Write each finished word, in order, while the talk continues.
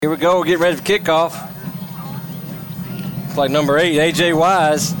Here we go, get ready for kickoff. Looks like number 8, A.J.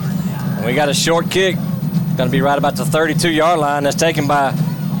 Wise. And we got a short kick. Going to be right about the 32-yard line. That's taken by,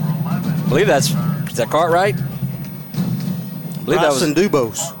 I believe is that Cartwright? I believe that was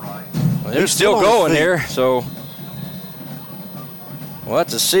Dubose. Well, they're still going here, so we'll have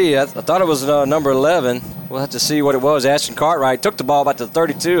to see. I thought it was number 11. We'll have to see what it was. Ashton Cartwright took the ball about to the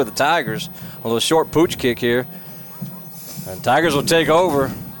 32 of the Tigers. A little short pooch kick here. And Tigers will take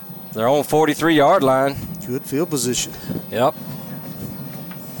over their own 43-yard line. Good field position. Yep.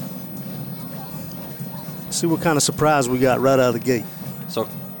 See what kind of surprise we got right out of the gate. So,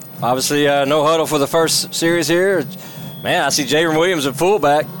 obviously, no huddle for the first series here. Man, I see Javen Williams at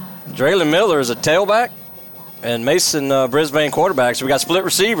fullback. Draylon Miller is a tailback. And Mason Brisbane quarterback. So we got split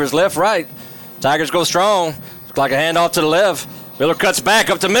receivers, left, right. Tigers go strong. Looks like a handoff to the left. Miller cuts back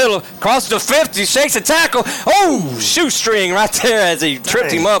up the middle, crosses the 50, shakes a tackle. Oh, shoestring right there as he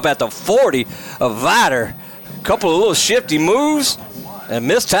tripped him up at the 40 of Vidor. A couple of little shifty moves and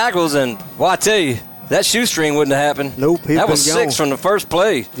missed tackles. And, well, I tell you, that shoestring wouldn't have happened. Nope. That was 6 from the first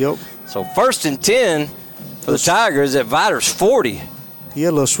play. Yep. So 1st and 10 for the Tigers at Vidor's 40. He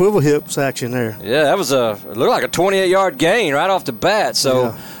had a little swivel hips action there. Yeah, that was it looked like a 28-yard gain right off the bat.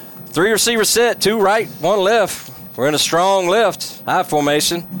 So 3 receiver set, 2 right, 1 left. We're in a strong left, high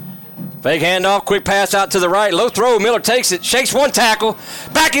formation. Fake handoff, quick pass out to the right. Low throw, Miller takes it, shakes 1 tackle.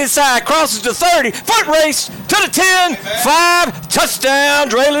 Back inside, crosses to 30. Foot race to the 10, 5, touchdown,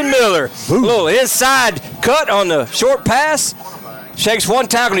 Draylon Miller. Boom. A little inside cut on the short pass. Shakes 1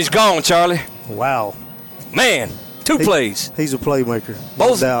 tackle and he's gone, Charlie. Wow. Man, 2 plays. He's a playmaker.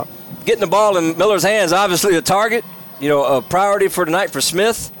 Both out. Getting the ball in Miller's hands, obviously a target. A priority for tonight for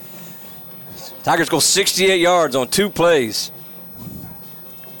Smith. Tigers go 68 yards on 2 plays.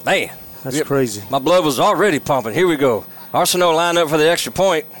 Man. That's crazy. My blood was already pumping. Here we go. Arsenault lined up for the extra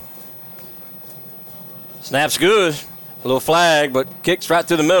point. Snap's good. A little flag, but kicks right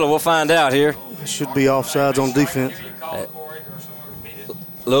through the middle. We'll find out here. It should be offsides on defense. A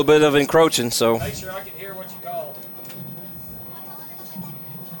little bit of encroaching, so. Make sure I can hear what you call.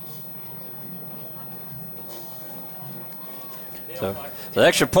 So the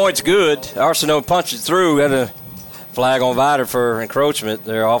extra point's good. Arsenault punched it through. Got a flag on Vidor for encroachment.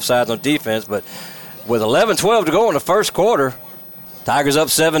 They're offsides on defense, but with 11-12 to go in the first quarter, Tigers up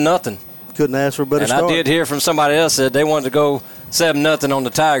 7-0. Couldn't ask for a better start. And I did hear from somebody else that they wanted to go 7-0 on the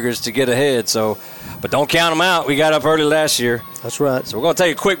Tigers to get ahead. So, but don't count them out. We got up early last year. That's right. So we're going to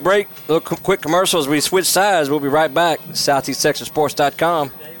take a quick break, a little quick commercial as we switch sides. We'll be right back.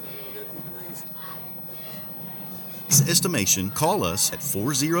 SoutheastTexasSports.com. Estimation, call us at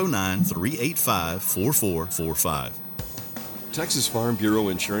 409-385-4445. Texas Farm Bureau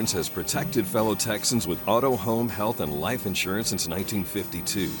Insurance has protected fellow Texans with auto, home, health, and life insurance since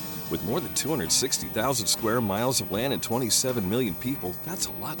 1952. With more than 260,000 square miles of land and 27 million people, that's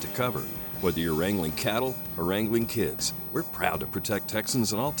a lot to cover. Whether you're wrangling cattle or wrangling kids, we're proud to protect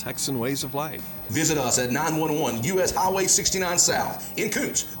Texans and all Texan ways of life. Visit us at 911 U.S. Highway 69 South in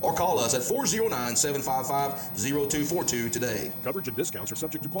Cooch or call us at 409-755-0242 today. Coverage and discounts are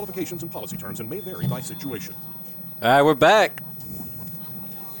subject to qualifications and policy terms and may vary by situation. All right, we're back.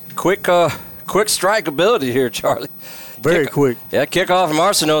 Quick strike ability here, Charlie. Very quick. Yeah, kickoff from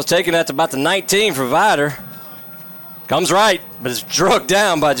Arsenault is taken at about the 19 for Vidor. Comes right, but it's drugged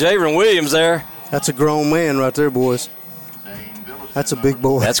down by Javen Williams there. That's a grown man right there, boys. That's a big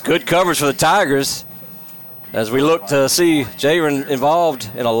boy. That's good coverage for the Tigers as we look to see Javen involved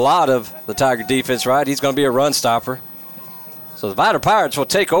in a lot of the Tiger defense, right? He's going to be a run stopper. So the Vidor Pirates will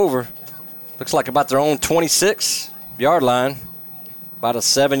take over. Looks like about their own 26-yard line. About a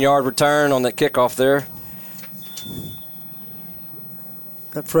 7-yard return on that kickoff there.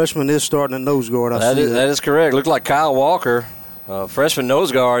 That freshman is starting at nose guard. That is correct. Looks like Kyle Walker, freshman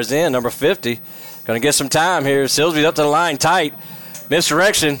nose guard, is in, number 50. Going to get some time here. Silsbee up to the line tight.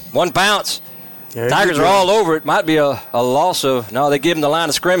 Misdirection. 1 bounce. Tigers are all over it. Might be a loss of – no, they give him the line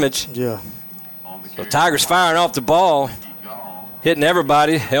of scrimmage. Yeah. So Tigers firing off the ball. Hitting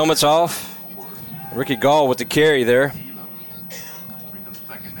everybody. Helmets off. Ricky Gall with the carry there.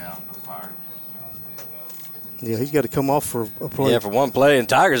 Yeah, he's got to come off for a play. Yeah, for one play. And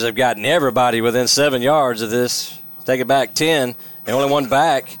Tigers have gotten everybody within 7 yards of this. Take it back 10. They only one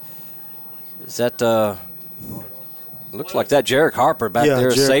back. Is that looks like that Jarek Harper back there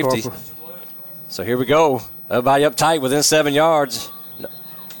is safety. Harper. So here we go. Everybody up tight within 7 yards.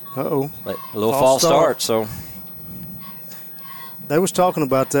 Uh-oh. A little false start. So they was talking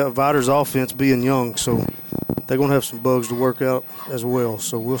about that Vidor's offense being young, so they're going to have some bugs to work out as well.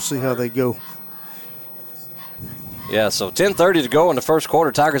 So we'll see how they go. Yeah, so 10:30 to go in the first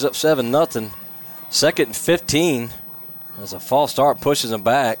quarter. Tigers up 7-0. Second and 15 as a false start pushes them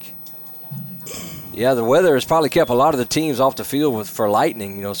back. Yeah, the weather has probably kept a lot of the teams off the field for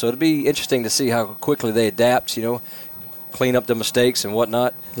lightning, so it'll be interesting to see how quickly they adapt, clean up the mistakes and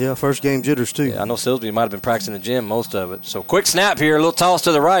whatnot. Yeah, first game jitters, too. Yeah, I know Silsbee might have been practicing in the gym, most of it. So quick snap here, a little toss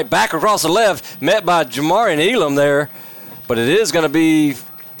to the right, back across the left, met by Jamari and Elam there. But it is going to be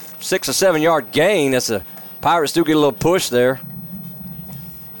 6 or 7 yard gain as the Pirates do get a little push there.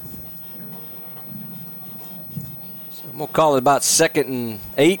 So I'm going to call it about 2nd and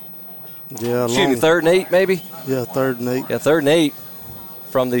 8. Yeah, Excuse me, 3rd and 8 maybe? Yeah, 3rd and 8. Yeah, 3rd and 8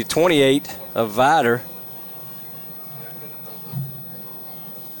 from the 28 of Vidor.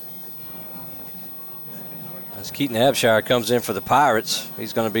 As Keaton Abshire comes in for the Pirates,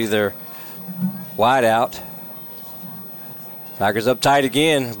 he's going to be their wideout. Tigers up tight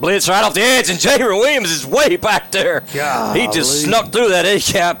again. Blitz right off the edge, and Jaron Williams is way back there. Golly. He just snuck through that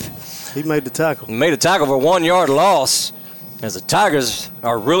A-cap. He made the tackle. Made a tackle for a 1 yard loss. As the Tigers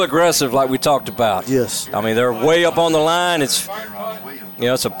are real aggressive like we talked about. Yes. I mean, they're way up on the line. It's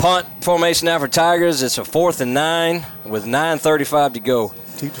a punt formation now for Tigers. It's a 4th and 9 with 9:35 to go.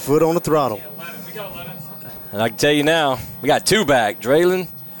 Keep the foot on the throttle. And I can tell you now, we got 2 back. Draylon,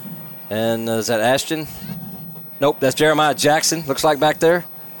 and is that Ashton? Nope, that's Jeremiah Jackson, looks like back there.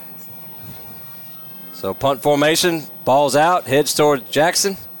 So punt formation, ball's out, heads toward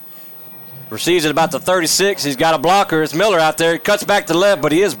Jackson. Receives at about the 36. He's got a blocker. It's Miller out there. He cuts back to left,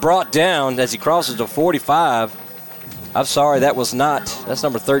 but he is brought down as he crosses the 45. I'm sorry, that's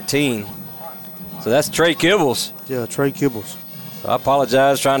number 13. So that's Trey Kibbles. Yeah, Trey Kibbles. So I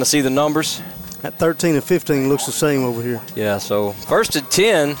apologize, trying to see the numbers. That 13 and 15 looks the same over here. Yeah, so 1st and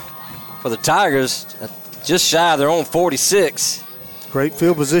 10 for the Tigers, just shy of their own 46. Great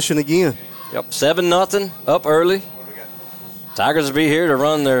field position again. Yep, 7-0, up early. Tigers will be here to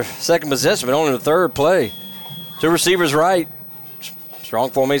run their second possession, but only the 3rd play. 2 receivers right. Strong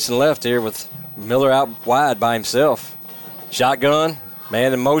formation left here with Miller out wide by himself. Shotgun,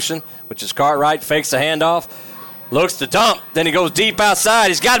 man in motion, which is Cartwright, fakes the handoff, looks to dump, then he goes deep outside.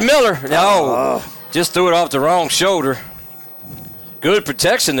 He's got Miller. No, just threw it off the wrong shoulder. Good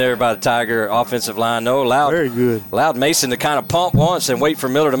protection there by the Tiger offensive line, though. Very good. Allowed Mason to kind of pump once and wait for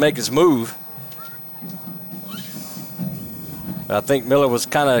Miller to make his move. I think Miller was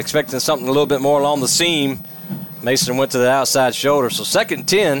kind of expecting something a little bit more along the seam. Mason went to the outside shoulder. So 2nd and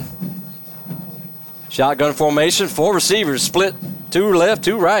 10. Shotgun formation, 4 receivers split, 2 left,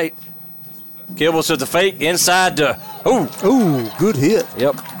 2 right. Kibbles with the fake inside to, Ooh, good hit.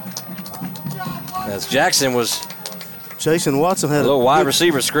 Yep. As Jackson was Jason Watson had a little wide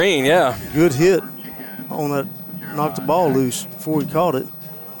receiver screen, yeah. Good hit on that, knocked the ball loose before he caught it.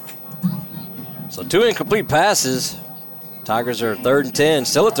 So 2 incomplete passes. Tigers are 3rd and 10,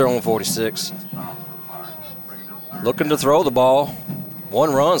 still at their own 46. Looking to throw the ball.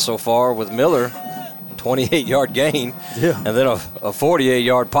 1 run so far with Miller, 28-yard gain, and then a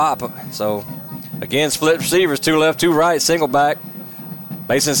 48-yard pop. So, again, split receivers, 2 left, 2 right, single back.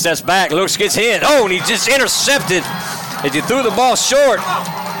 Mason steps back, gets hit. Oh, and he just intercepted as he threw the ball short.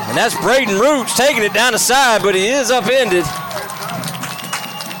 And that's Braden Roots taking it down the side, but he is upended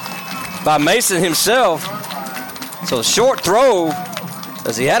by Mason himself. So short throw,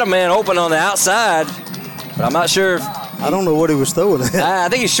 as he had a man open on the outside, but I'm not sure. I don't know what he was throwing at. I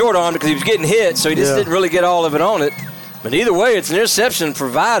think he's short on because he was getting hit, so he just didn't really get all of it on it. But either way, it's an interception for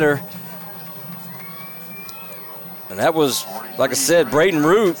Vidor. And that was, like I said, Braden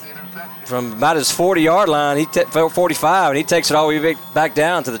Root from about his 40-yard line. He fell 45, and he takes it all the way back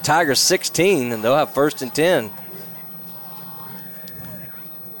down to the Tigers' 16, and they'll have 1st and 10.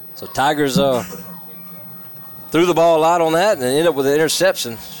 So Tigers threw the ball a lot on that and ended up with an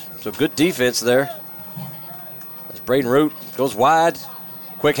interception. So good defense there. As Braden Root goes wide.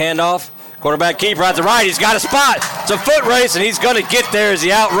 Quick handoff. Quarterback keeper out to right. He's got a spot. It's a foot race, and he's going to get there as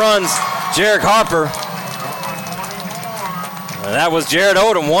he outruns Jarek Harper. And that was Jared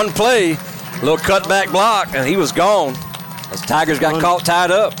Odom. 1 play. Little cutback block, and he was gone. As Tigers got caught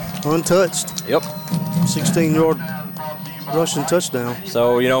tied up. Untouched. Yep. 16-yard rushing touchdown.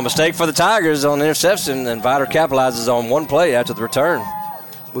 So, mistake for the Tigers on the interception, and Vidor capitalizes on 1 play after the return.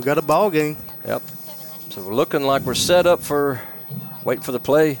 We got a ball game. Yep. So we're looking like we're set up for waiting for the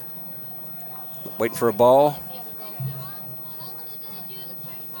play, waiting for a ball.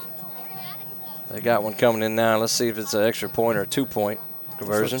 They got one coming in now. Let's see if it's an extra point or a 2-point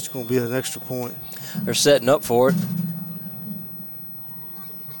conversion. It's going to be an extra point. They're setting up for it.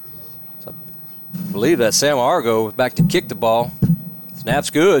 So I believe that Sam Argo is back to kick the ball. Snap's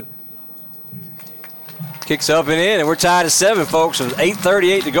good. kicks up and in, and we're tied at 7, folks, with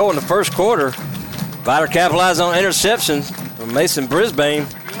 8:38 to go in the first quarter. Vidor capitalized on interception from Mason Brisbane,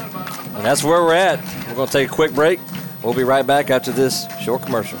 and that's where we're at. We're going to take a quick break. We'll be right back after this short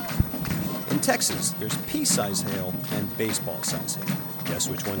commercial. In Texas, there's pea-size hail and baseball-size hail. Guess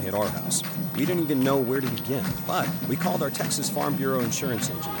which one hit our house? We didn't even know where to begin, but we called our Texas Farm Bureau insurance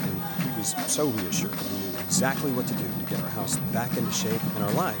agent, and he was so reassured that we knew exactly what to do to get our house back into shape and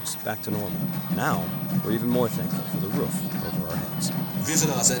our lives back to normal. Now, we're even more thankful for the roof over our heads. Visit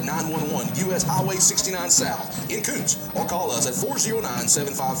us at 911 U.S. Highway 69 South in Coots, or call us at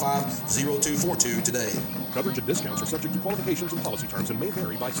 409-755-0242 today. Coverage and discounts are subject to qualifications and policy terms and may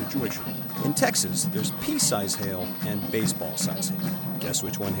vary by situation. In Texas, there's pea-size hail and baseball-size hail. Guess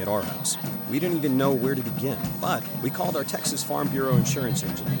which one hit our house? We didn't even know where to begin, but we called our Texas Farm Bureau insurance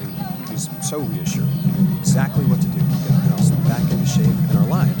agent, and he was so reassured we knew exactly what to do to get our house back into shape and our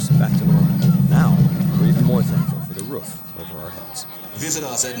lives back to normal. Now, we're even more thankful for the roof over our heads. Visit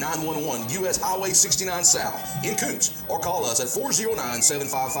us at 911 U.S. Highway 69 South in Coots, or call us at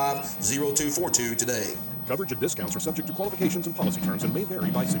 409-755-0242 today. Coverage and discounts are subject to qualifications and policy terms and may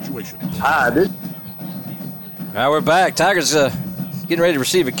vary by situation. All right, we're back. Tigers getting ready to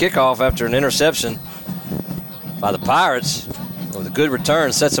receive a kickoff after an interception by the Pirates. With a good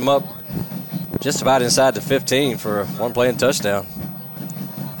return, sets them up just about inside the 15 for a one-play and touchdown.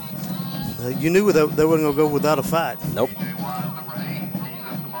 You knew they weren't going to go without a fight. Nope.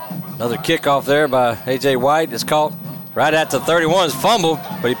 Another kickoff there by A.J. White. It's caught right at the 31. It's fumbled,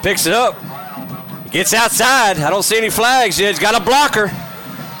 but he picks it up. He gets outside. I don't see any flags yet. He's got a blocker.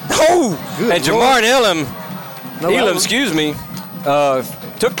 Oh! Good and Jamar Elam,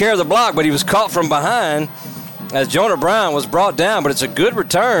 took care of the block, but he was caught from behind as Jonah Brown was brought down. But it's a good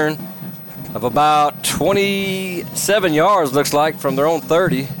return of about 27 yards, looks like, from their own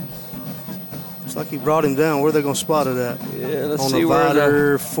 30. Looks like he brought him down. Where are they going to spot it at? Yeah, let's on see the where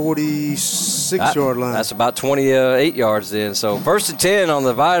Vidor 46-yard line. That's about 28 yards then. So 1st and 10 on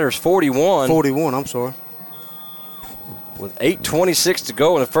the Vidor's 41. 41, I'm sorry. With 8:26 to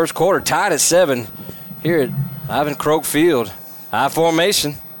go in the first quarter, tied at 7 here at Ivan Croak Field. High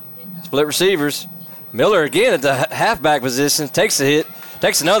formation, split receivers. Miller again at the halfback position, takes a hit,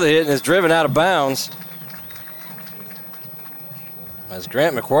 takes another hit, and is driven out of bounds. As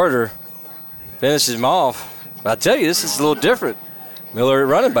Grant McWhirter finishes him off. But I tell you, this is a little different. Miller at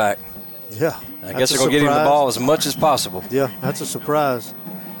running back. Yeah. I guess they're going to get him the ball as much as possible. Yeah, that's a surprise.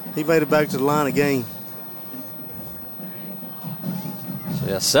 He made it back to the line of game. So,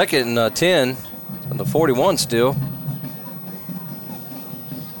 yeah, 2nd and 10 on the 41 still.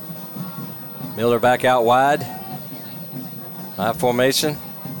 Miller back out wide. High formation.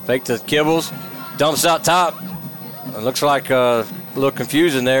 Fake to Kibbles. Dumps out top. It looks like a little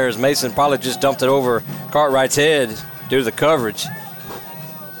confusion there as Mason probably just dumped it over Cartwright's head due to the coverage.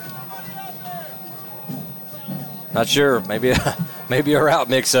 Not sure. Maybe a route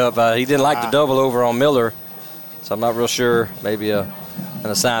mix-up. He didn't like the double over on Miller, so I'm not real sure. Maybe an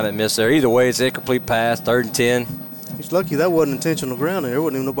assignment miss there. Either way, it's an incomplete pass, 3rd and 10. He's lucky that wasn't intentional ground there. There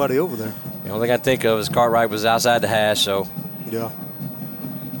wasn't even nobody over there. The only thing I think of is Cartwright was outside the hash, so. Yeah.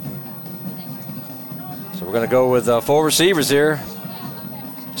 So we're going to go with 4 receivers here.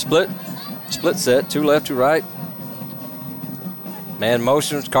 Split set, 2 left, 2 right. Man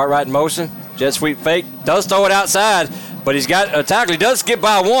motion, Cartwright in motion. Jet sweep fake, does throw it outside, but he's got a tackle. He does get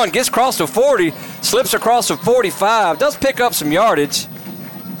by 1, gets across to 40, slips across to 45, does pick up some yardage.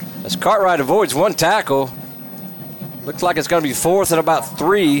 As Cartwright avoids 1 tackle. Looks like it's going to be 4th and about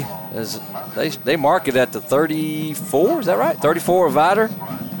 3 as they mark it at the 34, is that right? 34 of Vidor.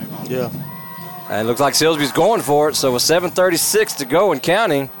 Yeah. And it looks like Silsbee's going for it, so with 7:36 to go and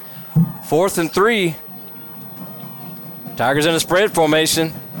counting, 4th and 3. Tigers in a spread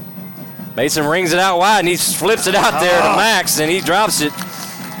formation. Mason rings it out wide, and he flips it out there to Max, and he drops it.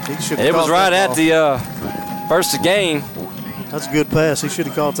 It was right at the 1st of game. That's a good pass. He should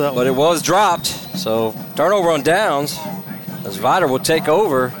have caught that one. But it was dropped, so turnover on downs as Vidor will take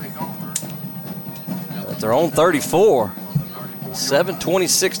over at their own 34.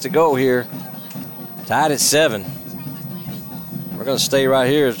 7:26 to go here. Tied at 7. We're going to stay right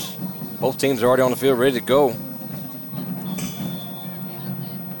here as both teams are already on the field ready to go.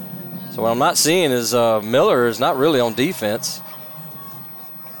 So what I'm not seeing is Miller is not really on defense.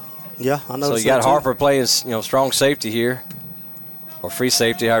 Yeah, I know. So you got Harper playing, strong safety here, or free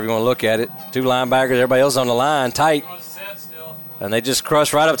safety, however you want to look at it. 2 linebackers, everybody else on the line, tight, and they just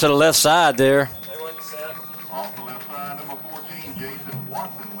crush right up to the left side there. Off the left side, number 14, Jason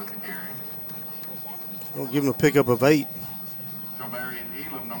Watson with the carry. Don't give him a pickup of 8. Marion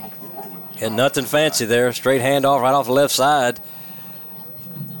Elam, number 4 with the And nothing fancy there. Straight handoff right off the left side.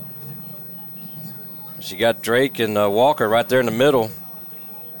 She got Drake and Walker right there in the middle.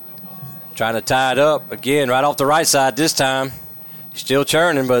 Trying to tie it up. Again, right off the right side this time. Still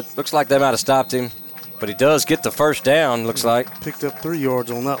churning, but looks like they might have stopped him. But he does get the first down, looks like. Picked up 3 yards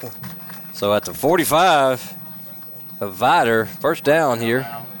on that one. So at the 45 of Vidor, first down here.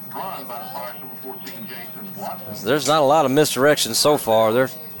 There's not a lot of misdirections so far. They're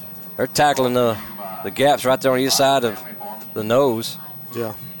tackling the gaps right there on either side of the nose.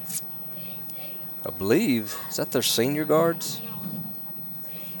 Yeah. I believe, is that their senior guards?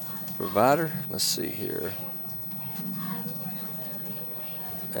 Provider? Let's see here.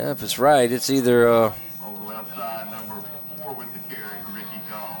 Yeah, if it's right, it's either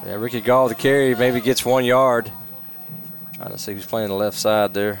Ricky Gall the carry, maybe gets 1 yard. Trying to see who's playing the left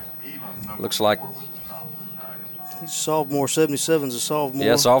side there. Looks like he's sophomore. 77's a sophomore.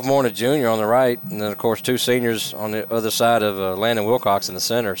 Yeah, sophomore and a junior on the right, and then of course 2 seniors on the other side of Landon Wilcox in the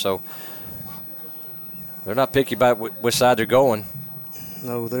center. So they're not picky about which side they're going.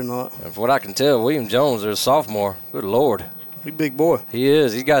 No, they're not. And from what I can tell, William Jones, there's a sophomore. Good Lord. He's a big boy. He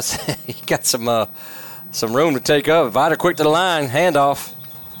is. He got some room to take up. Vidor quick to the line, handoff.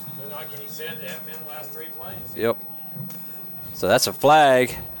 Yep. So that's a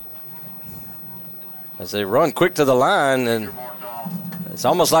flag. As they run quick to the line, and it's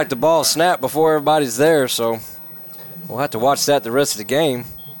almost like the ball snapped before everybody's there. So we'll have to watch that the rest of the game.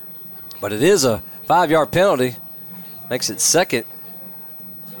 But it is a 5-yard penalty. Makes it 2nd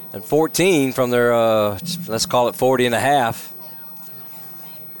and 14 from their, let's call it 40 and a half.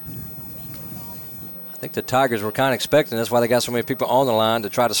 I think the Tigers were kind of expecting. That's why they got so many people on the line to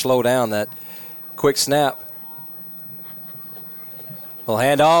try to slow down that quick snap. Little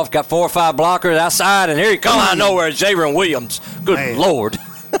handoff, got 4 or 5 blockers outside, and here he comes out of nowhere, Jaron Williams. Good Man. Lord.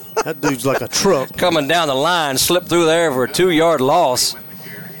 That dude's like a truck. Coming down the line, slipped through there for a 2-yard loss.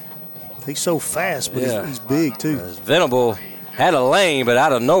 He's so fast, but he's big, too. Venable had a lane, but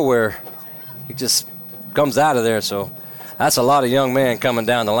out of nowhere, he just comes out of there. So that's a lot of young men coming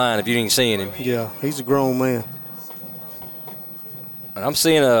down the line if you ain't seeing him. Yeah, he's a grown man. And I'm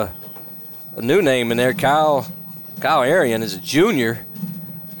seeing a new name in there. Kyle Arian is a junior.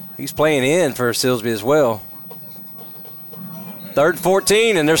 He's playing in for Silsbee as well. 3rd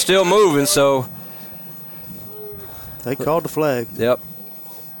 14, and they're still moving, so. They called the flag. Yep.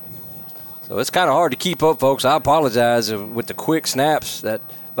 So it's kind of hard to keep up, folks. I apologize with the quick snaps that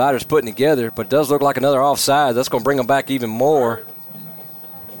Vidor's putting together, but it does look like another offside. That's going to bring them back even more.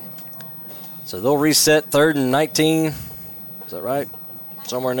 So they'll reset 3rd and 19. Is that right?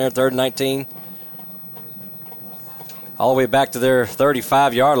 Somewhere in there, 3rd and 19. All the way back to their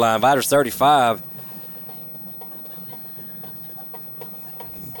 35-yard line. Vidor's 35.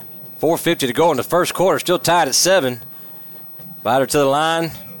 4:50 to go in the first quarter. Still tied at 7. Vidor to the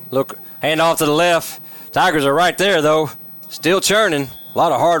line. Look, hand off to the left. Tigers are right there, though. Still churning. A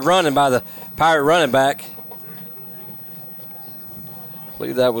lot of hard running by the Pirate running back. I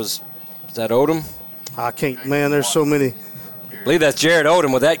believe is that Odom? I can't, man, there's so many. I believe that's Jared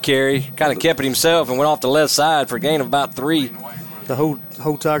Odom with that carry. Kind of kept it himself and went off the left side for a gain of about 3. The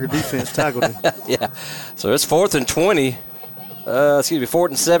whole Tiger defense tackled him. Yeah. So it's 4th and 20. 4th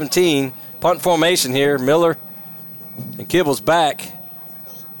and 17. Punt formation here. Miller and Kibbles back.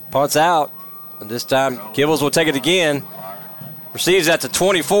 Punts out. And this time Kibbles will take it again. Receives at the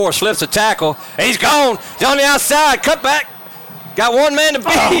 24. Slips a tackle. And he's gone. He's on the outside. Cut back. Got one man to beat.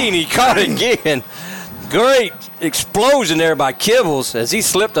 And he caught it again. Great explosion there by Kibbles as he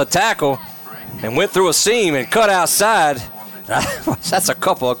slipped a tackle and went through a seam and cut outside. That's a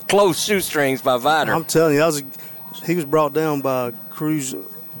couple of close shoestrings by Vidor. I'm telling you, he was brought down by Cruz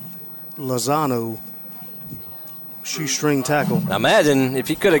Lozano. Shoestring tackle. Now imagine if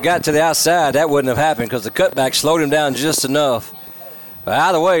he could have got to the outside, that wouldn't have happened because the cutback slowed him down just enough. But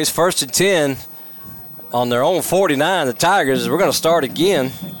either way, it's 1st and 10 on their own 49. The Tigers, we're going to start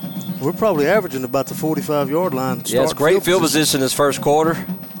again. We're probably averaging about the 45-yard line. Yeah, it's great field position this first quarter.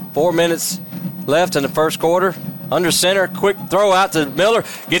 4 minutes left in the first quarter. Under center, quick throw out to Miller.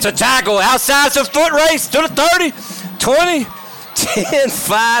 Gets a tackle, outside, some foot race to the 30, 20,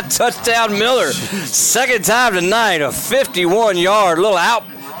 10-5, touchdown Miller. Second time tonight, a 51-yard, little out.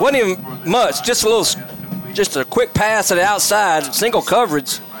 Wasn't even much, just a quick pass to the outside, single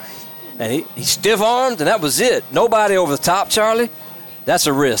coverage. And he stiff-armed, and that was it. Nobody over the top, Charlie. That's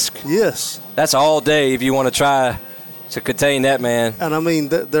a risk. Yes. That's all day if you want to try to contain that man. And, I mean,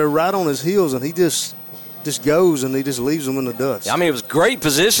 they're right on his heels, and he just goes and he just leaves them in the dust. I mean, it was great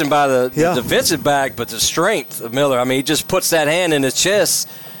position by the defensive back, but the strength of Miller, I mean, he just puts that hand in his chest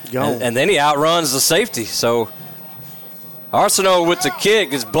Gone. And then he outruns the safety. So Arsenault with the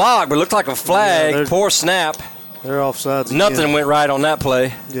kick is blocked, but it looked like a flag. Yeah, poor snap. They're offsides again. Nothing went right on that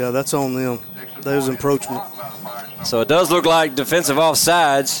play. Yeah, that's on them. That was encroachment. So it does look like defensive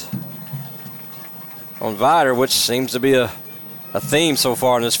offsides on Vidor, which seems to be a theme so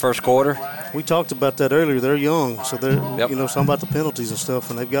far in this first quarter. We talked about that earlier. They're young, so they're Yep. something about the penalties and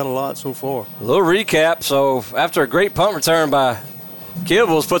stuff, and they've got a lot so far. A little recap. So after a great punt return by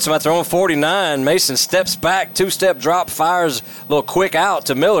Kibbles puts them at their own 49, Mason steps back, two-step drop, fires a little quick out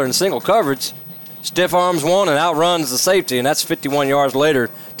to Miller in single coverage. Stiff arms one and outruns the safety, and that's 51 yards later.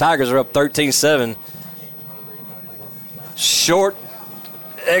 Tigers are up 13-7. Short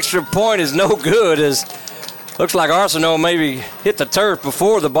extra point is no good, as looks like Arsenault maybe hit the turf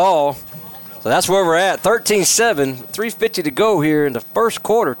before the ball. So that's where we're at, 13-7, 3:50 to go here in the first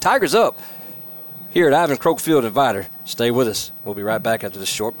quarter. Tigers up here at Ivan Croak Field in Vidor. Stay with us. We'll be right back after this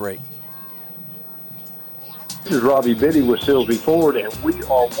short break. This is Robbie Biddy with Silsbee Ford, and we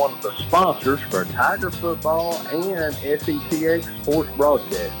are one of the sponsors for Tiger football and SETX Sports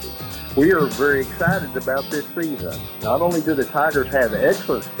Broadcasting. We are very excited about this season. Not only do the Tigers have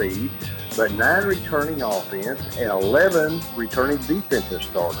excellent speed, but 9 returning offense and 11 returning defensive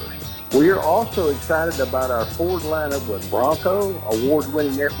starters. We are also excited about our Ford lineup with Bronco,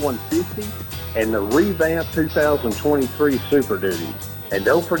 award-winning F-150, and the revamped 2023 Super Duty. And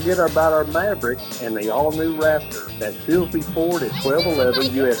don't forget about our Maverick and the all-new Raptor. That's Silsbee Ford at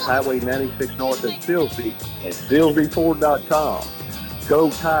 1211 U.S. Highway 96 North in Silsbee and SilsbeeFord.com. Go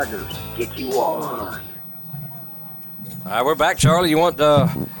Tigers. Get you on. All right, we're back, Charlie. You want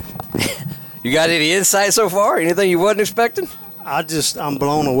you got any insight so far? Anything you wasn't expecting? I'm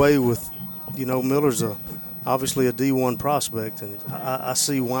blown away with, Miller's obviously a D1 prospect, and I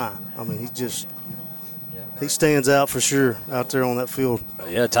see why. I mean, he stands out for sure out there on that field.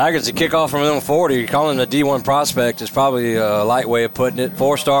 Yeah, Tigers to kick off from their own 40. Calling him a D1 prospect is probably a light way of putting it.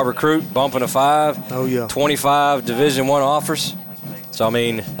 4-star recruit, bumping to 5. Oh, yeah. 25 Division I offers. So, I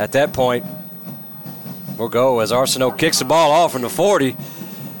mean, at that point, we'll go as Arsenault kicks the ball off from the 40.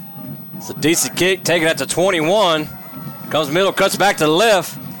 It's a decent kick, taking it to 21. Comes middle, cuts back to the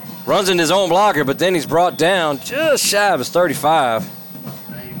left, runs in his own blocker, but then he's brought down just shy of his 35.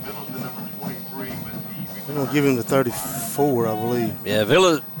 They're going to give him the 34, I believe. Yeah,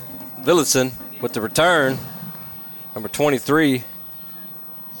 Villotson with the return, number 23.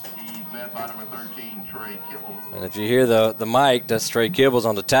 And if you hear the mic, that's Trey Kibbles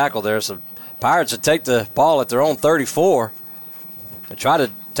on the tackle there. So Pirates would take the ball at their own 34 and try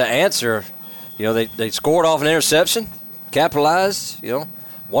to answer. They scored off an interception, capitalized,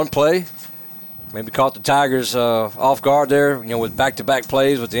 one play. Maybe caught the Tigers off guard there, with back-to-back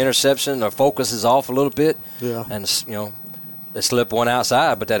plays with the interception. Their focus is off a little bit. Yeah. And, they slip one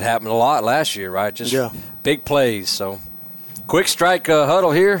outside, but that happened a lot last year, right? Just big plays. So quick strike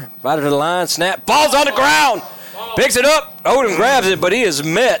huddle here. Right to the line, snap. Ball's on the ground. Picks it up. Odom grabs it, but he is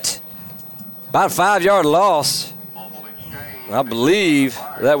met. About a 5-yard loss. I believe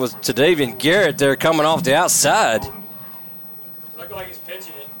that was Tadavian Garrett there coming off the outside. Looked like he's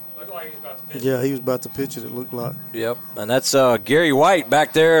pitching it. Looked like he's about to pitch it. Yeah, he was about to pitch it looked like. Yep, and that's Gary White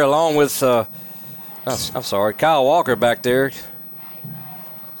back there along with, Kyle Walker back there.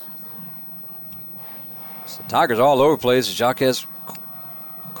 So Tigers all over the place. Jacques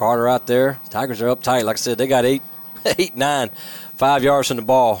Carter out there. Tigers are up tight. Like I said, they got 9, 5 yards from the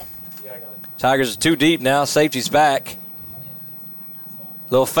ball. Tigers are too deep now. Safety's back.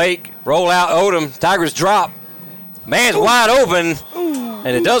 Little fake, roll out, Odom. Tigers drop. Man's wide open,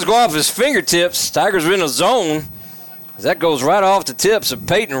 and it does go off his fingertips. Tigers are in a zone. That goes right off the tips of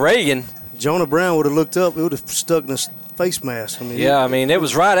Peyton Reagan. Jonah Brown would have looked up. It would have stuck in his face mask. It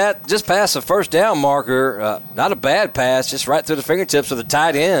was right at just past the first down marker. Not a bad pass, just right through the fingertips of the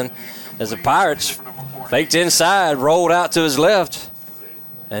tight end as the Pirates faked inside, rolled out to his left,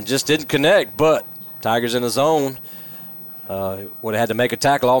 and just didn't connect. But Tigers in the zone. Would have had to make a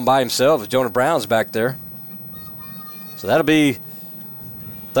tackle all by himself if Jonah Brown's back there. So that'll be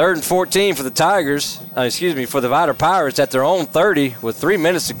 3rd and 14 for the Tigers. For the Vidor Pirates at their own 30 with 3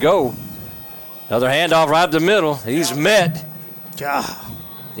 minutes to go. Another handoff right up the middle. He's met.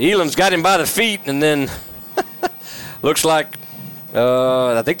 Elam's got him by the feet, and then looks like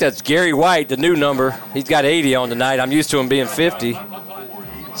I think that's Gary White, the new number. He's got 80 on tonight. I'm used to him being 50.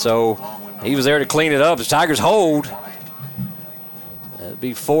 So he was there to clean it up. The Tigers hold. It'll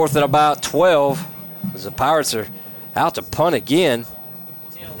be 4th and about 12 as the Pirates are out to punt again.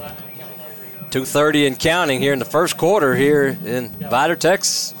 2:30 and counting here in the first quarter here in Vidor,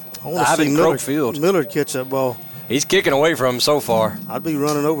 Texas. I want to see Miller catch that ball. He's kicking away from him so far. I'd be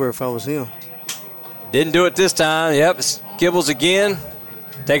running over if I was him. Didn't do it this time. Yep, it's Kibbles again.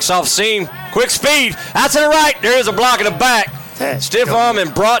 Takes off seam. Quick speed. Out to the right. There is a block in the back. Stiff arm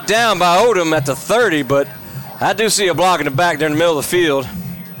and brought down by Odom at the 30, but I do see a block in the back there in the middle of the field.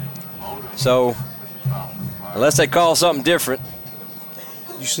 So, unless they call something different.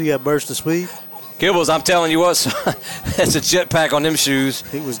 You see that burst of speed? Kibbles, I'm telling you what, that's a jetpack on them shoes.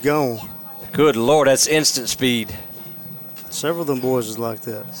 He was gone. Good Lord, that's instant speed. Several of them boys is like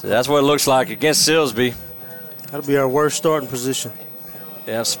that. So that's what it looks like against Silsbee. That'll be our worst starting position.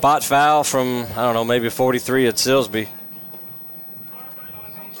 Yeah, spot foul from, I don't know, maybe 43 at Silsbee.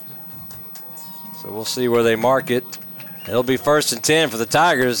 So we'll see where they mark it. It'll be 1st and 10 for the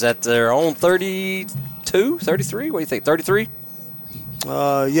Tigers at their own 32, 33? What do you think, 33?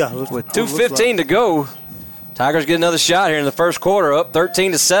 Yeah. With 2:15 to go, Tigers get another shot here in the first quarter, up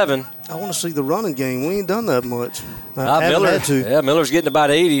 13-7. I want to see the running game. We ain't done that much. Miller, had to. Yeah, Miller's getting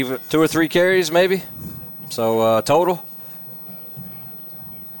about 80, 2 or 3 carries maybe. So total.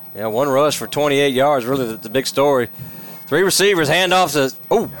 Yeah, 1 rush for 28 yards, really the big story. 3 receivers, handoff to,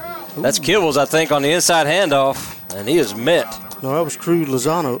 that's Kibbles, I think, on the inside handoff, and he is met. No, that was Crew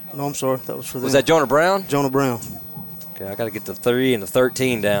Lozano. No, I'm sorry. That was for them. Was that Jonah Brown? Jonah Brown. Okay, I got to get the 3 and the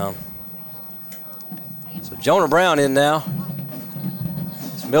 13 down. So Jonah Brown in now.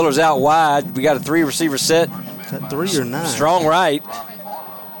 Miller's out wide. We got a 3 receiver set. Is that 3 or 9? Strong right.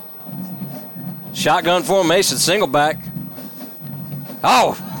 Shotgun formation, single back.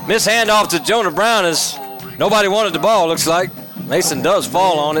 Oh, miss handoff to Jonah Brown as nobody wanted the ball, looks like. Mason does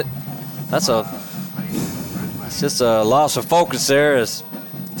fall on it. It's just a loss of focus there. It's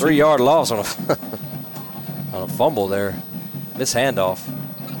 3-yard loss on a on a fumble there. Miss handoff.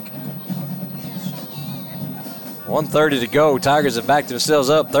 1:30 to go. Tigers have backed themselves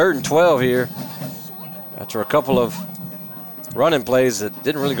up. 3rd and 12 here. After a couple of running plays that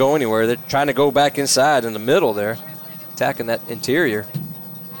didn't really go anywhere. They're trying to go back inside in the middle there. Attacking that interior.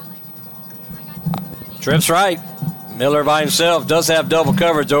 Trips right. Miller by himself does have double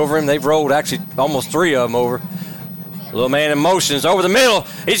coverage over him. They've rolled actually almost 3 of them over. Little man in motion is over the middle.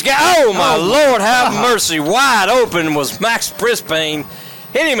 He's got, oh my Lord, have mercy. Wide open was Max Brisbane.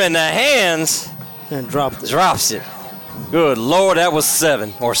 Hit him in the hands. And dropped it. Drops it. Good Lord, that was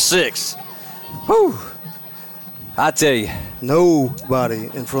 7 or 6. Whew. I tell you. Nobody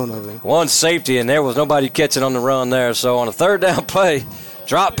in front of him. 1 safety, and there was nobody catching on the run there. So on a 3rd down play,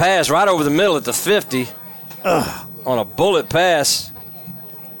 drop pass right over the middle at the 50. On a bullet pass.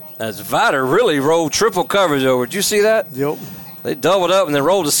 As Vidor really rolled triple coverage over. Did you see that? Yep. They doubled up and then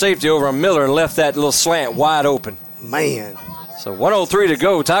rolled the safety over on Miller and left that little slant wide open. Man. So 1:03 to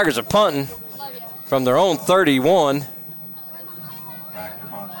go. Tigers are punting from their own 31.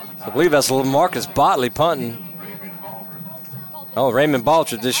 I believe that's Marcus Botley punting. Oh, Raymond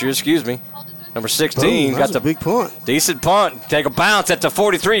Balcher this year, excuse me. Number 16. Boom, got the big punt. Decent punt. Take a bounce at the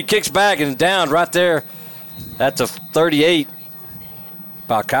 43. Kicks back and down right there at the 38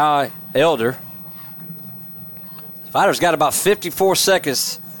 by Kai Elder. Vidor's got about 54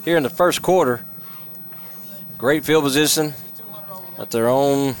 seconds here in the first quarter. Great field position at their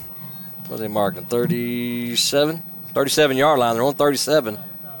own, what are they marking, 37? 37-yard line. They're on 37.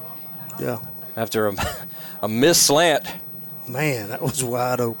 Yeah. After a missed slant. Man, that was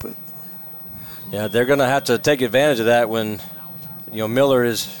wide open. Yeah, they're going to have to take advantage of that when, Miller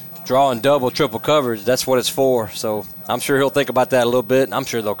is drawing double, triple coverage. That's what it's for. So I'm sure he'll think about that a little bit, and I'm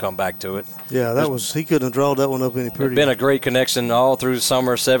sure they'll come back to it. Yeah, he couldn't have drawn that one up any prettier. It's been a great connection all through the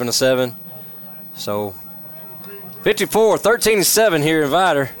summer, 7-7. So 54, 13-7 here in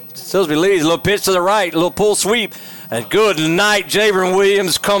Vidor. Silsbee leads. A little pitch to the right, a little pull sweep. And good night, Javen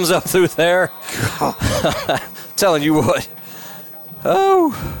Williams comes up through there. Telling you what.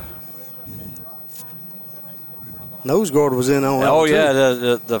 Oh. Nose guard was in on that one, yeah,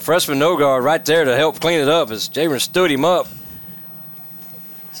 too. the freshman nose guard right there to help clean it up as Javen stood him up.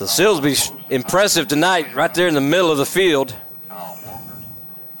 So Silsbee's impressive tonight right there in the middle of the field.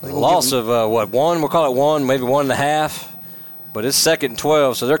 A loss of, 1? We'll call it 1, maybe 1.5. But it's 2nd and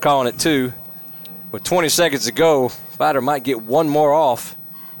 12, so they're calling it 2. With 20 seconds to go, Vidor might get 1 more off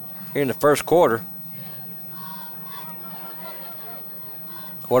here in the first quarter.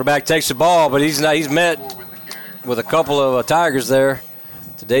 Quarterback takes the ball, but he's met with a couple of Tigers there.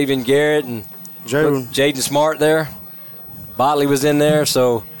 To Davian Garrett and Jaden Smart there. Botley was in there,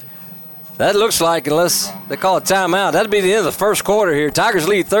 so that looks like, unless they call a timeout, that'll be the end of the first quarter here. Tigers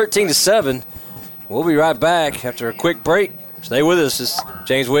lead 13-7. We'll be right back after a quick break. Stay with us. It's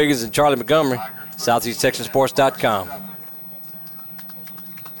James Wiggins and Charlie Montgomery, SoutheastTexasSports.com.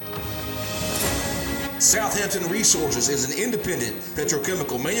 Southampton Resources is an independent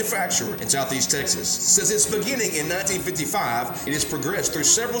petrochemical manufacturer in Southeast Texas. Since its beginning in 1955, it has progressed through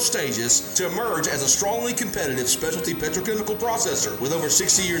several stages to emerge as a strongly competitive specialty petrochemical processor. With over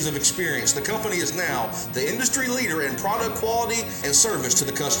 60 years of experience, the company is now the industry leader in product quality and service to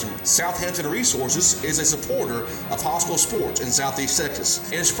the customer. Southampton Resources is a supporter of high school sports in Southeast Texas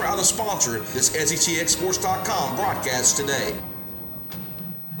and is proud to sponsor this SETXSports.com broadcast today.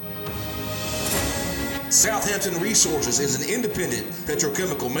 Southampton Resources is an independent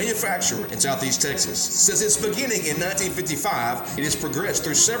petrochemical manufacturer in Southeast Texas. Since its beginning in 1955, it has progressed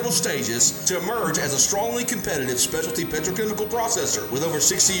through several stages to emerge as a strongly competitive specialty petrochemical processor. With over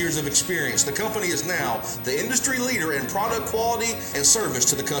 60 years of experience, the company is now the industry leader in product quality and service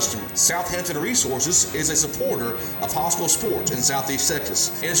to the customer. Southampton Resources is a supporter of high school sports in Southeast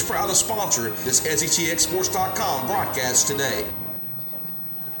Texas and is proud to sponsor this SETXSports.com broadcast today.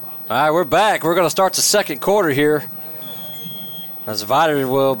 All right, we're back. We're going to start the second quarter here. As Vidor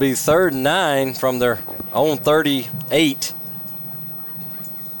will be 3rd and 9 from their own 38.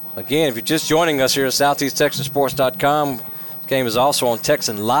 Again, if you're just joining us here at SoutheastTexasSports.com, the game is also on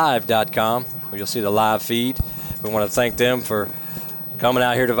TexanLive.com, where you'll see the live feed. We want to thank them for coming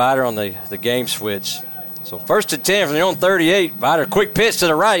out here to Vidor on the game switch. So 1st and 10 from their own 38. Vidor, quick pitch to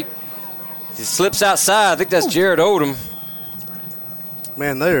the right. He slips outside. I think that's Jared Odom.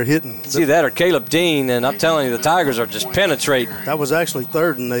 Man, they are hitting. See that or Caleb Dean, and I'm telling you, the Tigers are just penetrating. That was actually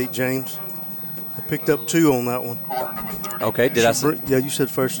 3rd and 8, James. I picked up 2 on that one. Okay, did I say? Yeah, you said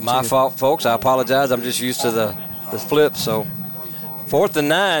 1st and 10. My fault, folks. I apologize. I'm just used to the flip. So 4th and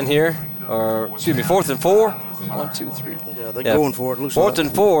 9 here, or excuse me, 4th and 4. 1, 2, 3. Yeah, they're going for it. Looks 4th like.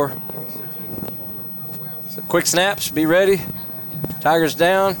 and 4. So quick snaps. Be ready. Tigers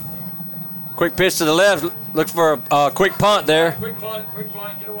down. Quick pitch to the left. Look for a quick punt there. Quick punt,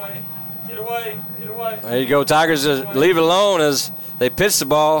 get away. Get away, get away. There you go. Tigers leave it alone as they pitch the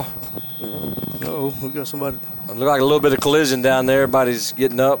ball. Uh-oh, we got somebody. It looked like a little bit of collision down there. Everybody's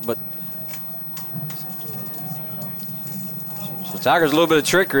getting up, but so Tigers a little bit of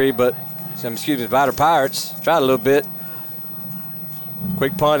trickery, but excuse me, Vidor Pirates tried a little bit.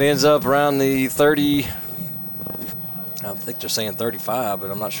 Quick punt ends up around the 30. I think they're saying 35,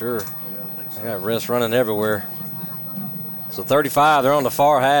 but I'm not sure. I got refs running everywhere. So 35, they're on the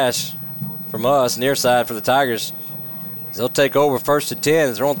far hash from us, near side for the Tigers. They'll take over 1st and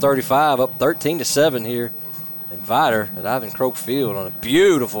 10. They're on 35, up 13-7 here in Vidor at Ivan Croak Field on a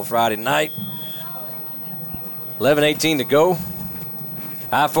beautiful Friday night. 11:18 to go.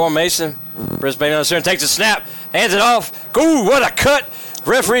 High formation. Brisbane under center takes a snap, hands it off. Ooh, what a cut.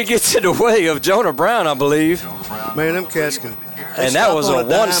 Referee gets in the way of Jonah Brown, I believe. Man, them cats can. And that was a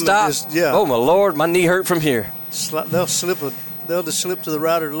one-stop. Yeah. Oh, my Lord, my knee hurt from here. They'll just slip to the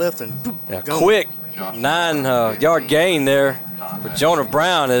right or the left and boop, yeah, quick 9-yard gain there for Jonah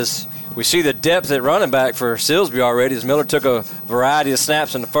Brown as we see the depth at running back for Silsbee already as Miller took a variety of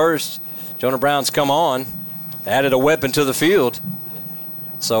snaps in the first. Jonah Brown's come on, added a weapon to the field.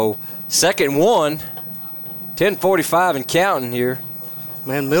 So 2nd and 1, 10:45 and counting here.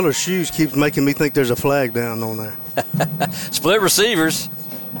 Man, Miller's shoes keeps making me think there's a flag down on there. Split receivers.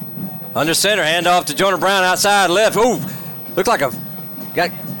 Under center, handoff to Jonah Brown outside left. Ooh, looked like got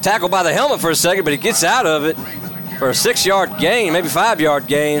tackled by the helmet for a second, but he gets out of it for a 6-yard gain, maybe 5-yard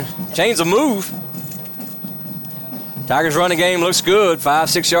gain. Change the move. Tigers running game looks good.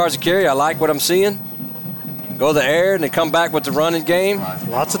 5-6 yards of carry. I like what I'm seeing. Go to the air and they come back with the running game.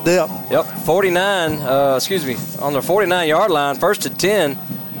 Lots of depth. Yep, 49, on the 49-yard line, 1st and 10.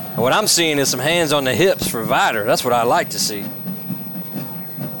 And what I'm seeing is some hands on the hips for Vidor. That's what I like to see.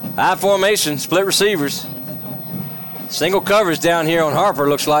 High formation, split receivers. Single coverage down here on Harper,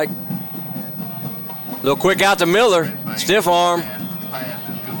 looks like. A little quick out to Miller. Stiff arm.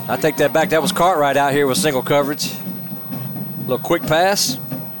 I take that back. That was Cartwright out here with single coverage. A little quick pass.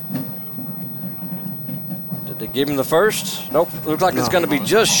 Did they give him the first? Nope. Looks like it's going to be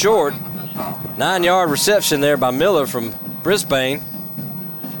just short. 9-yard reception there by Miller from Brisbane.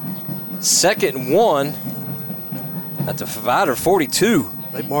 2nd and 1 at the Vidor 42.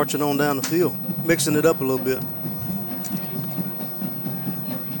 They marching on down the field, mixing it up a little bit.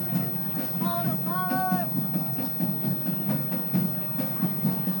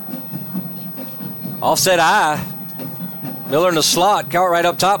 Offset eye. Miller in the slot, Cartwright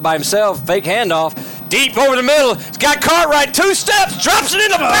up top by himself. Fake handoff. Deep over the middle. He's got Cartwright 2 steps, drops it in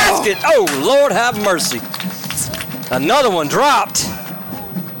the basket. Oh, Lord have mercy. Another one dropped.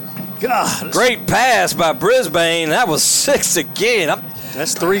 God. Great pass by Brisbane. That was 6 again.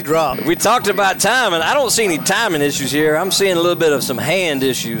 That's 3 drops. We talked about timing. I don't see any timing issues here. I'm seeing a little bit of some hand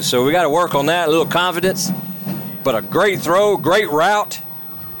issues, so we got to work on that, a little confidence. But a great throw, great route.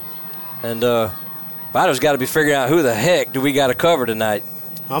 And Vidor's got to be figuring out who the heck do we got to cover tonight.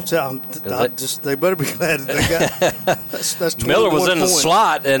 I'm telling they better be glad that they got that's Miller was in the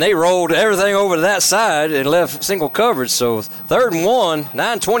slot, and they rolled everything over to that side and left single coverage. So 3rd and 1,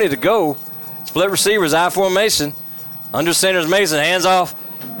 9:20 to go. Split receivers, I formation. Under center's Mason, hands off.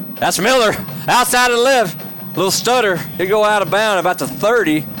 That's Miller, outside to the left. Little stutter. He'll go out of bounds about the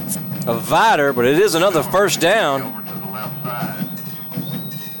 30 of Vidor, but it is another first down.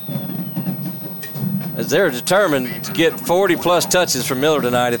 As they're determined to get 40-plus touches from Miller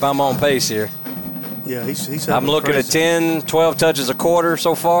tonight if I'm on pace here. Yeah, he's I'm looking at 10, 12 touches a quarter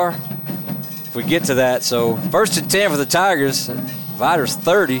so far. If we get to that. So 1st and 10 for the Tigers. Vidor's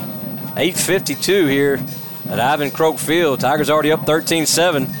 30. 8:52 here at Ivan Croak Field. Tigers already up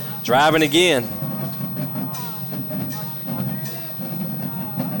 13-7. Driving again.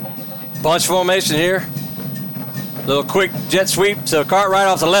 Bunch formation here. Little quick jet sweep to Cartwright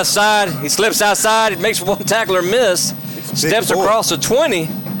off the left side. He slips outside. He makes one tackler miss. Steps across the 20.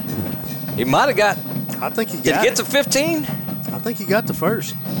 He might have got. I think he got. Did he get to 15? I think he got the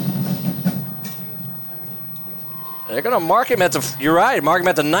first. They're going to mark him at the. You're right. Mark him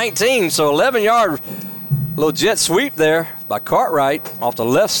at the 19. So 11-yard little jet sweep there by Cartwright off the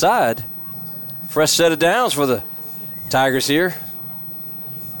left side. Fresh set of downs for the Tigers here.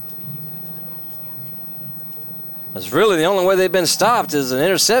 That's really the only way they've been stopped is an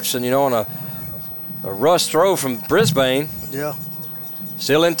interception, on a rush throw from Brisbane. Yeah.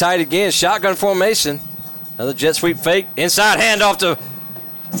 Still in tight again. Shotgun formation. Another jet sweep fake. Inside handoff to,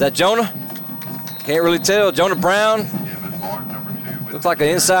 is that Jonah? Can't really tell. Jonah Brown. Looks like an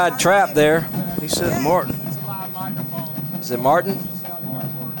inside trap there. He said Martin. Is it Martin?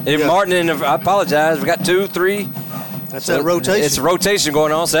 Yeah. Martin, I apologize. We got 2, 3. That's that rotation. It's a rotation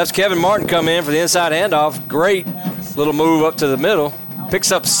going on. So that's Kevin Martin coming in for the inside handoff. Great little move up to the middle.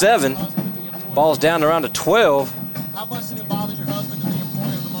 Picks up 7. Ball's down around to 12.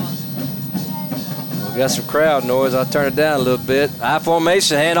 We got some crowd noise. I'll turn it down a little bit. High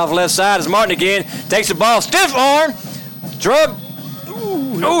formation. Handoff left side is Martin again. Takes the ball. Stiff arm. Drug.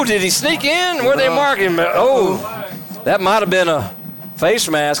 Oh, did he sneak in? Where they mark him? Oh, that might have been a face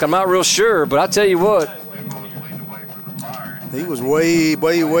mask. I'm not real sure, but I'll tell you what. He was way in the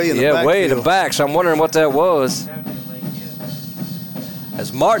back. Yeah, way in the back, so I'm wondering what that was.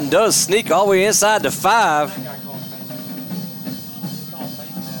 As Martin does sneak all the way inside the 5.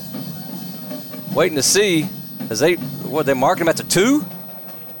 Waiting to see as they mark him at the 2?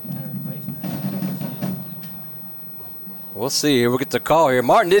 We'll see here. We'll get the call here.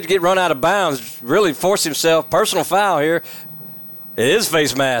 Martin did get run out of bounds. Really forced himself. Personal foul here. It is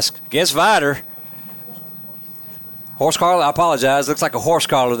face mask against Vidor. Horse collar, I apologize. Looks like a horse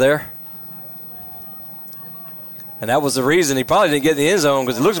collar there. And that was the reason he probably didn't get in the end zone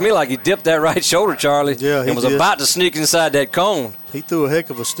because it looks to me like he dipped that right shoulder, Charlie. Yeah, and was about to sneak inside that cone. He threw a heck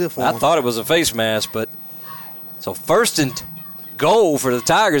of a stiff one. I thought it was a face mask, but so 1st and goal for the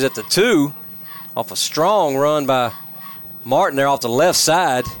Tigers at the 2 off a strong run by Martin there off the left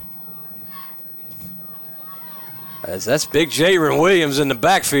side. As that's big Jaron Williams in the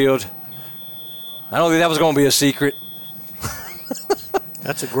backfield. I don't think that was going to be a secret.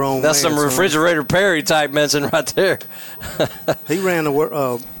 That's a grown That's man, some Refrigerator Perry type Benson right there. He ran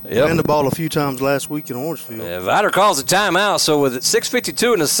the ball a few times last week in Orangefield. Yeah, Vidor calls a timeout, so with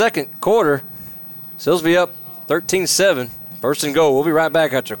 6:52 in the second quarter, Silsbee up 13-7. 1st and goal. We'll be right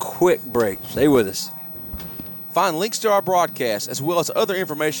back after a quick break. Stay with us. Find links to our broadcast as well as other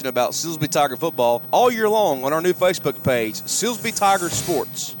information about Silsbee Tiger football all year long on our new Facebook page, Silsbee Tigers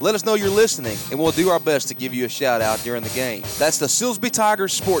Sports. Let us know you're listening, and we'll do our best to give you a shout-out during the game. That's the Silsbee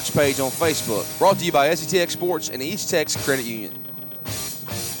Tigers Sports page on Facebook, brought to you by SETX Sports and East Texas Credit Union.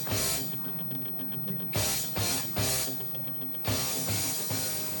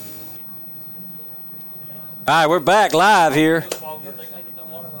 All right, we're back live here.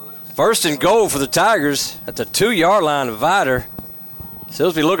 1st and goal for the Tigers at the 2-yard line of Vidor.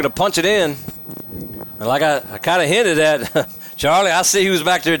 Silsbee looking to punch it in. And like I kind of hinted at, Charlie, I see who's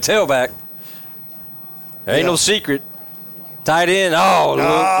back there at tailback. There ain't no secret. Tight end. Oh,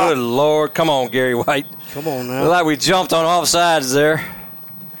 good Lord. Come on, Gary White. Come on now. Look like we jumped on all sides there.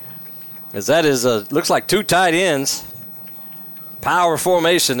 As that is, looks like 2 tight ends. Power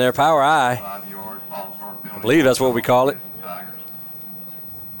formation there, power I. I believe that's what we call it.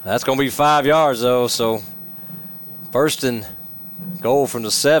 That's going to be 5 yards, though, so 1st and goal from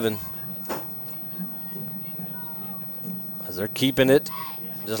the 7. As they're keeping it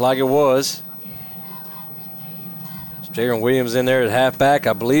just like it was. Jaron Williams in there at halfback.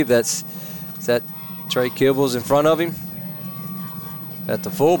 I believe is that Trey Kibbles in front of him at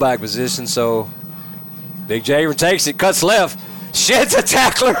the fullback position. So Big Jaron takes it, cuts left, sheds a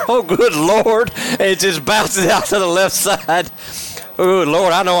tackler. Oh, good Lord. And it just bounces out to the left side. Oh,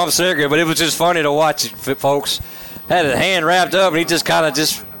 Lord, I know I'm serious, but it was just funny to watch it, folks. Had a hand wrapped up, and he just kind of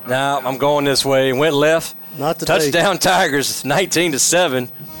nah, I'm going this way, and went left. Not today. Touchdown Tigers, 19-7.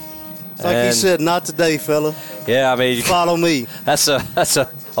 It's like he said, not today, fella. Yeah, I mean, follow me. That's a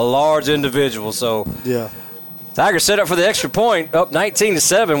large individual. So yeah, Tigers set up for the extra point, up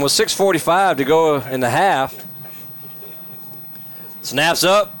 19-7 with 6:45 to go in the half. Snaps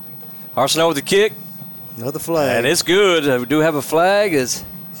up. Arsenault with the kick. Another flag. And it's good. We do have a flag.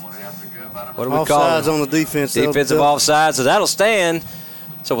 What do we call it? Offsides on the defense. Defensive offside. So that'll stand.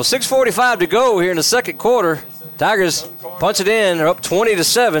 So with 6:45 to go here in the second quarter, Tigers punch it in. They're up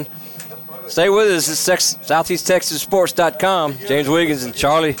 20-7. Stay with us. It's SoutheastTexasSports.com. James Wiggins and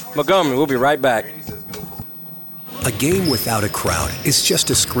Charlie Montgomery. We'll be right back. A game without a crowd is just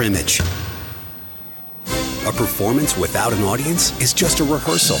a scrimmage. A performance without an audience is just a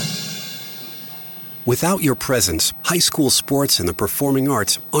rehearsal. Without your presence, high school sports and the performing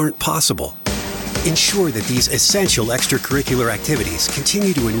arts aren't possible. Ensure that these essential extracurricular activities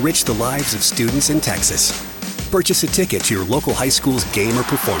continue to enrich the lives of students in Texas. Purchase a ticket to your local high school's game or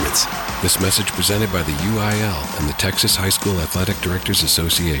performance. This message presented by the UIL and the Texas High School Athletic Directors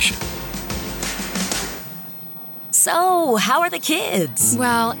Association. So, how are the kids?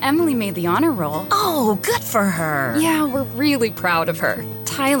 Well, Emily made the honor roll. Oh, good for her. Yeah, we're really proud of her.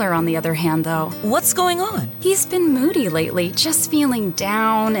 Tyler, on the other hand, though. What's going on? He's been moody lately, just feeling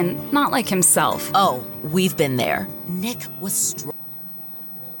down and not like himself. Oh, we've been there. Nick was strong.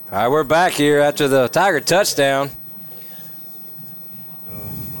 All right, we're back here after the Tiger touchdown.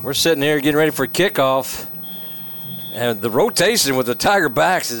 We're sitting here getting ready for kickoff. And the rotation with the Tiger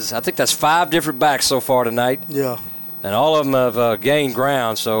backs is, I think that's 5 different backs so far tonight. Yeah. And all of them have gained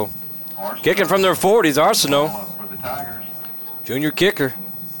ground. So kicking from their 40s, Arsenault, junior kicker.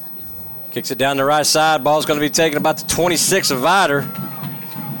 Kicks it down the right side. Ball's going to be taken about the 26 of Vidor.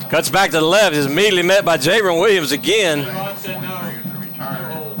 Cuts back to the left. Is immediately met by Jaron Williams again.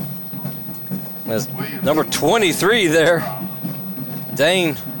 That's number 23 there.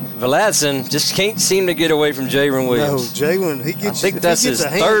 Dane Veladson just can't seem to get away from Jaron Williams. No, Jaron, he gets. I think that's his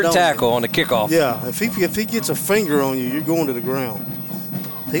third tackle on the kickoff. Yeah, if he gets a finger on you, you're going to the ground.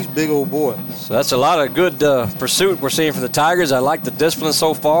 He's a big old boy. So that's a lot of good pursuit we're seeing from the Tigers. I like the discipline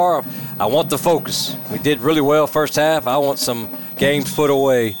so far. I want the focus. We did really well first half. I want some games put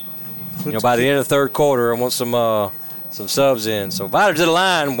away. By the end of the third quarter, I want some subs in. So Vidor to the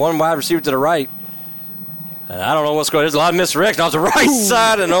line, one wide receiver to the right. And I don't know what's going on. There's a lot of misdirection off the right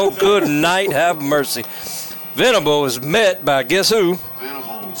side, and oh, good night, have mercy. Venable is met by guess who?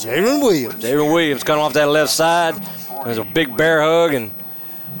 Jaron Williams. Jaron Williams coming off that left side. There's a big bear hug, and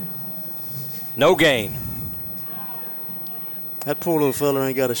no gain. That poor little fella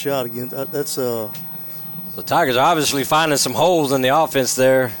ain't got a shot again. The Tigers are obviously finding some holes in the offense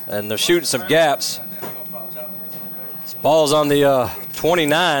there, and they're shooting some gaps. This ball's on the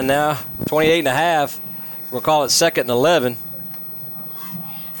 29 now, 28 and a half. We'll call it 2nd and 11.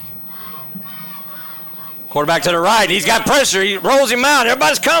 Quarterback to the right. He's got pressure. He rolls him out.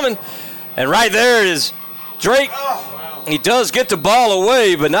 Everybody's coming. And right there is Drake. He does get the ball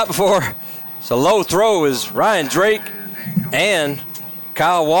away, but not before. It's a low throw as Ryan Drake and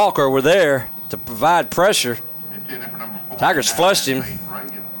Kyle Walker were there to provide pressure. Tigers flushed him.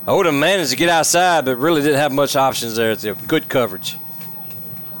 Odom managed to get outside, but really didn't have much options there. It's good coverage.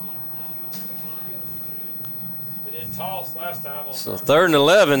 So 3rd and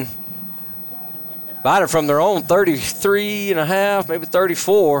 11. Vidor from their own 33 and a half, maybe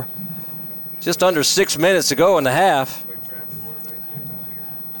 34. Just under 6 minutes to go in the half.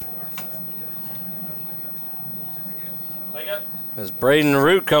 As Braden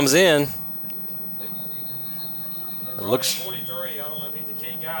Root comes in. It looks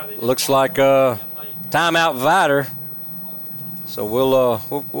like timeout Vidor. So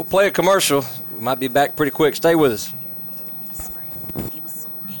we'll play a commercial. We might be back pretty quick. Stay with us. He was so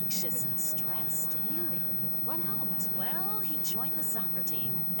anxious and stressed. Really? What helped? Well, he joined the soccer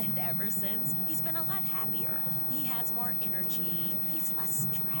team, and ever since, he's been a lot happier. He has more energy, he's less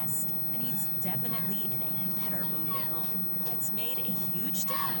stressed, and he's definitely in a better mood at home. It's made a huge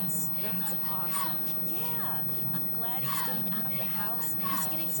difference. That's awesome. Yeah, I'm glad he's getting out of the house, he's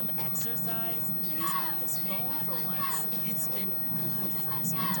getting some exercise, and he's off his phone for once. It's been good for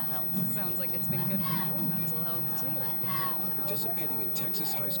his mental health. Sounds like it's been good for your mental health. Participating in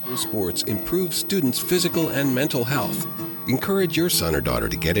Texas high school sports improves students' physical and mental health. Encourage your son or daughter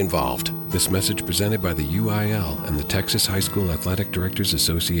to get involved. This message presented by the UIL and the Texas High School Athletic Directors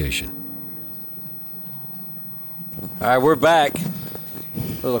Association. All right, we're back.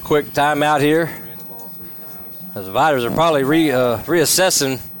 A little quick timeout here. As the Vidors are probably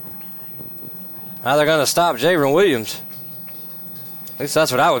reassessing how they're going to stop Javon Williams. At least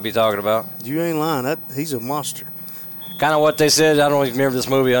that's what I would be talking about. You ain't lying. He's a monster. Kind of what they said. I don't even remember this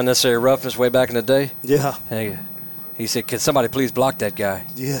movie, Unnecessary Roughness, way back in the day. Yeah. He said, "Can somebody please block that guy?"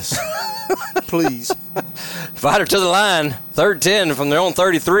 Yes. Please. Vider to the line. 3rd and 10 from their own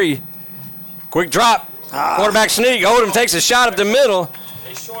 33. Quick drop. Quarterback sneak. Odom takes a shot up the middle.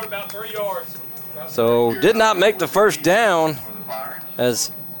 He's short about 3 yards. So did not make the first down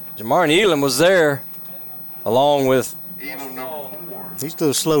as Jamar Elam was there along with he's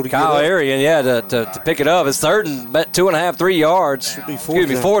still slow to Kyle get up. Arian, to pick it up. It's 3rd and about 2.5, 3 yards. Should be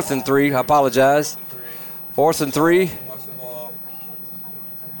 4th and 3. I apologize. 4th and 3.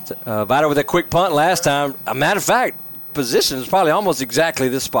 Vider with a quick punt last time. A matter of fact, position is probably almost exactly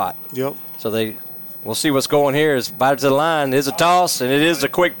this spot. Yep. So we'll see what's going here. Is Vider to the line. It's a toss, and it is a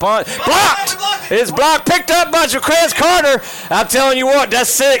quick punt. Blocked! It's blocked. Picked up by Jaquez Carter. I'm telling you what, that's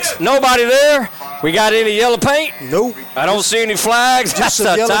 6. Nobody there. We got any yellow paint? Nope. I don't see any flags. That's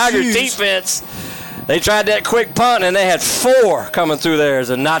the Tigers defense. They tried that quick punt, and they had 4 coming through there,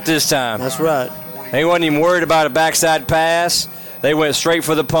 and not this time. That's right. They wasn't even worried about a backside pass. They went straight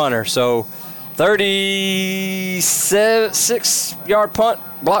for the punter. So 36-yard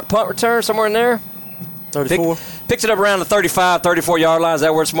block punt return, somewhere in there. 34. Picked it up around the 35, 34-yard line. Is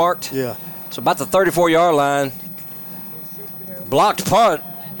that where it's marked? Yeah. So about the 34-yard line. Blocked punt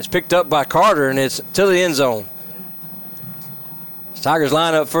is picked up by Carter, and it's to the end zone. Tigers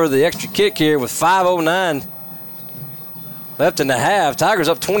line up for the extra kick here with 5:09 left in the half. Tigers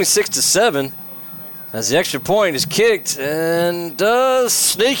up 26-7 as the extra point is kicked and does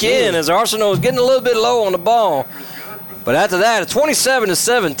sneak in as Arsenal is getting a little bit low on the ball. But after that, it's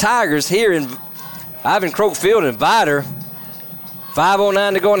 27-7 Tigers here in Ivan Croak Field in Vidor.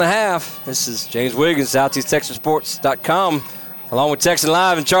 5:09 to go in the half. This is James Wiggins, SoutheastTexasSports.com, along with Texan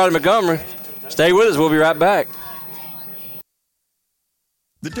Live and Charlie Montgomery. Stay with us. We'll be right back.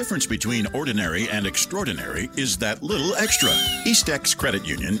 The difference between ordinary and extraordinary is that little extra. Eastex Credit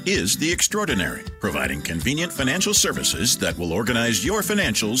Union is the extraordinary, providing convenient financial services that will organize your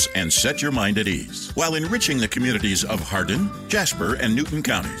financials and set your mind at ease, while enriching the communities of Hardin, Jasper, and Newton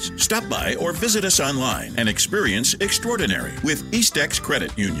counties. Stop by or visit us online and experience extraordinary with Eastex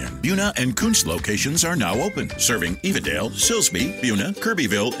Credit Union. Buna and Kuntz locations are now open, serving Evadale, Silsbee, Buna,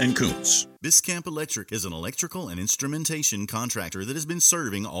 Kirbyville, and Kuntz. Biscamp Electric is an electrical and instrumentation contractor that has been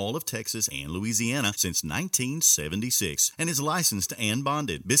serving all of Texas and Louisiana since 1976 and is licensed and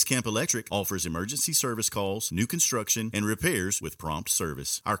bonded. Biscamp Electric offers emergency service calls, new construction, and repairs with prompt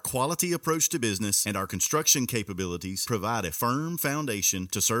service. Our quality approach to business and our construction capabilities provide a firm foundation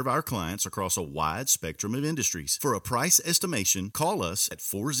to serve our clients across a wide spectrum of industries. For a price estimation, call us at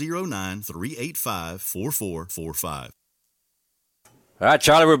 409-385-4445. All right,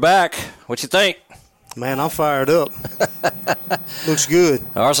 Charlie, we're back. What you think? Man, I'm fired up. Looks good.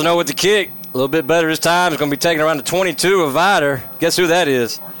 Arsenal with the kick. A little bit better this time. It's going to be taking around the 22 of Vidor. Guess who that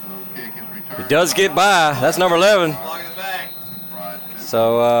is? He does get by. That's number 11.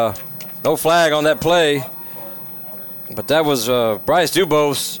 So, no flag on that play. But that was Bryce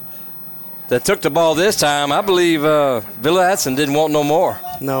Dubose that took the ball this time. I believe Villa Hudson didn't want no more.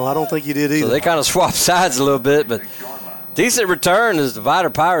 No, I don't think he did either. So they kind of swapped sides a little bit, but decent return as the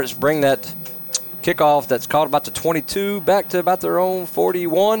Vidor Pirates bring that kickoff that's called about the 22 back to about their own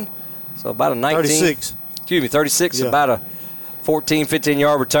 41. So about a 36. Excuse me, 36. Yeah. About a 14,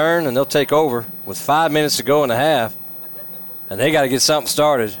 15-yard return, and they'll take over with 5 minutes to go in the half. And they got to get something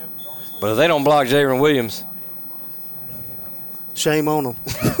started. But if they don't block Javon Williams, shame on them.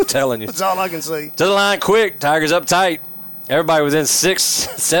 I'm telling you. That's all I can say. To the line quick. Tigers up tight. Everybody within 6,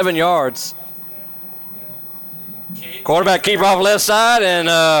 7 yards. Quarterback keeper off left side, and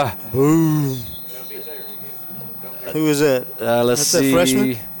boom. Who is that? Let's see. That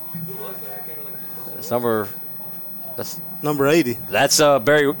freshman? That's number 80. That's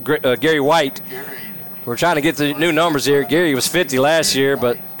Gary White. We're trying to get the new numbers here. Gary was 50 last year,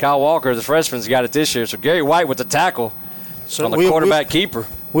 but Kyle Walker, the freshman's got it this year. So Gary White with the tackle on the quarterback keeper.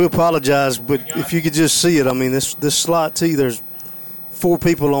 We apologize, but if you could just see it, I mean, this slot T, there's 4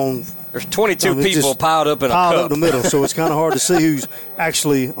 people on. There's 22 people piled up in a cup. Piled up in the middle, so it's kind of hard to see who's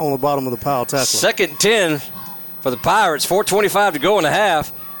actually on the bottom of the pile tackling. 2nd and 10 for the Pirates. 4:25 to go in the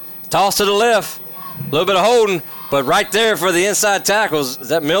half. Toss to the left. little bit of holding, but right there for the inside tackles. Is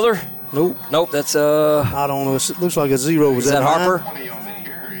that Miller? Nope. Nope, that's I don't know. It looks like a 0. Is that Harper?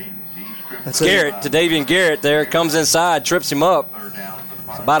 That's Garrett, Davian Garrett there, comes inside, trips him up.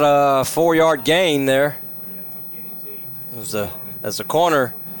 It's about a 4-yard gain there. As the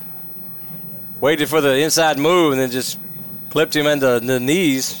corner waited for the inside move and then just clipped him into the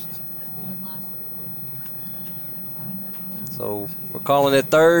knees. So we're calling it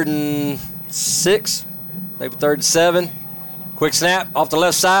 3rd and 6, maybe 3rd and 7. Quick snap off the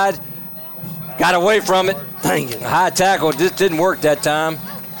left side. Got away from it. Dang it. A high tackle just didn't work that time.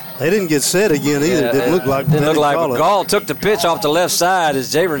 They didn't get set again either. It didn't look like. But Gall took the pitch off the left side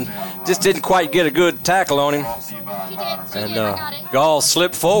as Javon just didn't quite get a good tackle on him. And Gall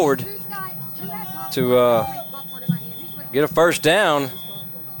slipped forward to get a first down.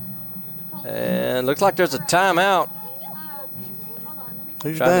 And looks like there's a timeout.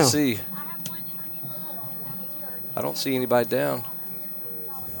 Who's Trying down? to see. I don't see anybody down.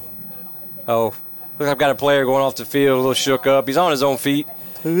 Oh, look like I've got a player going off the field, a little shook up. He's on his own feet.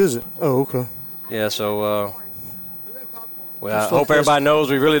 Who is it? Oh, okay. Yeah, so I hope everybody knows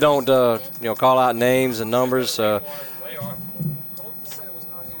we really don't call out names and numbers. But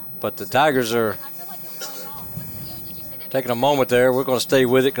the Tigers are taking a moment there. We're going to stay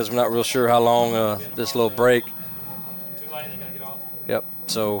with it because we're not real sure how long this little break. Yep,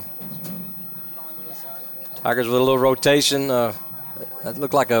 so Tigers with a little rotation. That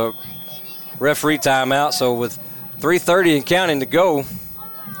looked like a referee timeout. So with 3:30 and counting to go,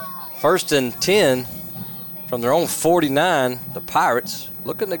 1st and 10 from their own 49, the Pirates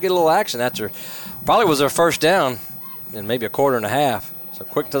looking to get a little action after probably was their first down in maybe a quarter and a half. So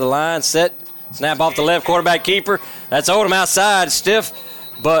quick to the line, set, snap off the left, quarterback keeper. That's Odom outside, stiff,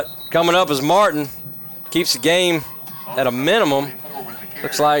 but coming up is Martin. Keeps the game at a minimum.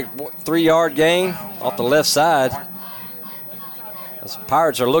 Looks like 3-yard gain off the left side. As the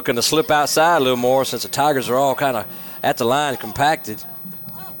Pirates are looking to slip outside a little more since the Tigers are all kind of at the line compacted.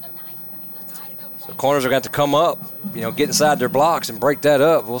 The corners are going to come up, get inside their blocks and break that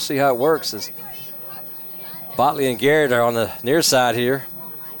up. We'll see how it works as Botley and Garrett are on the near side here.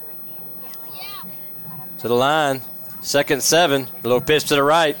 To the line, 2nd and 7, a little pitch to the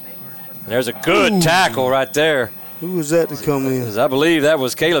right. And there's a good tackle right there. Who was that to come in? I believe that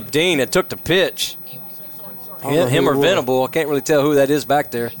was Caleb Dean that took the pitch. Him or Venable, I can't really tell who that is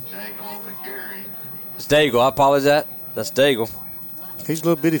back there. It's Daigle, I apologize. That's Daigle. He's a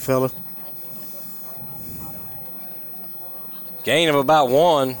little bitty fella. Gain of about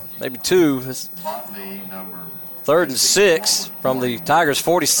 1, maybe 2. It's 3rd and 6 from the Tigers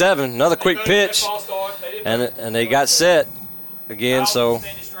 47. Another quick pitch, and they got set again. So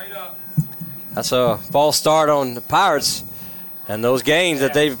that's a false start on the Pirates, and those gains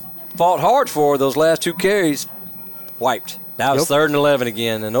that they've fought hard for, those last 2 carries, wiped. Now it's 3rd and 11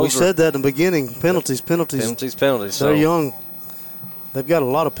 again. And those we said that in the beginning. Penalties. Penalties. They're young. They've got a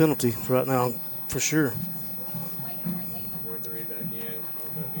lot of penalties right now, for sure.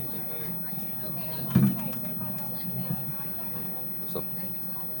 So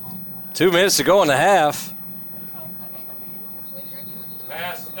 2 minutes to go in the half.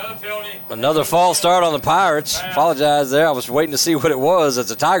 Another false start on the Pirates. Apologize there. I was waiting to see what it was as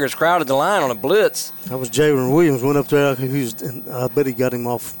the Tigers crowded the line on a blitz. That was Javon Williams. Went up there. I bet he got him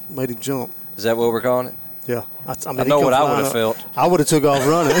off, made him jump. Is that what we're calling it? Yeah. I know what I would have felt. I would have took off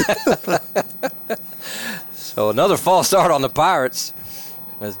running. So another false start on the Pirates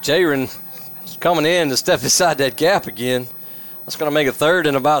as Jaron is coming in to step inside that gap again. That's going to make a 3rd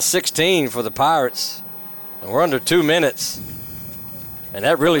and about 16 for the Pirates. And we're under 2 minutes. And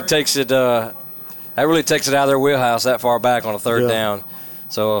that really takes it out of their wheelhouse that far back on a 3rd down.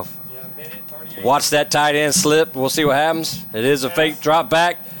 So watch that tight end slip. We'll see what happens. It is a fake drop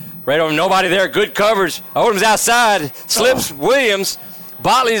back. Right over, nobody there. Good coverage. Odom's outside. Slips Williams.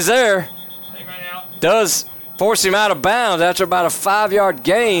 Botley's there. Does force him out of bounds after about a 5-yard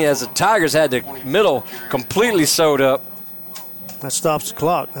gain as the Tigers had the middle completely sewed up. That stops the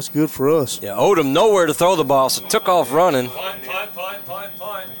clock. That's good for us. Yeah, Odom nowhere to throw the ball, so took off running. Punt.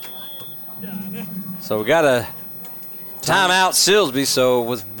 So we got a timeout, Silsbee. So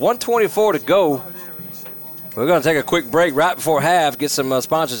with 1:24 to go, we're going to take a quick break right before half, get some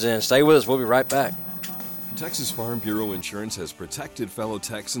sponsors in. Stay with us. We'll be right back. Texas Farm Bureau Insurance has protected fellow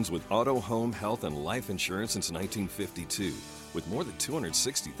Texans with auto, home, health, and life insurance since 1952. With more than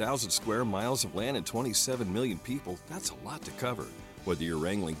 260,000 square miles of land and 27 million people, that's a lot to cover. Whether you're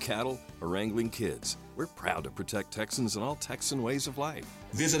wrangling cattle or wrangling kids, we're proud to protect Texans and all Texan ways of life.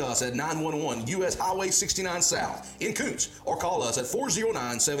 Visit us at 911 U.S. Highway 69 South in Coots or call us at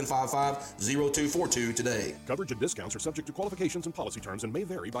 409-755-0242 today. Coverage and discounts are subject to qualifications and policy terms and may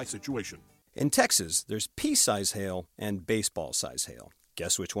vary by situation. In Texas, there's pea-size hail and baseball-size hail.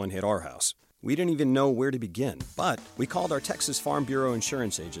 Guess which one hit our house? We didn't even know where to begin, but we called our Texas Farm Bureau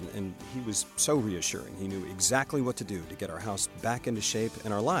insurance agent, and he was so reassuring. He knew exactly what to do to get our house back into shape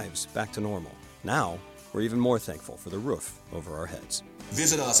and our lives back to normal. Now, we're even more thankful for the roof over our heads.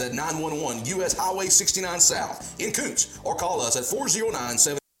 Visit us at 911 U.S. Highway 69 South in Coots or call us at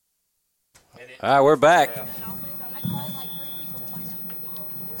 409-7... All right, we're back.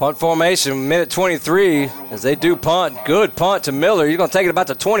 Punt formation, minute 23, as they do punt. Good punt to Miller. He's going to take it about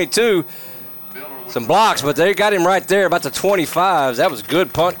the 22. Some blocks, but they got him right there about the 25. That was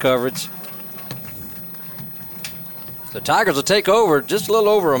good punt coverage. The Tigers will take over, just a little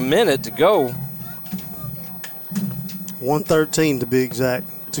over a minute to go. 1:13 to be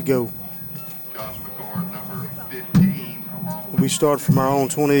exact to go. We start from our own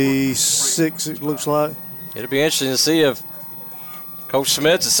 26, it looks like. It'll be interesting to see if Coach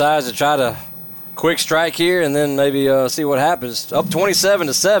Smith decides to try to quick strike here and then maybe see what happens. Up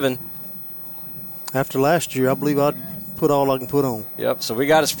 27-7. After last year, I believe I'd put all I can put on. Yep, so we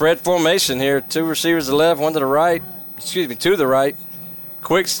got a spread formation here. 2 receivers to the left, 1 to the right. Excuse me, 2 to the right.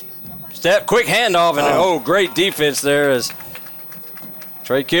 Quick step, quick handoff, and great defense there as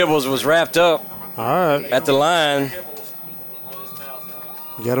Trey Kibbles was wrapped up at the line.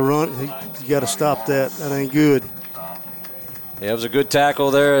 You got to run. You got to stop that. That ain't good. Yeah, it was a good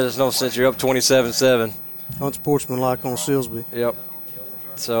tackle there. There's no sense you're up 27-7. Unsportsmanlike on Silsbee. Yep.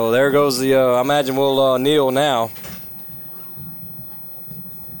 So there goes the, I imagine we'll kneel now.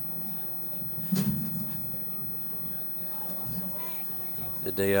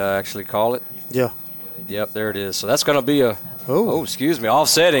 Did they actually call it? Yeah. Yep, there it is. So that's going to be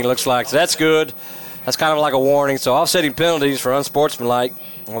offsetting, looks like. So that's good. That's kind of like a warning. So offsetting penalties for unsportsmanlike.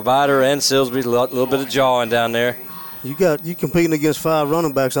 Vidor and Silsbee, a little bit of jawing down there. You competing against 5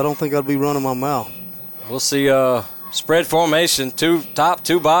 running backs. I don't think I'd be running my mouth. We'll see spread formation, 2 top,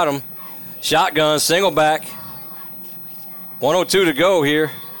 2 bottom. Shotgun, single back. 1:02 to go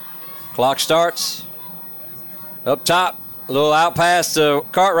here. Clock starts. Up top, a little out pass to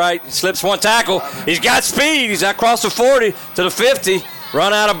Cartwright. He slips 1 tackle. He's got speed. He's across the 40 to the 50.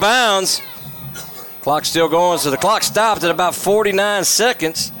 Run out of bounds. Clock's still going, so the clock stopped at about 49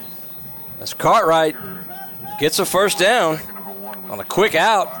 seconds. As Cartwright gets a first down on a quick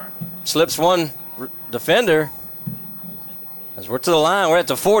out. Slips 1 defender. As we're to the line, we're at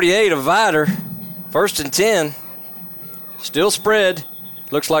the 48 of Vidor. 1st and 10. Still spread.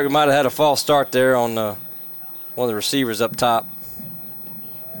 Looks like we might have had a false start there on one of the receivers up top.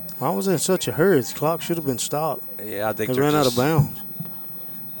 I was in such a hurry. The clock should have been stopped. Yeah, I think they ran out of bounds.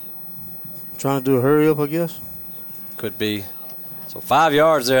 Trying to do a hurry up, I guess. Could be. So 5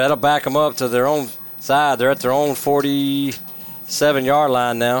 yards there. That'll back them up to their own side. They're at their own 47-yard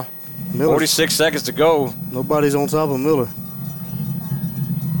line now. Miller. 46 seconds to go. Nobody's on top of Miller.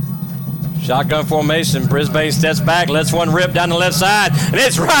 Shotgun formation. Brisbane steps back, lets 1 rip down the left side, and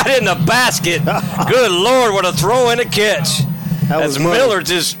it's right in the basket. Good Lord, what a throw and a catch. As Miller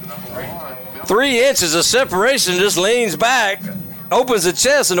just 3 inches of separation, just leans back, opens the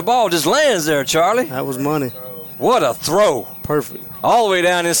chest, and the ball just lands there, Charlie. That was money. What a throw. Perfect. All the way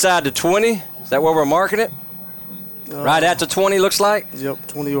down inside the 20. Is that where we're marking it? Right at the 20, looks like? Yep,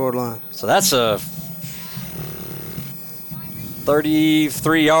 20-yard line. So that's a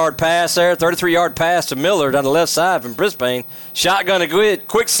 33-yard pass there. 33-yard pass to Miller down the left side from Brisbane. Shotgun to good.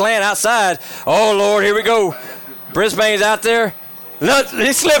 Quick slant outside. Oh, Lord, here we go. Brisbane's out there.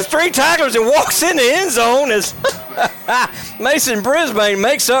 He slips 3 tacklers and walks in the end zone as Mason Brisbane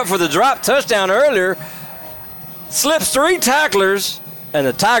makes up for the drop touchdown earlier. Slips 3 tacklers, and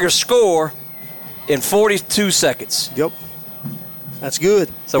the Tigers score in 42 seconds. Yep. That's good.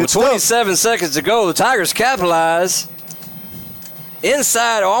 So good with 27 seconds to go, the Tigers capitalize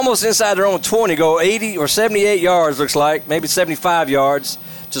inside, almost inside their own 20, go 80 or 78 yards, looks like, maybe 75 yards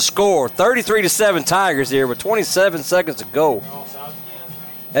to score. 33-7 Tigers here with 27 seconds to go.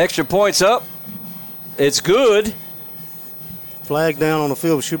 Extra points up. It's good. Flag down on the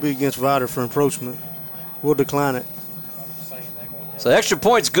field should be against Vidor for encroachment. We'll decline it. So extra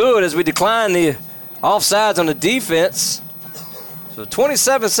points good as we decline the offsides on the defense. So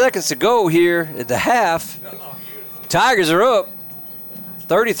 27 seconds to go here at the half. Tigers are up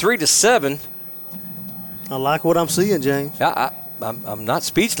 33-7. I like what I'm seeing, James. I'm not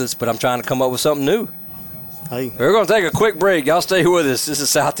speechless, but I'm trying to come up with something new. Hey. We're going to take a quick break. Y'all stay with us. This is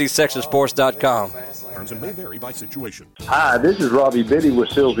SoutheastTexasSports.com. Terms and may vary by situation. Hi, this is Robbie Biddy with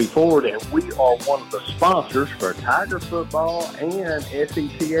Silsbee Ford, and we are one of the sponsors for Tiger football and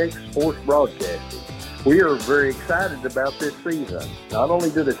SETX Sports Broadcasting. We are very excited about this season. Not only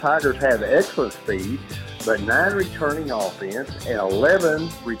do the Tigers have excellent speed, but 9 returning offense and 11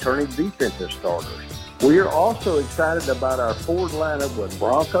 returning defensive starters. We are also excited about our Ford lineup with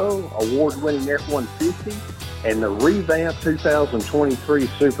Bronco, award-winning F-150, and the revamped 2023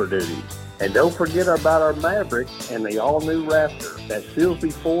 Super Duty. And don't forget about our Maverick and the all-new Raptor. That's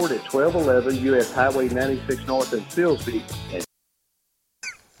Silsbee Ford at 1211 U.S. Highway 96 North in Silsbee.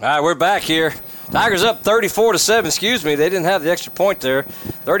 All right, we're back here. Tigers up 34-7. Excuse me, they didn't have the extra point there.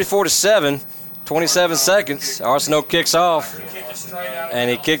 34-7, 27 seconds. Arsenault kicks off, and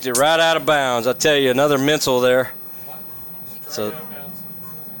he kicked it right out of bounds. I tell you, another mental there. So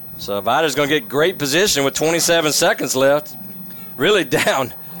Vidor's going to get great position with 27 seconds left. Really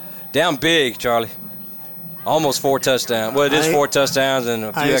down big, Charlie. Almost 4 touchdowns. Well, it is 4 touchdowns and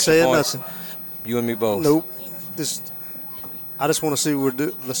a few extra points. Nothing. You and me both. Nope. I just want to see what we're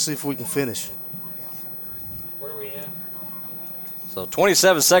doing. Let's see if we can finish. Where are we in? So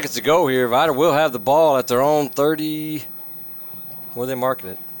 27 seconds to go here. Vidor will have the ball at their own 30. Where are they marking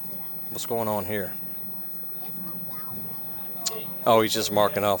it? What's going on here? Oh, he's just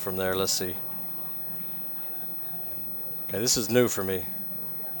marking off from there. Let's see. Okay, this is new for me.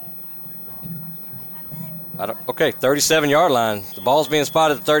 Okay, 37-yard line. The ball's being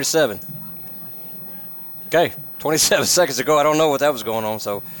spotted at 37. Okay, 27 seconds ago. I don't know what that was going on.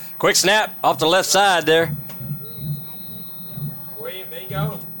 So, quick snap off the left side there.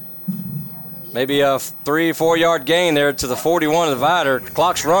 Bingo. Maybe a 3-4 yard gain there to the 41 of the Vidor.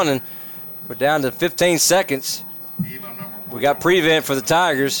 Clock's running. We're down to 15 seconds. We got prevent for the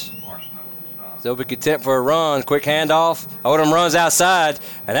Tigers. They'll be content for a run. Quick handoff. Odom runs outside,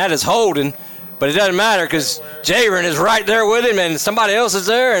 and that is holding. But it doesn't matter because Jaron is right there with him, and somebody else is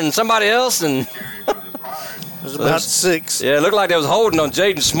there, and somebody else. And There's about 6. Yeah, it looked like they was holding on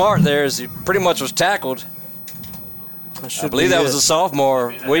Jaden Smart there as he pretty much was tackled. I believe that was the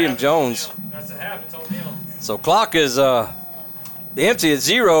sophomore, William Jones. That's a half. It's on him. So clock is empty at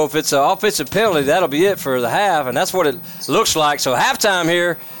 0. If it's an offensive penalty, that'll be it for the half, and that's what it looks like. So halftime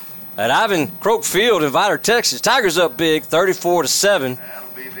here at Ivan Croak Field in Vidor, Texas. Tigers up big, 34-7.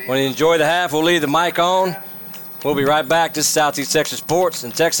 When you enjoy the half, we'll leave the mic on. We'll be right back. This is Southeast Texas Sports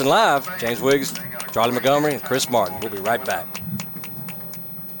and Texan Live. James Wiggs, Charlie Montgomery, and Chris Martin. We'll be right back.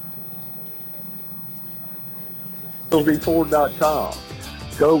 SilsbeeFord.com.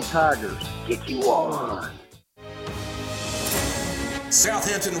 Go Tigers. Get you on.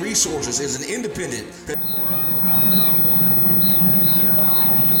 Southampton Resources is an independent.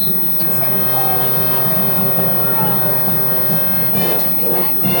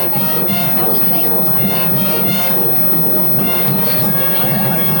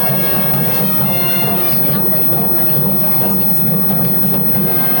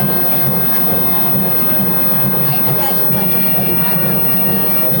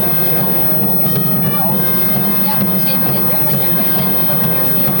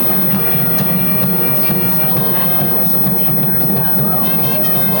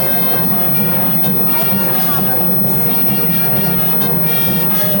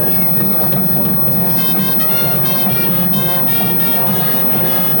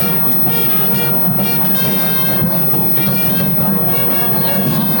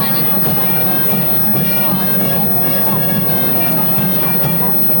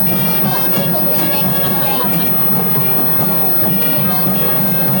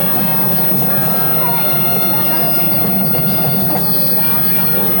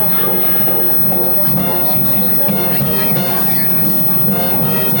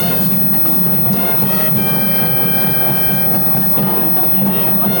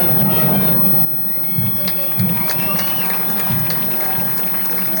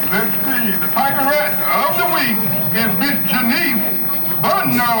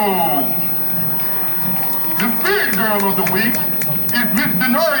 Girl of the Week is Miss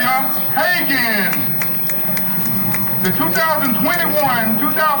Denoria Hagan. The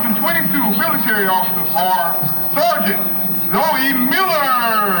 2021-2022 military officers are Sergeant Zoe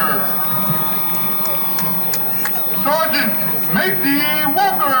Miller, Sergeant Macy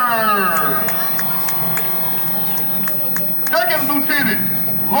Walker, Second Lieutenant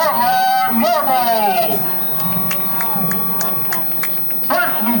Lorelai Marble,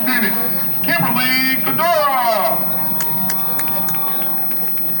 First Lieutenant Kimberly Cadora,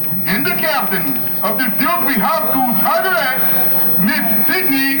 and the captain of the Silsbee High School Tigerette, Miss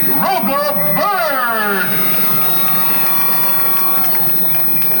Sydney Rosa Bird.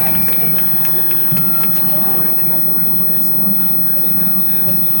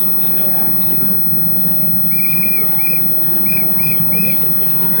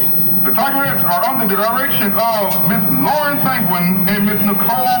 Tigerettes are under the direction of Miss Lauren Sanguin and Miss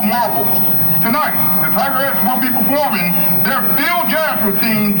Nicole Marble. Tonight, the Tigerettes will be performing their field jazz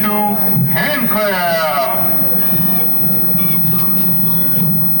routine to hand clap.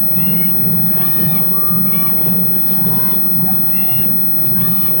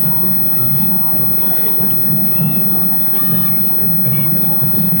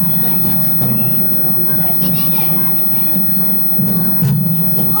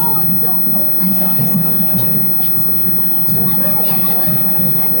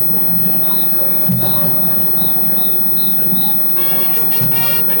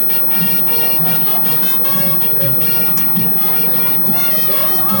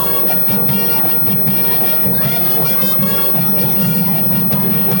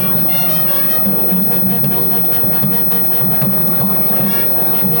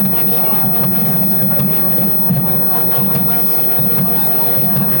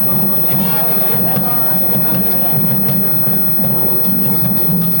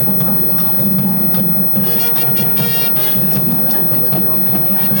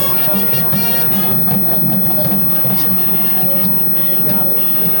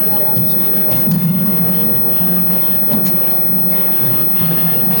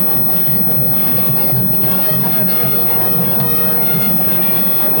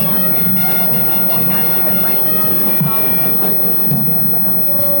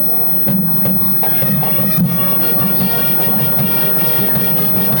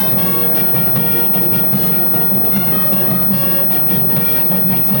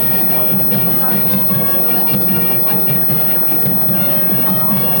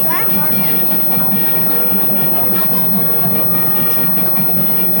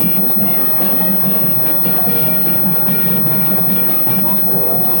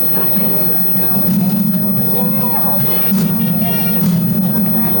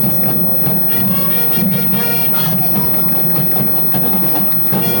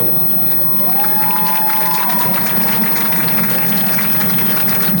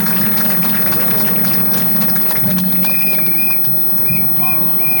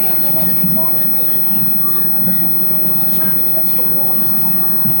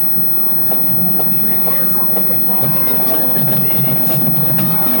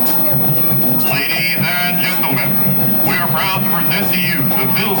 To you, the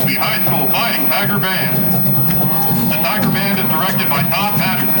Silsbee High School Fighting Tiger Band. The Tiger Band is directed by Todd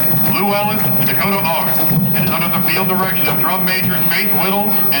Patterson, Lou Ellis, and Dakota Art, and is under the field direction of drum majors Faith Whittle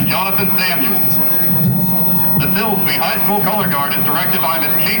and Jonathan Samuels. The Silsbee High School Color Guard is directed by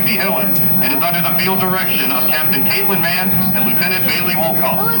Miss Casey Hillen, and is under the field direction of Captain Caitlin Mann and Lieutenant Bailey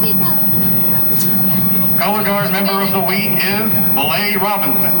Wolkoff. Color Guard member of the week is Belay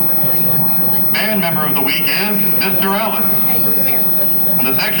Robinson. Band member of the week is Mr. Ellis. And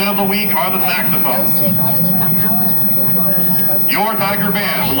the section of the week are the saxophones. Your Tiger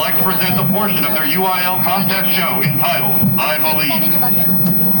Band would like to present a portion of their UIL contest show entitled I Believe. What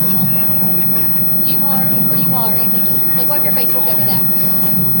do you call her? Look, wipe your face real good with that.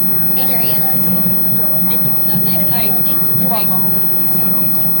 And your hands. Alright, you're welcome.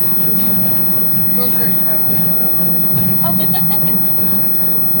 Oh,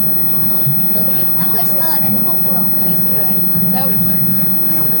 I'm good, slug. He's good. Nope.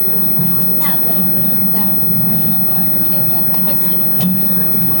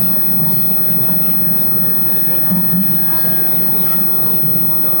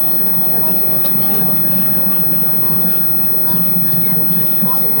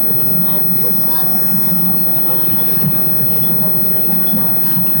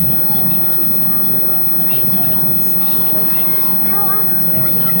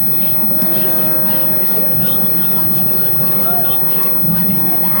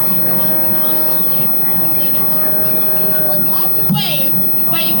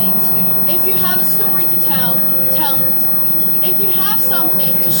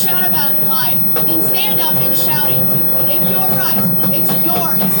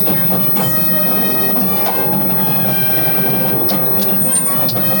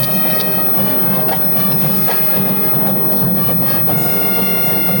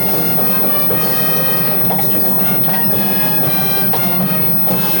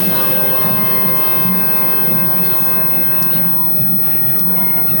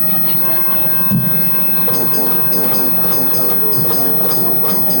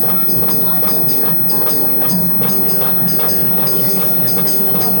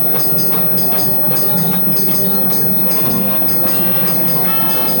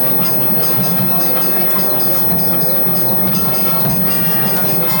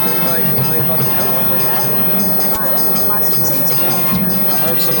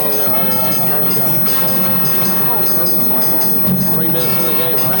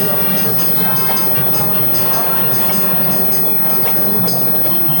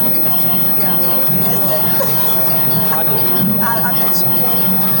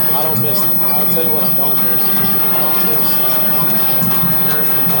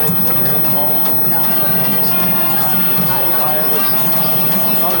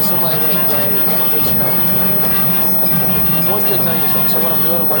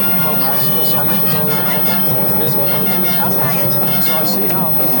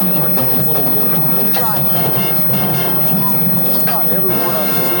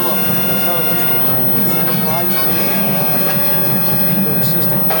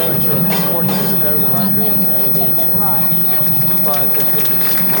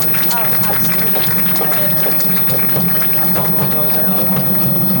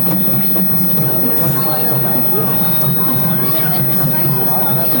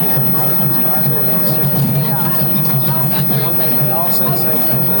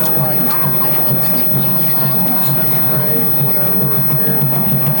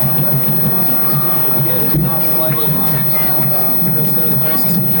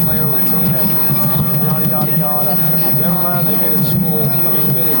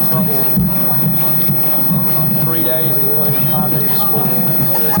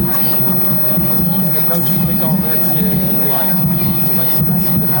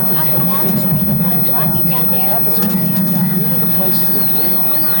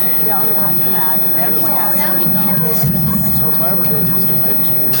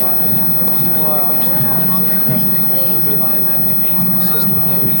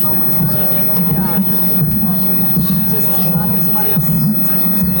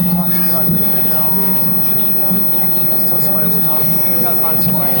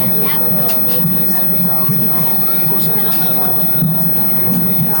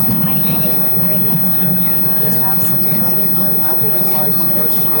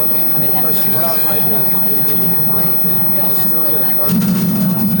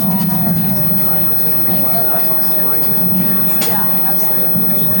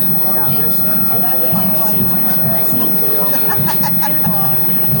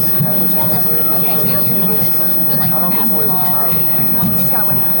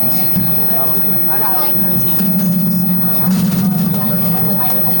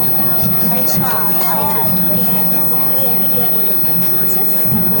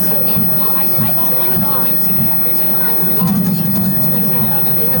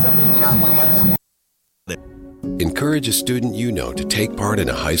 Encourage a student you know to take part in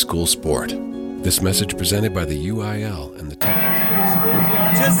a high school sport. This message presented by the UIL and the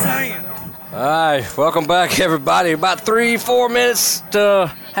Just saying. All right, welcome back, everybody. About 3-4 minutes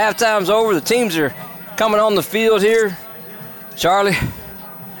to halftime's over. The teams are coming on the field here. Charlie,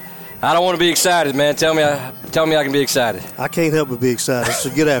 I don't want to be excited, man. Tell me I can be excited. I can't help but be excited, so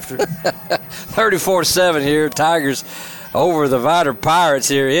get after it. 34-7 here. Tigers over the Vidor Pirates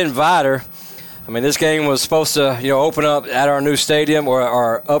here in Vidor. I mean, this game was supposed to, open up at our new stadium or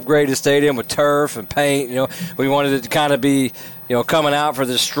our upgraded stadium with turf and paint. We wanted it to kind of be, coming out for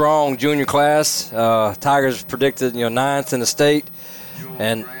this strong junior class. Tigers predicted, 9th in the state.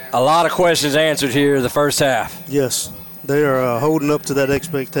 And a lot of questions answered here the first half. Yes, they are holding up to that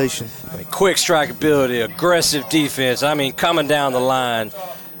expectation. I mean, quick strikeability, aggressive defense. I mean, coming down the line,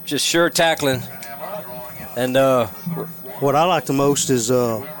 just sure tackling. And what I like the most is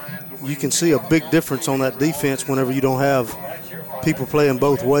you can see a big difference on that defense whenever you don't have people playing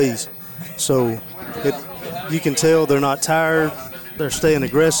both ways. So you can tell they're not tired. They're staying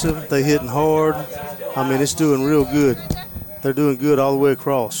aggressive. They're hitting hard. I mean, it's doing real good. They're doing good all the way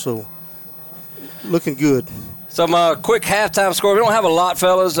across. So looking good. Some quick halftime score. We don't have a lot,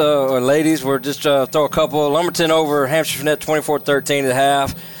 fellas or ladies. We're just throw a couple. Lumberton over Hampshire Finette 24-13 at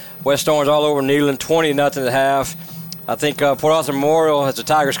half. West Orange all over Neyland 20-0 at half. I think Port Arthur Memorial, as the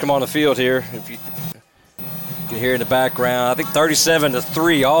Tigers come on the field here, if you can hear in the background, I think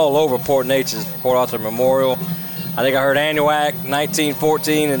 37-3 all over Port Neches, Port Arthur Memorial. I think I heard Anahuac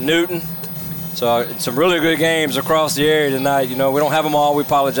 19-14 in Newton. So some really good games across the area tonight. We don't have them all. We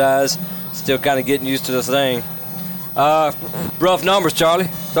apologize. Still kind of getting used to the thing. Rough numbers, Charlie.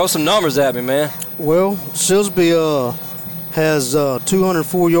 Throw some numbers at me, man. Well, Silsbee has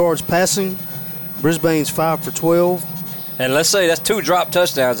 204 yards passing. Brisbane's 5 for 12. And let's say that's 2 drop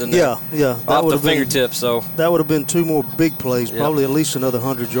touchdowns in there. Yeah. Off the fingertips. So that would have been 2 more big plays, probably at least another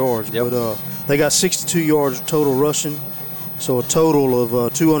 100 yards. Yep. But they got 62 yards total rushing, so a total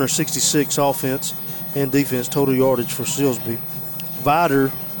of 266 offense and defense total yardage for Silsbee.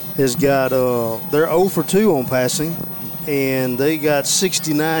 Vidor has got they're 0 for 2 on passing, and they got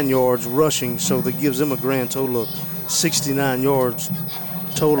 69 yards rushing, so that gives them a grand total of 69 yards.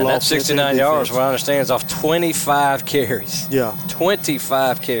 Total and that 69 yards, what I understand, is off 25 carries. Yeah.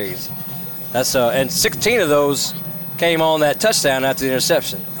 25 carries. That's and 16 of those came on that touchdown after the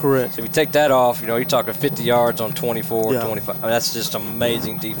interception. Correct. So if you take that off, you're talking 50 yards on 24, yeah. 25. I mean, that's just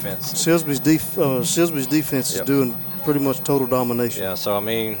amazing defense. Silsbee's defense is doing pretty much total domination. Yeah, so, I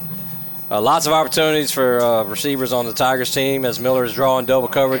mean, lots of opportunities for receivers on the Tigers team as Miller is drawing double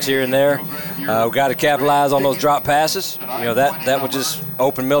coverage here and there. We've got to capitalize on those drop passes. That would just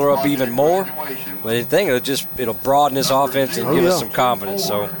open Miller up even more. But I think it'll broaden this offense and give us some confidence.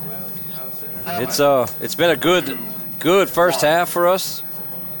 So it's been a good first half for us,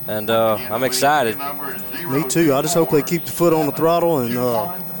 and I'm excited. Me too. I just hope they keep the foot on the throttle and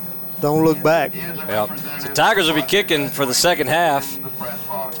don't look back. Yeah. So Tigers will be kicking for the second half,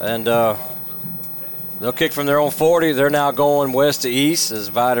 and they'll kick from their own 40. They're now going west to east as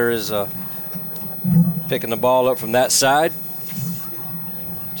Vidor is picking the ball up from that side.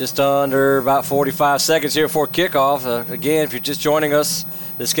 Just under about 45 seconds here before kickoff. Again, if you're just joining us,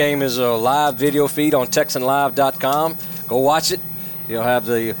 this game is a live video feed on TexanLive.com. Go watch it. You'll have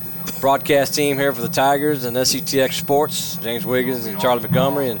the broadcast team here for the Tigers and SCTX Sports, James Wiggins and Charlie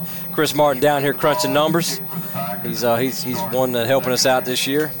Montgomery, and Chris Martin down here crunching numbers. He's one that helping us out this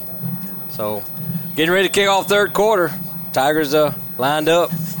year. So getting ready to kick off third quarter. Tigers lined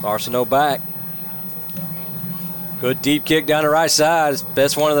up. Arsenault back. Good deep kick down the right side. It's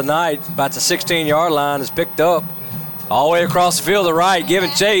best one of the night. About the 16-yard line is picked up. All the way across the field to the right, giving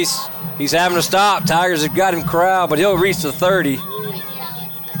chase. He's having to stop. Tigers have got him corralled, but he'll reach the 30.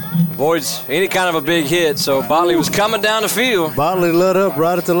 Avoids any kind of a big hit, so Botley was coming down the field. Botley let up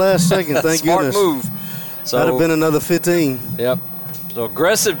right at the last second, thank goodness. Smart move. So, that'd have been another 15. Yep. So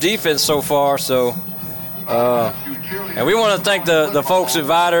aggressive defense so far, so and we want to thank the folks at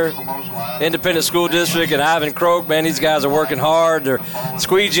Vidor Independent School District and Ivan Croak. Man, these guys are working hard. They're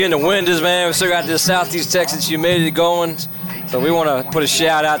squeegeeing the windows, man. We still got this Southeast Texas humidity going. So we want to put a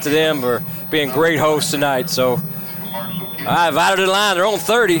shout out to them for being great hosts tonight. So, all right, Vidor to the line. They're on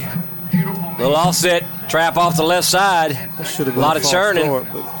 30. Little offset trap off the left side. That should have been a lot of churning. Start,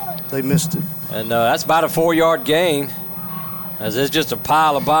 but they missed it. And that's about a 4-yard gain. As there's just a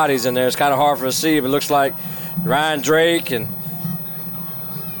pile of bodies in there. It's kind of hard for us to see, but it looks like Ryan Drake and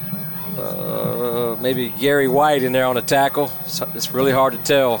maybe Gary White in there on the tackle. It's really hard to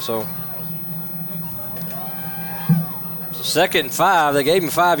tell. So second and 5. They gave him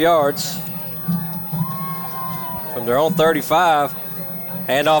 5 yards from their own 35.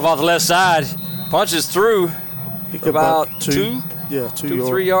 Handoff off the left side. Punches through about 2. Yeah,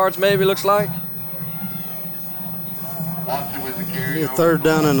 3 yards maybe, looks like. Yeah, third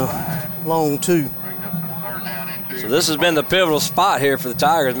down and a long 2. So this has been the pivotal spot here for the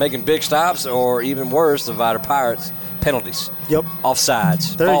Tigers, making big stops, or even worse, the Vidor Pirates penalties. Yep.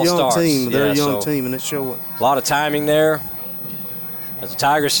 Offsides. They're a young starts. team. They're yeah, a young team, and it's showing. A lot of timing there. As the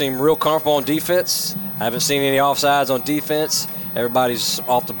Tigers seem real comfortable on defense. I haven't seen any offsides on defense. Everybody's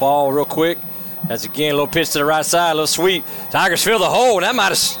off the ball real quick. As again, a little pitch to the right side, a little sweep. Tigers fill the hole. That might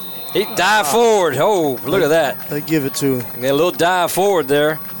have. He dived forward. Oh, look at that. They give it to him. And a little dive forward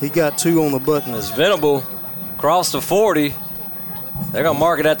there. He got 2 on the button. As Venable crossed the 40. They're going to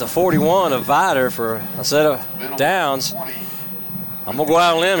mark it at the 41 of Vidor for a set of downs. I'm going to go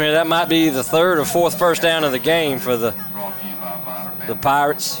out on a limb here. That might be the 3rd or 4th first down of the game for the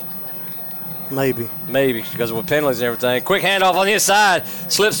Pirates. Maybe, because of penalties and everything. Quick handoff on the inside.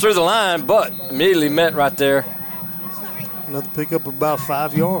 Slips through the line, but immediately met right there. Another pickup of about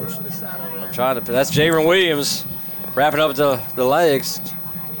 5 yards. I'm trying to. That's Jaron Williams wrapping up the legs.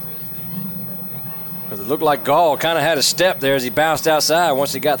 Because it looked like Gall kind of had a step there as he bounced outside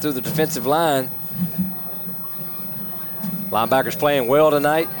once he got through the defensive line. Linebackers playing well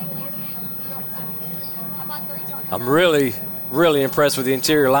tonight. I'm really, really impressed with the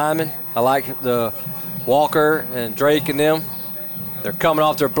interior linemen. I like the Walker and Drake and them. They're coming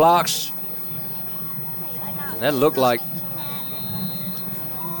off their blocks. And that looked like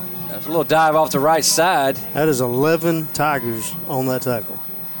that's a little dive off the right side. That is 11 Tigers on that tackle.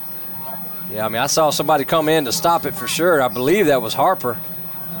 Yeah, I mean, I saw somebody come in to stop it for sure. I believe that was Harper.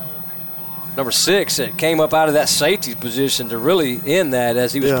 Number 6, that came up out of that safety position to really end that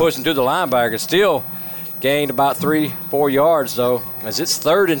as he was pushing through the linebacker. Still gained about 3-4 yards, though, as it's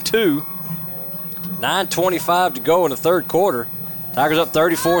 3rd and 2. 9:25 to go in the third quarter. Tigers up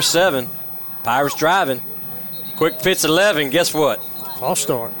 34-7. Pirates driving. Quick pitch 11. Guess what? False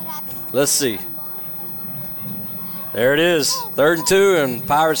start. Let's see. There it is. 3rd and 2, and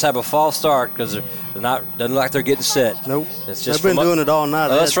Pirates have a false start because they're not. Doesn't look like they're getting set. Nope. It's just they've been doing it all night.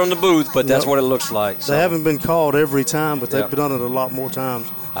 That's from the booth, but that's what it looks like. They haven't been called every time, but they've done it a lot more times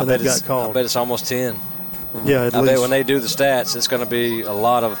than they've got called. I bet it's almost 10. Yeah, at I least. bet when they do the stats, it's going to be a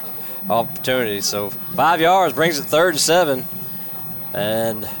lot of opportunities. So 5 yards brings it 3rd and 7,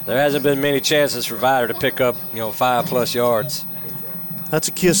 and there hasn't been many chances for Vidor to pick up 5+ yards. That's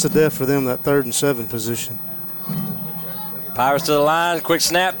a kiss of death for them, that 3rd and 7 position. Pirates to the line, quick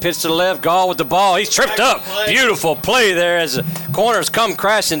snap, pitch to the left, Gall with the ball. He's tripped up. Beautiful play there as the corners come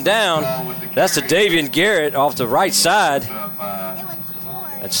crashing down. That's to Davian Garrett off the right side.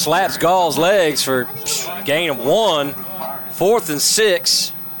 It slaps Gall's legs for gain of 1. 4th and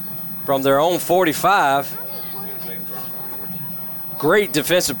 6 from their own 45. great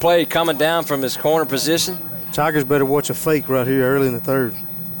defensive play coming down from his corner position. Tigers better watch a fake right here early in the third.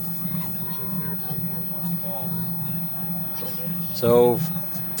 So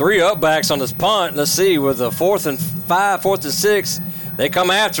 3 upbacks on this punt. Let's see, with a 4th and 5, 4th and 6, they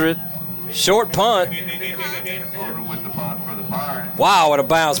come after it. Short punt. Wow, what a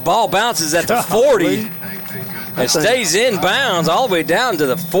bounce. Ball bounces at the 40. It stays in bounds all the way down to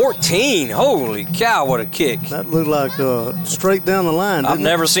the 14. Holy cow, what a kick. That looked like straight down the line. I've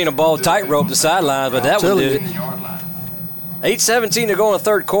never seen a ball tightrope the sideline, but that one did it. 8:17 to go in the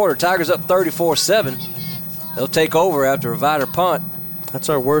third quarter. Tigers up 34-7. They'll take over after a Vidor punt. That's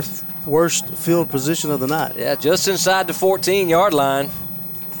our worst field position of the night. Yeah, just inside the 14-yard line.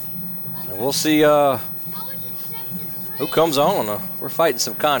 And we'll see who comes on. We're fighting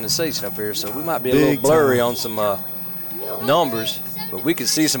some condensation up here, so we might be a little blurry on some numbers, but we can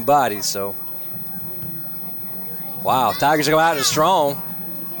see some bodies. So, wow, Tigers come out and strong.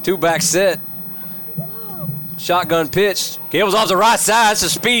 2-back set. Shotgun pitch. Gable's off the right side. It's a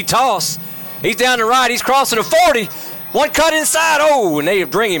speed toss. He's down the right. He's crossing the 40. One cut inside. Oh, and they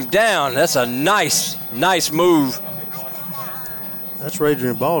bring him down. That's a nice move. That's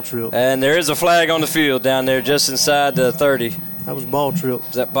Radrian ball trip. And there is a flag on the field down there just inside the 30. That was ball trip.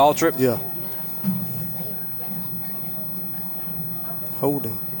 Is that ball trip? Yeah.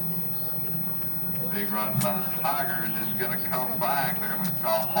 Holding. Big run by the Tigers is going to come back. They're going to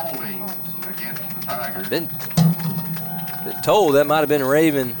call holding against the Tigers. Been told that might have been a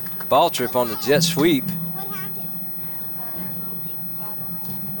Raven ball trip on the jet sweep.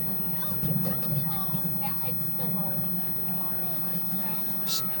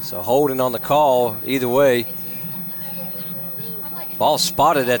 So holding on the call either way. Ball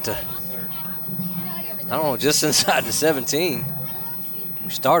spotted at the, I don't know, just inside the 17. We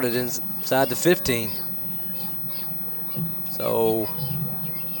started inside the 15. So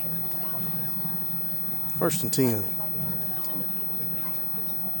 1st and 10.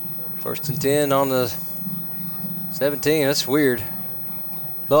 1st and 10 on the 17. That's weird.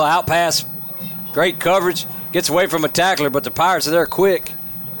 Little out pass. Great coverage. Gets away from a tackler, but the Pirates are there quick.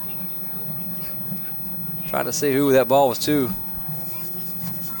 Trying to see who that ball was to.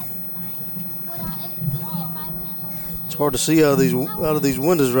 It's hard to see out of these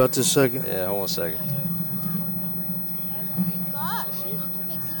windows right this second. Yeah, hold on a second. Gosh, he's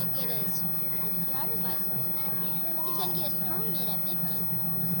fixing to get his driver's license. He's going to get his permit at 50.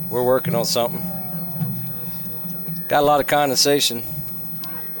 We're working on something. Got a lot of condensation.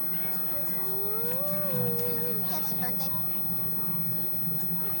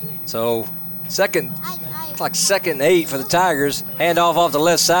 So, second and 8 for the Tigers. Handoff off the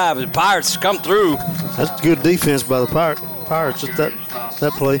left side, but the Pirates come through. That's good defense by the Pirates at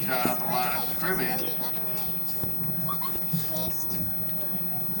that play.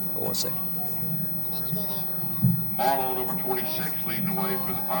 Hold on a second. Ball on number 26 leading the way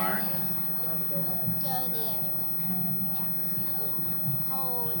for the Pirates. Go the other way.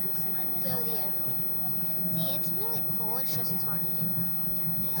 Hold. Go the other way. See, it's really cool. It's just it's hard to do.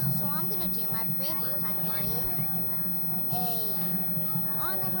 So I'm going to do my favorite kind of break.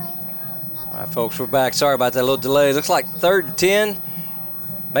 On the break. All right, folks, we're back. Sorry about that little delay. Looks like 3rd and 10.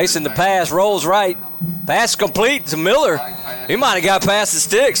 Mason the pass, rolls right. Pass complete to Miller. He might have got past the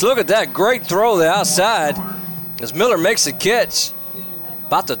sticks. Look at that great throw there outside as Miller makes the catch.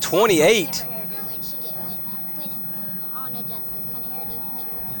 About the 28.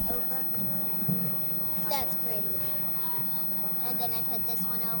 That's pretty. And then I put this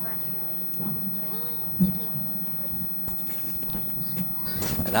one over.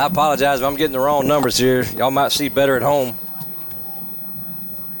 And I apologize if I'm getting the wrong numbers here. Y'all might see better at home.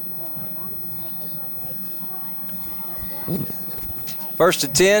 First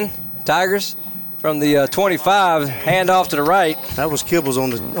and 10, Tigers from the 25, handoff to the right. That was Kibbles on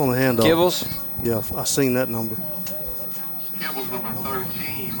the handoff. Kibbles? Yeah, I seen that number. Kibbles number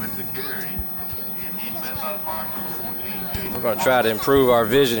 13 with the carry, and he's met by the Pirates number 14. We're going to try to improve our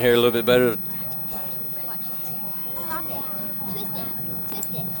vision here a little bit better.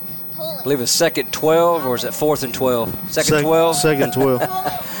 I believe it's 2nd 12, or is it 4th and 12? 2nd 12? 2nd 12.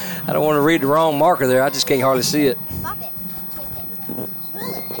 I don't want to read the wrong marker there. I just can't hardly see it.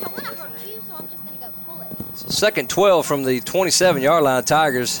 So 2nd 12 from the 27-yard line.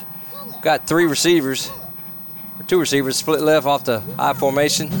 Tigers got 2 receivers split left off the I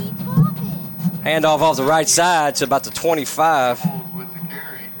formation. Handoff off the right side to about the 25.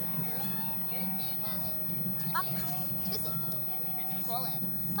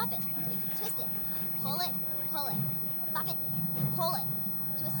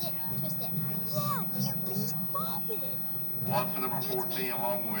 Watson number 14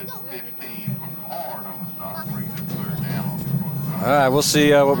 All right, we'll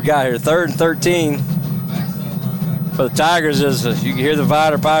see what we got here. 3rd and 13 for the Tigers. As you can hear the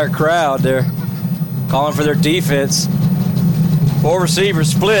Vidor Pirate crowd there calling for their defense. 4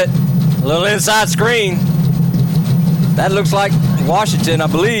 receivers split. A little inside screen. That looks like Washington, I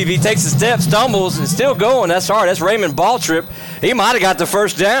believe. He takes a step, stumbles, and still going. That's hard. That's Raymond Balltrip. He might have got the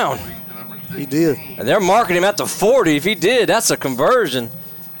first down. He did. And they're marking him at the 40. If he did, that's a conversion.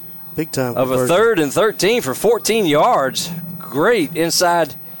 Big time of conversion. A 3rd and 13 for 14 yards. Great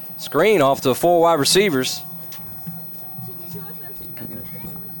inside screen off the 4 wide receivers.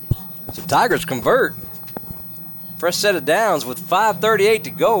 So Tigers convert. Fresh set of downs with 5:38 to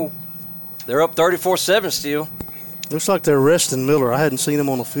go. They're up 34-7 still. Looks like they're resting Miller. I hadn't seen him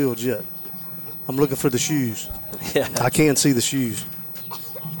on the field yet. I'm looking for the shoes. Yeah. I can't see the shoes.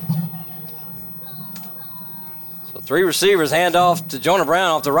 So 3 receivers hand off to Jonah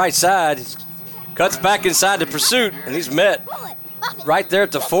Brown off the right side. He cuts back inside the pursuit, and he's met right there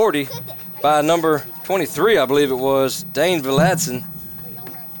at the 40 by number 23, I believe it was, Dane Villadsen.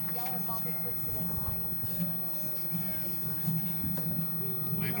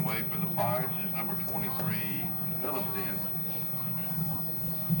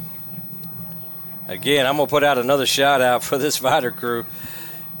 Again, I'm going to put out another shout out for this Vidor crew.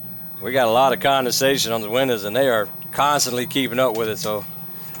 We got a lot of condensation on the windows, and they are constantly keeping up with it. So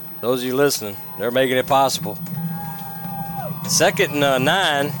those of you listening, they're making it possible. 2nd and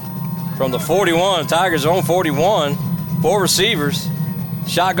 9 from the 41. Tigers own 41. 4 receivers.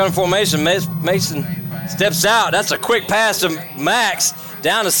 Shotgun formation. Mason steps out. That's a quick pass to Max.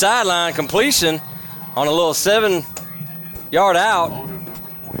 Down the sideline. Completion on a little 7-yard out.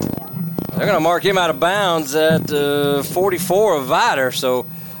 They're going to mark him out of bounds at 44 of Vidor. So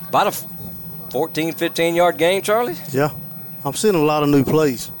about a 14, 15-yard gain, Charlie? Yeah. I'm seeing a lot of new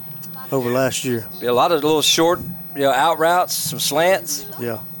plays over last year. Yeah, a lot of little short out routes, some slants.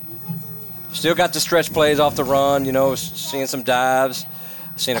 Yeah. Still got the stretch plays off the run, seeing some dives.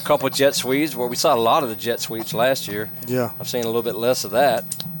 Seen a couple jet sweeps where we saw a lot of the jet sweeps last year. Yeah. I've seen a little bit less of that.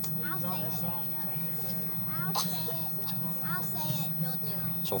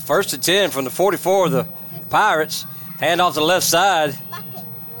 So 1st and 10 from the 44 of the Pirates. Hand off to the left side.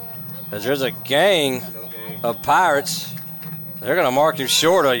 As there's a gang of Pirates. They're going to mark him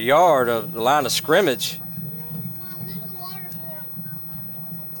short a yard of the line of scrimmage.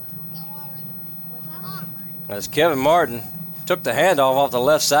 As Kevin Martin took the handoff off the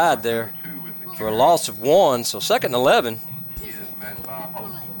left side there for a loss of 1. So 2nd and 11.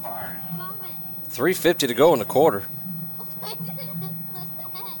 3:50 to go in the quarter.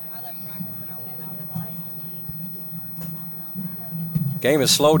 Game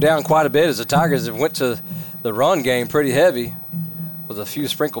has slowed down quite a bit as the Tigers have went to the run game pretty heavy with a few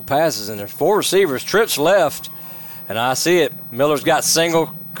sprinkled passes in there. 4 receivers, trips left, and I see it. Miller's got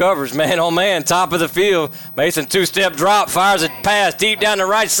single coverage, man on man, top of the field. Mason 2-step drop, fires a pass deep down the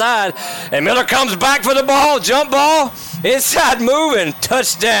right side, and Miller comes back for the ball, jump ball, inside moving,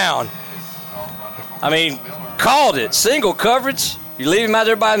 touchdown. I mean, called it, single coverage. You leave him out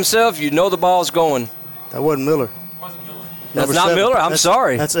there by himself, you know the ball's going. That wasn't Miller. That's not 7. Miller? I'm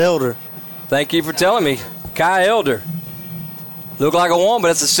sorry. That's Elder. Thank you for telling me. Kai Elder. Looked like a 1,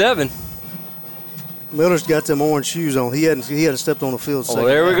 but it's a 7. Miller's got them orange shoes on. He hadn't stepped on the field. Oh,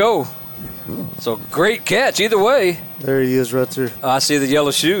 there we go. So great catch either way. There he is right there. I see the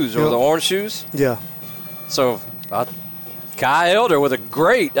yellow shoes or the orange shoes. Yeah. So Kai Elder with a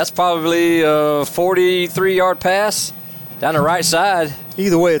great, that's probably a 43-yard pass down the right side.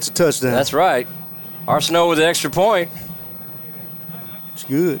 Either way, it's a touchdown. That's right. Arsenault with the extra point. It's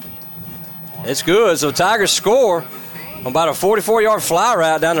good. It's good. So Tigers score on about a 44-yard fly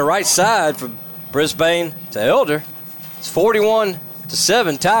route down the right side from Brisbane to Elder. It's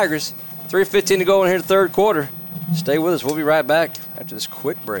 41-7 Tigers. 3:15 to go in here in the 3rd quarter. Stay with us. We'll be right back after this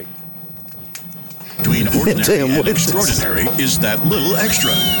quick break. Between ordinary and extraordinary is that little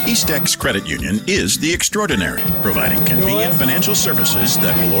extra. Eastex Credit Union is the extraordinary, providing convenient financial services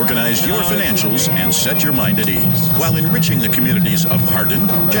that will organize your financials and set your mind at ease, while enriching the communities of Hardin,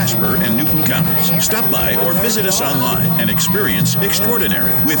 Jasper, and Newton counties. Stop by or visit us online and experience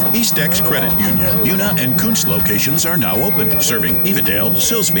extraordinary with Eastex Credit Union. Buna and Kuntz locations are now open, serving Evadale,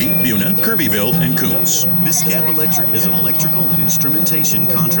 Silsbee, Buna, Kirbyville, and Kuntz. Biscamp Electric is an electrical and instrumentation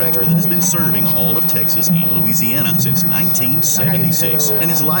contractor that has been serving all of Texas Texas and Louisiana since 1976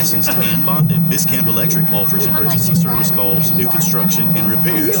 and is licensed and bonded. Biscamp Electric offers emergency service calls, new construction, and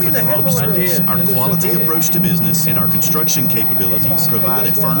repairs with prompt service. Our quality approach to business and our construction capabilities provide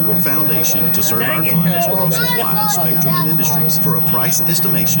a firm foundation to serve our clients across a wide spectrum of industries. For a price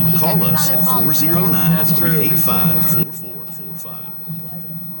estimation, call us at 409-385-4445. All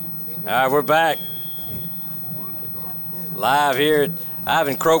right, we're back. Live here at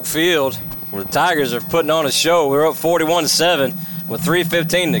Ivan Croak Field, where the Tigers are putting on a show. We're up 41-7 with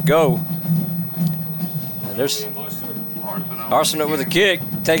 3:15 to go. And there's Arsenault with a kick,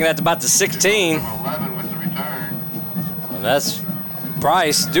 taking that to about the 16. And that's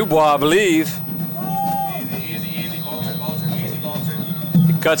Bryce Dubois, I believe.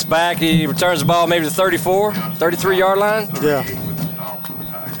 He cuts back. He returns the ball maybe to 34, 33-yard line. Yeah.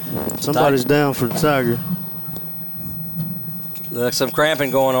 Somebody's down for the Tiger. There's some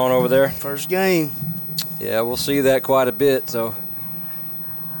cramping going on over there. First game. Yeah, we'll see that quite a bit. So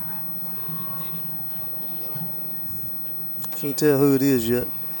can't tell who it is yet.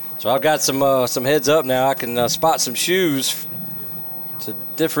 So I've got some heads up now. I can spot some shoes to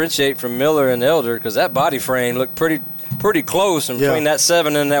differentiate from Miller and Elder because that body frame looked pretty close in between that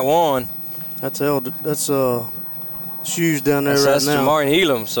 7 and that 1. That's Elder. That's shoes down there that's now. Martin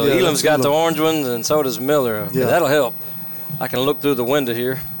Elam. So Elam's got the orange ones, and so does Miller. Yeah. That'll help. I can look through the window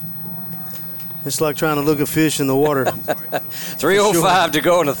here. It's like trying to look at fish in the water. 3:05 to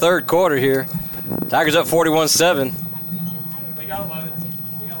go in the third quarter here. Tigers up 41-7.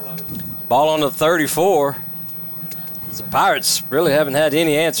 Ball on the 34. The Pirates really haven't had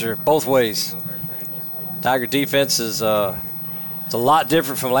any answer both ways. Tiger defense is it's a lot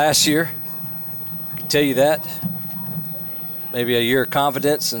different from last year. I can tell you that. Maybe a year of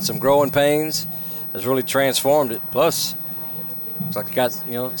confidence and some growing pains has really transformed it. Plus, looks like you got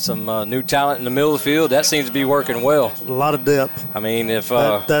some new talent in the middle of the field. That seems to be working well. A lot of depth. I mean, if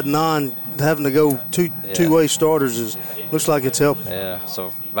that having to go two-way starters looks like it's helping. Yeah.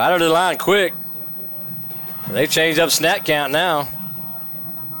 So right under the line, quick. They've changed up snap count now.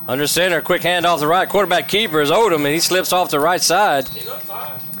 Under center, quick hand off the right. Quarterback keeper is Odom, and he slips off the right side.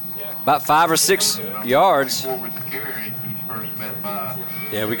 About 5 or 6 yards.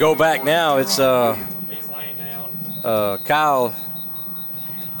 Yeah, we go back now. It's Kyle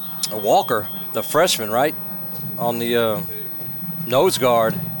Walker, the freshman, right, on the nose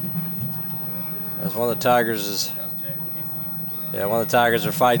guard. That's one of the Tigers is. Yeah, one of the Tigers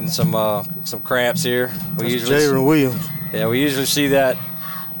are fighting some cramps here. Jaron Williams. Yeah, we usually see that,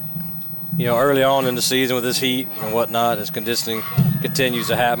 early on in the season with this heat and whatnot as conditioning continues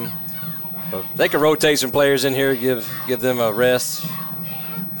to happen. But they can rotate some players in here, give them a rest,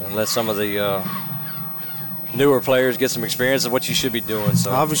 and let some of the newer players get some experience of what you should be doing.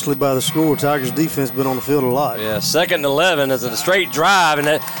 So obviously, by the score, Tigers defense been on the field a lot. Yeah, 2nd and 11 is a straight drive, and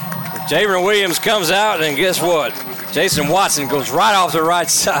that Jaron Williams comes out, and guess what? Jason Watson goes right off the right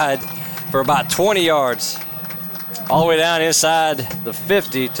side for about 20 yards, all the way down inside the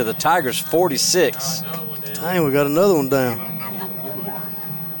 50 to the Tigers' 46. Dang, we got another one down.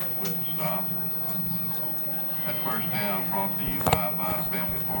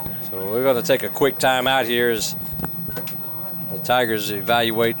 So we're going to take a quick time out here as the Tigers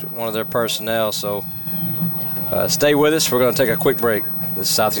evaluate one of their personnel. So stay with us. We're going to take a quick break. This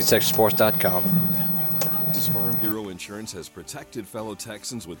is SoutheastTexasSports.com. Farm Bureau Insurance has protected fellow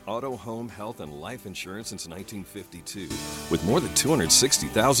Texans with auto, home, health, and life insurance since 1952. With more than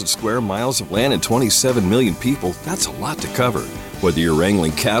 260,000 square miles of land and 27 million people, that's a lot to cover. Whether you're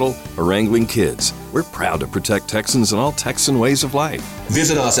wrangling cattle or wrangling kids, we're proud to protect Texans in all Texan ways of life.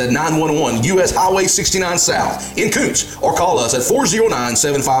 Visit us at 911 U.S. Highway 69 South in Coots or call us at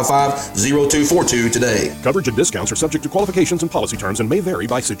 409-755-0242 today. Coverage and discounts are subject to qualifications and policy terms and may vary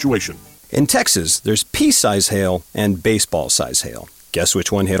by situation. In Texas, there's pea-size hail and baseball-size hail. Guess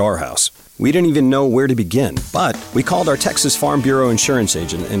which one hit our house? We didn't even know where to begin, but we called our Texas Farm Bureau insurance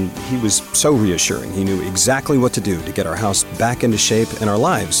agent, and he was so reassuring. He knew exactly what to do to get our house back into shape and our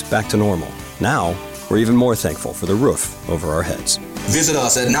lives back to normal. Now, we're even more thankful for the roof over our heads. Visit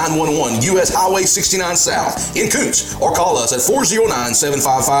us at 911 U.S. Highway 69 South in Coots or call us at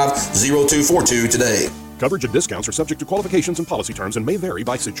 409-755-0242 today. Coverage and discounts are subject to qualifications and policy terms and may vary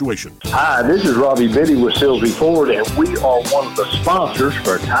by situation. Hi, this is Robbie Biddy with Silsbee Ford, and we are one of the sponsors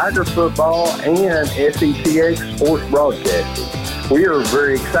for Tiger football and SETX sports broadcasting. We are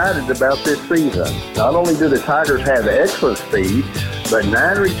very excited about this season. Not only do the Tigers have excellent speed, but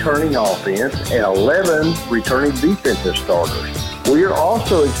 9 returning offense and 11 returning defensive starters. We are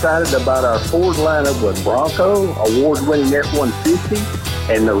also excited about our Ford lineup with Bronco, award-winning F-150,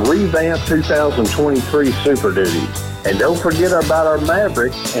 and the revamped 2023 Super Duty. And don't forget about our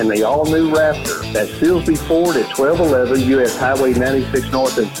Maverick and the all-new Raptor. That's Silsbee Ford at 1211 U.S. Highway 96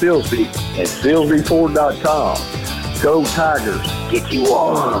 North in Silsbee and SilsbeeFord.com. Go Tigers, get you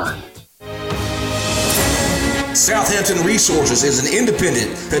on! Southampton Resources is an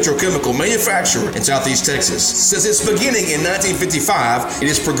independent petrochemical manufacturer in Southeast Texas. Since its beginning in 1955,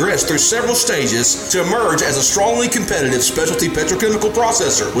 it has progressed through several stages to emerge as a strongly competitive specialty petrochemical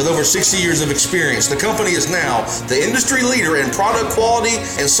processor. With over 60 years of experience, the company is now the industry leader in product quality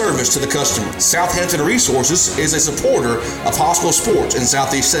and service to the customer. Southampton Resources is a supporter of high school sports in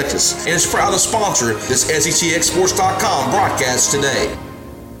Southeast Texas and is proud to sponsor this SETXSports.com broadcast today.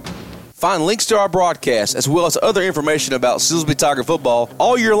 Find links to our broadcast as well as other information about Silsbee Tiger football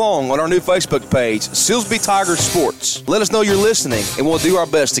all year long on our new Facebook page, Silsbee Tigers Sports. Let us know you're listening, and we'll do our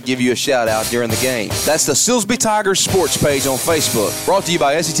best to give you a shout-out during the game. That's the Silsbee Tigers Sports page on Facebook, brought to you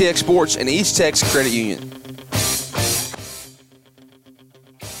by SETX Sports and East Texas Credit Union.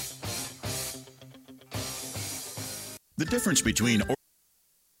 The difference between...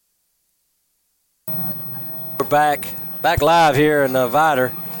 We're back live here in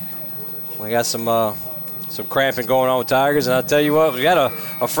Vidor. We got some cramping going on with Tigers, and I'll tell you what, we got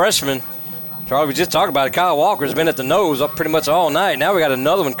a freshman. Charlie, we just talked about it. Kyle Walker's been at the nose up pretty much all night. Now we got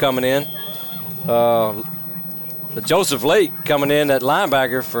another one coming in. The Joseph Lake coming in at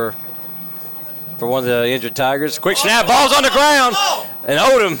linebacker for one of the injured Tigers. Quick snap, ball's on the ground, and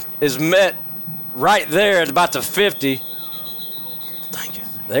Odom is met right there at about the 50. Thank you.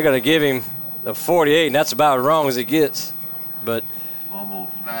 They're going to give him the 48, and that's about as wrong as it gets. But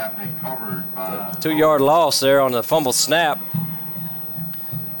 2-yard loss there on the fumble snap.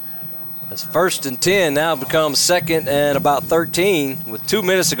 That's 1st and 10, now becomes 2nd and about 13 with 2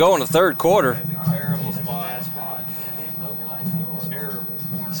 minutes to go in the third quarter.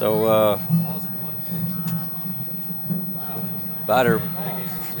 So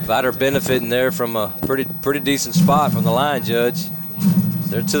Vidor benefiting there from a pretty decent spot from the line judge.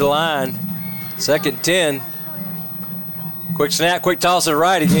 They're to the line, 2nd and 10. Quick snap, quick toss to the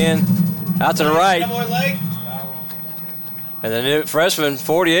right again. Out to the right. And then the freshman,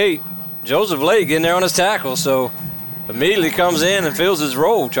 48, Joseph Lake, in there on his tackle. So immediately comes in and fills his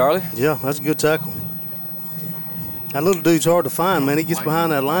role, Charlie. Yeah, that's a good tackle. That little dude's hard to find, man. He gets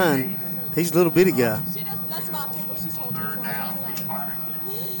behind that line. He's a little bitty guy.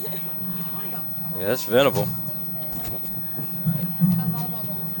 Yeah, that's Venable.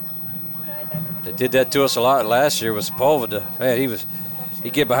 They did that to us a lot last year with Sepulveda. Man,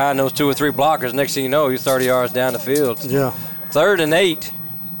 he'd get behind those 2 or 3 blockers. Next thing you know, he's 30 yards down the field. Yeah. 3rd and 8.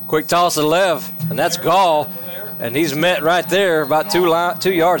 Quick toss to the left, and that's Gall. And he's met right there about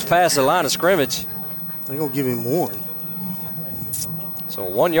 2 yards past the line of scrimmage. They're going to give him 1. So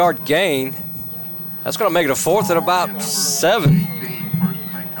a 1-yard gain. That's going to make it a 4th and about 7.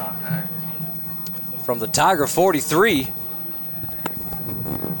 From the Tiger 43.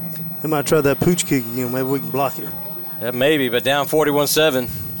 They might try that pooch kick again. Maybe we can block it. Yeah, maybe, but down 41-7.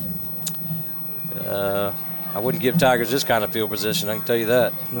 I wouldn't give Tigers this kind of field position, I can tell you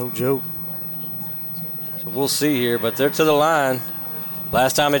that. No joke. So we'll see here, but they're to the line.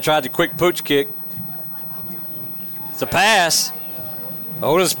 Last time they tried the quick pooch kick. It's a pass.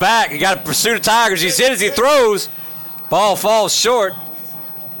 Odom's back. He got to pursue the Tigers. He's in as he throws. Ball falls short.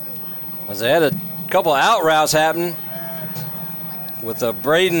 As they had a couple of out routes happening with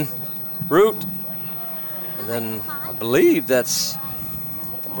Braden Root. And then I believe that's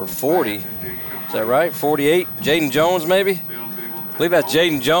number 40. Is that right? 48? Jaden Jones, maybe? I believe that's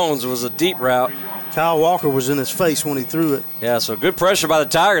Jaden Jones. Was a deep route. Kyle Walker was in his face when he threw it. Yeah, so good pressure by the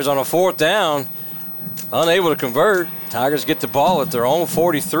Tigers on a 4th down. Unable to convert. Tigers get the ball at their own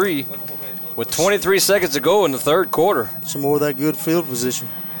 43 with 23 seconds to go in the third quarter. Some more of that good field position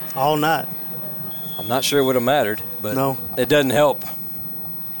all night. I'm not sure it would have mattered, but no, it doesn't help.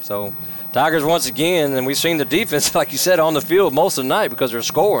 So Tigers once again, and we've seen the defense, like you said, on the field most of the night because they're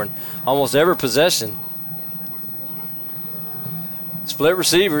scoring almost every possession. Split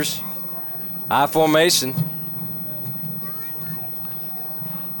receivers, I formation.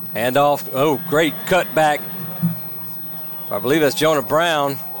 Handoff, oh, great cutback. I believe that's Jonah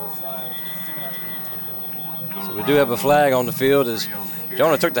Brown. So we do have a flag on the field as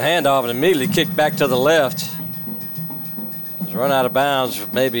Jonah took the handoff and immediately kicked back to the left. It's run out of bounds,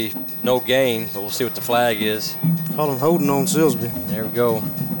 maybe no gain, but we'll see what the flag is. Call him holding on Silsbee. There we go.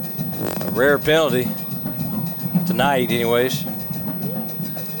 A rare penalty tonight, anyways.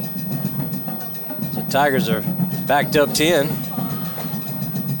 The Tigers are backed up 10.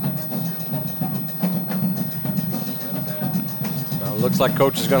 looks like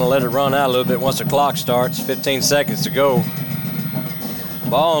coach is going to let it run out a little bit once the clock starts. 15 seconds to go.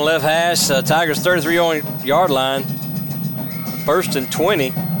 Ball on left hash. Tigers 33-yard line. 1st and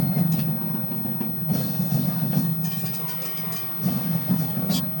 20.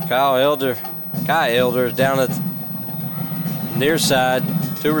 Kai Elder is down at the near side.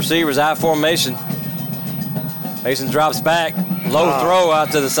 2 receivers, I formation. Mason drops back. Low throw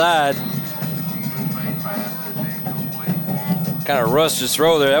out to the side. Kind of rushed his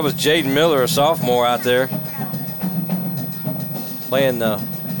throw there. That was Jaden Miller, a sophomore out there. Playing the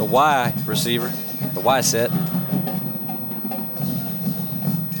Y receiver, the Y set.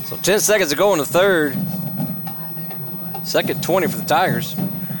 So 10 seconds to go in the third. 2nd 20 for the Tigers.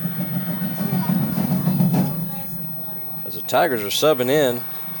 As the Tigers are subbing in.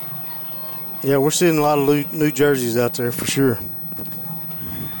 Yeah, we're seeing a lot of new jerseys out there for sure.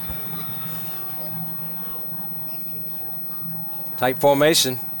 Tight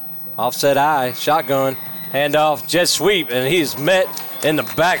formation. Offset I, shotgun, handoff, jet sweep, and he's met in the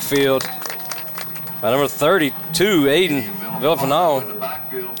backfield by number 32, Aiden Villafano.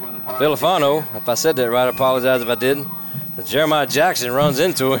 If I said that right, I apologize if I didn't. But Jeremiah Jackson runs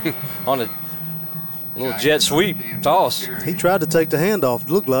into him on a little jet sweep toss. He tried to take the handoff,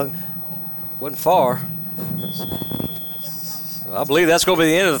 it looked like. Wasn't far. I believe that's going to be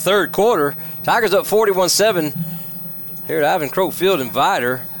the end of the third quarter. Tigers up 41-7 here at Ivan Croak Field in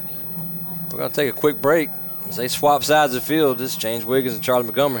Vidor. We're going to take a quick break as they swap sides of the field. This is James Wiggins and Charlie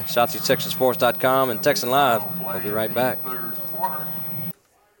Montgomery, SoutheastTexasSports.com and Texan Live. We'll be right back.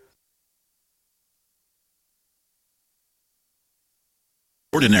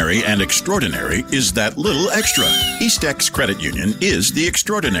 Ordinary and extraordinary is that little extra. Eastex Credit Union is the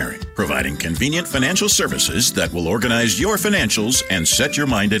extraordinary, providing convenient financial services that will organize your financials and set your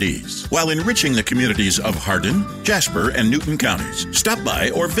mind at ease, while enriching the communities of Hardin, Jasper, and Newton counties. Stop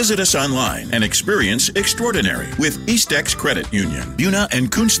by or visit us online and experience extraordinary with Eastex Credit Union. Buna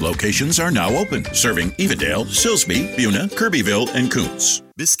and Kuntz locations are now open, serving Evadale, Silsbee, Buna, Kirbyville, and Kuntz.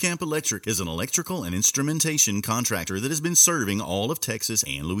 Biscamp Electric is an electrical and instrumentation contractor that has been serving all of Texas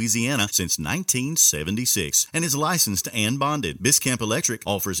and Louisiana since 1976 and is licensed and bonded. Biscamp Electric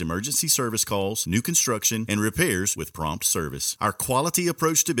offers emergency service calls, new construction, and repairs with prompt service. Our quality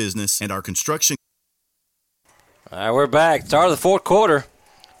approach to business and our construction. All right, we're back. Start of the fourth quarter,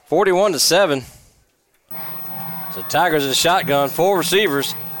 41-7. So Tigers in shotgun, 4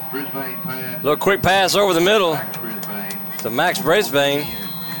 receivers. Little quick pass over the middle to Max Brisbane.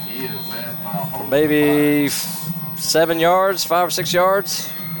 Maybe 7 yards, 5 or 6 yards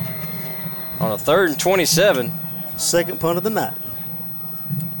on a 3rd and 27. Second punt of the night.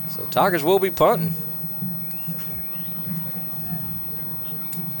 So Tigers will be punting.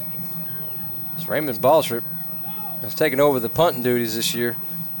 It's Raymond Baltrip has taken over the punting duties this year.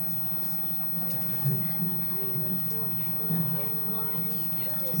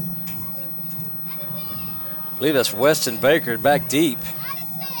 I believe that's Weston Baker back deep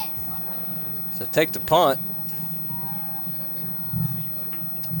to take the punt.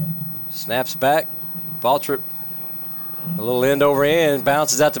 Snaps back. Baltrip, a little end over end,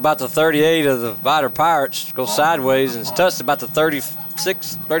 bounces out to about the 38 of the Vidor Pirates, goes sideways and is touched about the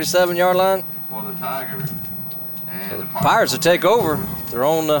 36, 37-yard line. So the Pirates will take over. They're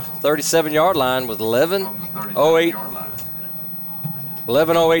on the 37-yard line with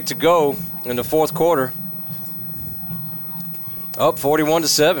 11:08 to go in the fourth quarter. Up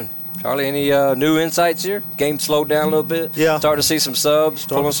 41-7. Charlie, any new insights here? Game slowed down a little bit. Yeah. Starting to see some subs,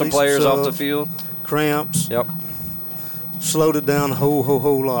 pulling some players off the field. Cramps. Yep. Slowed it down a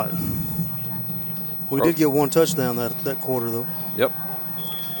whole lot. We did get 1 touchdown that quarter, though. Yep.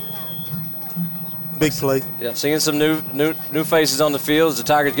 Big play. Yeah, seeing some new faces on the field as the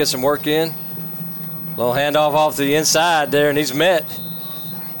Tigers get some work in. Little handoff off to the inside there, and he's met.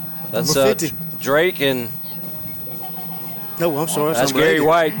 That's Number 50. Drake and... No, I'm sorry. That's Gary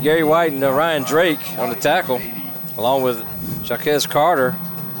White. Gary White and Ryan Drake on the tackle, along with Jaquez Carter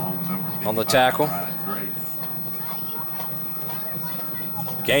on the tackle.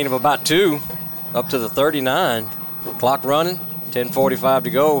 Gain of about 2, up to the 39. Clock running, 10:45 to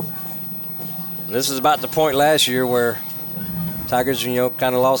go. And this is about the point last year where Tigers,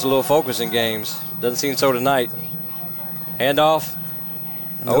 kind of lost a little focus in games. Doesn't seem so tonight. Handoff.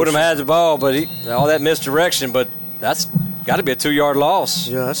 Odom has the ball, but all that misdirection, but that's got to be a 2-yard loss.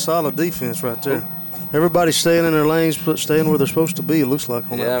 Yeah, that's solid defense right there. Everybody's staying in their lanes, staying where they're supposed to be, it looks like.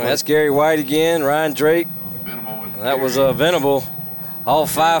 That's Gary White again, Ryan Drake. That was Venable, all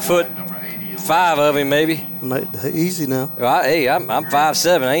 5'3" 5 of him, maybe. Easy now. Well, I'm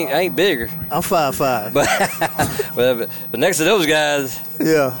 5'7". I ain't bigger. I'm 5'5". But next to those guys.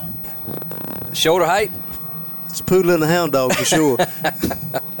 Yeah. Shoulder height? It's a poodle and a hound dog for sure.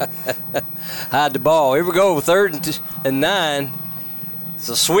 Hide the ball. Here we go, 3rd and 9. It's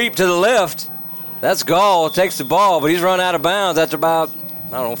a sweep to the left. That's Gall. Takes the ball, but he's run out of bounds after about,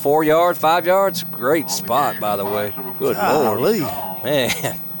 4 yards, 5 yards. Great spot, by the way. Good Lord.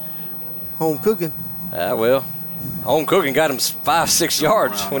 Man. Home cooking. Well, home cooking got him 5-6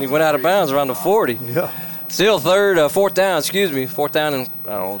 yards when he went out of bounds around the 40. Yeah. Still 4th down, 4th down and,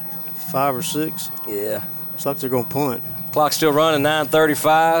 5 or 6. Yeah. Looks like they're going to punt. Clock still running,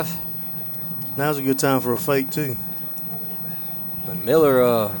 9:35. Now's a good time for a fake, too. And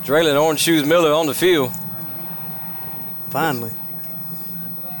Miller, Draylon Orange Shoes Miller on the field. Finally.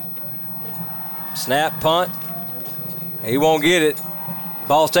 Snap, punt. He won't get it.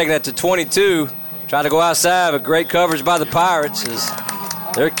 Ball's taken at the 22. Trying to go outside, but great coverage by the Pirates as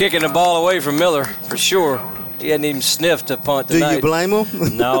they're kicking the ball away from Miller for sure. He hadn't even sniffed a punt tonight. Do you blame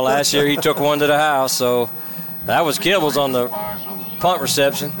him? No, last year he took one to the house, so that was Kibbles on the punt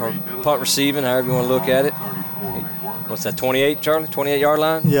reception, or punt receiving, however you want to look at it. What's that, 28, Charlie? 28-yard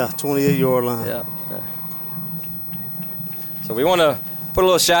line? Yeah, 28-yard line. Yeah. So we want to put a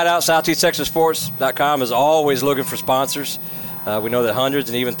little shout-out. SoutheastTexasSports.com is always looking for sponsors. We know that hundreds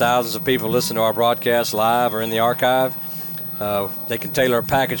and even thousands of people listen to our broadcast live or in the archive. They can tailor a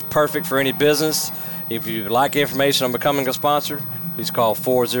package perfect for any business. If you'd like information on becoming a sponsor, please call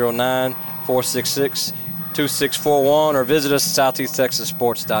 409-466-2641 or visit us at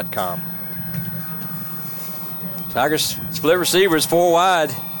SoutheastTexasSports.com. Tigers split receivers, 4 wide.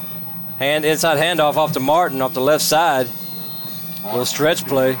 Inside handoff off to Martin off the left side. A little stretch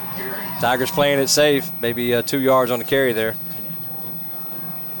play. Tigers playing it safe. Maybe 2 yards on the carry there.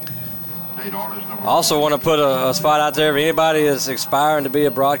 Also want to put a spot out there for anybody that's aspiring to be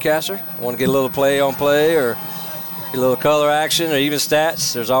a broadcaster. Want to get a little play-on-play or get a little color action or even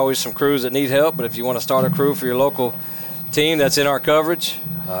stats. There's always some crews that need help, but if you want to start a crew for your local team that's in our coverage,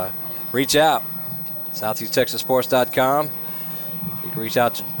 reach out. SoutheastTexasSports.com. You can reach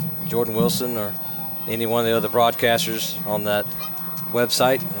out to Jordan Wilson or any one of the other broadcasters on that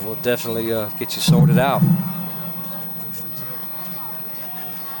website, and we'll definitely get you sorted out.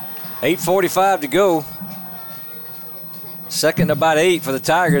 8:45 to go. 2nd and about 8 for the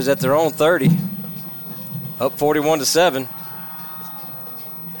Tigers at their own 30. Up 41-7.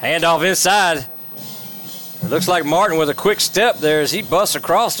 Handoff inside. It looks like Martin with a quick step there as he busts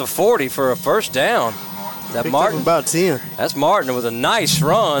across the 40 for a first down. That Martin about 10. That's Martin with a nice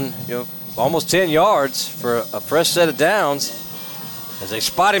run, almost 10 yards for a fresh set of downs. As they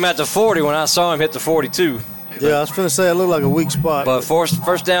spot him at the 40 when I saw him hit the 42. Yeah, I was going to say it looked like a weak spot. But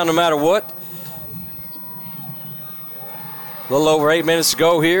first down no matter what. A little over 8 minutes to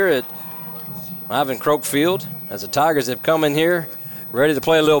go here at Ivan Croak Field as the Tigers have come in here ready to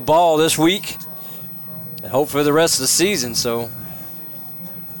play a little ball this week and hope for the rest of the season. So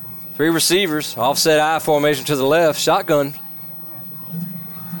 3 receivers, offset I formation to the left, shotgun.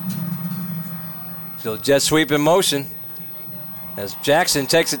 Still jet sweep in motion as Jackson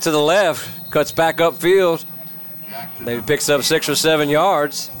takes it to the left, cuts back upfield. Maybe picks up 6 or 7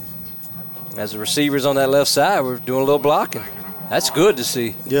 yards. As the receivers on that left side, we're doing a little blocking. That's good to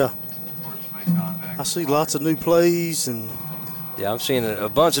see. Yeah. I see lots of new plays. Yeah, I'm seeing a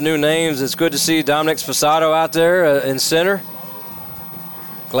bunch of new names. It's good to see Dominic Spasato out there in center.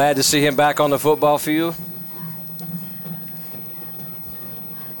 Glad to see him back on the football field.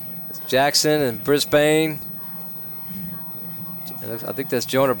 Jackson and Brisbane. I think that's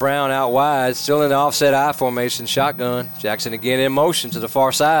Jonah Brown out wide, still in the offset I formation, shotgun. Jackson again in motion to the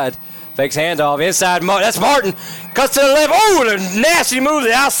far side. Fakes handoff, inside, that's Martin. Cuts to the left, the nasty move to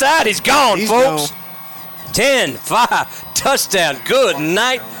the outside. He's gone, folks. Gone. 10-5, touchdown, good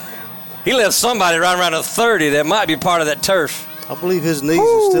night. He left somebody right around the 30 that might be part of that turf. I believe his knees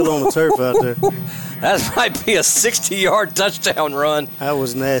are still on the turf out there. That might be a 60-yard touchdown run. That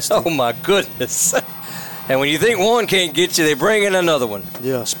was nasty. Oh, my goodness. And when you think one can't get you, they bring in another one.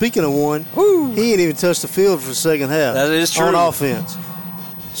 Yeah, speaking of one, he ain't even touched the field for the second half. That is true. On offense.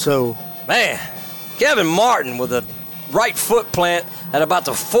 So, man, Kevin Martin with a right foot plant at about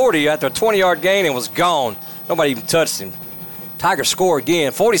the 40 after a 20-yard gain and was gone. Nobody even touched him. Tigers score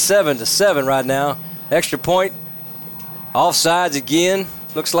again, 47-7 right now. Extra point. Offsides again,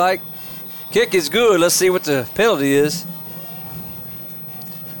 looks like. Kick is good. Let's see what the penalty is.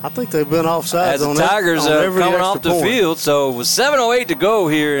 I think they've been offsides as the Tigers coming off the field. So with 7:08 to go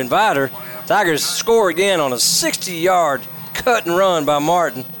here in Vidor, Tigers score again on a 60-yard cut and run by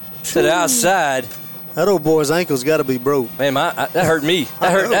Martin. to the outside. That old boy's ankle's got to be broke. Man, that hurt me.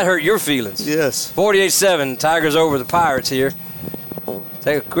 That hurt your feelings. Yes. 48-7, Tigers over the Pirates here.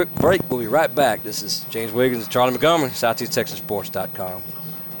 Take a quick break. We'll be right back. This is James Wiggins, Charlie Montgomery, SoutheastTexasSports.com.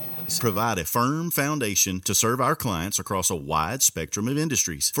 Provide a firm foundation to serve our clients across a wide spectrum of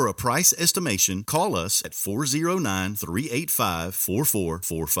industries. For a price estimation, call us at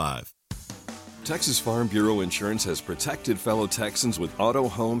 409-385-4445. Texas Farm Bureau Insurance has protected fellow Texans with auto,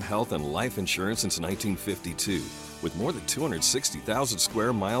 home, health, and life insurance since 1952. With more than 260,000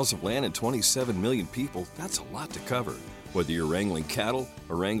 square miles of land and 27 million people, that's a lot to cover. Whether you're wrangling cattle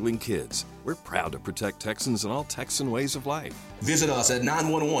or wrangling kids, we're proud to protect Texans in all Texan ways of life. Visit us at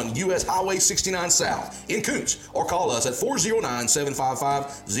 911 U.S. Highway 69 South in Cooch or call us at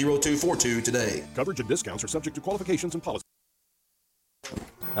 409-755-0242 today. Coverage and discounts are subject to qualifications and policy.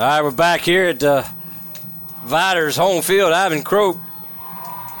 All right, we're back here at Vidor's home field, Ivan Croak.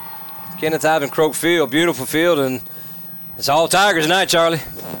 Kenneth Ivan Croak Field, beautiful field, and it's all Tigers tonight, Charlie.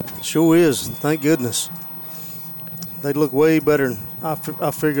 Sure is. Thank goodness. They look way better than I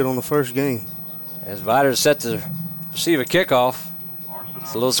figured on the first game. As Vidor's set to receive a kickoff,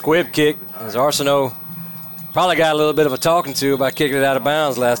 it's a little squib kick. As Arsenault probably got a little bit of a talking to about kicking it out of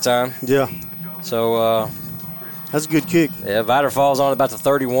bounds last time. Yeah. So that's a good kick. Yeah, Vidor falls on about the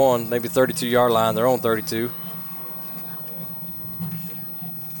 31, maybe 32-yard line. They're on 32.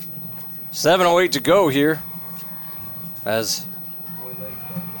 7:08 to go here. As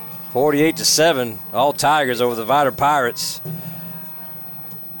 48-7, all Tigers over the Vidor Pirates.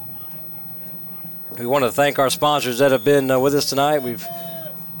 We want to thank our sponsors that have been with us tonight.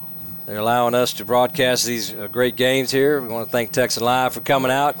 They're allowing us to broadcast these great games here. We want to thank Texan Live for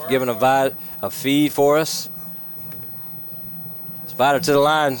coming out, giving a feed for us. It's Vidor to the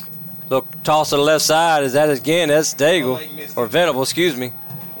line. Look, toss to the left side. Is that again? That's Daigle, or Venable, excuse me.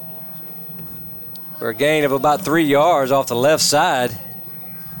 For a gain of about 3 yards off the left side.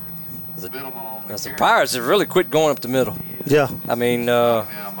 The Pirates have really quit going up the middle. Yeah. I mean,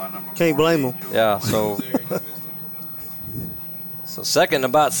 can't blame them. Yeah, so second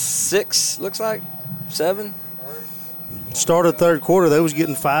about 6, looks like 7. Started third quarter, they was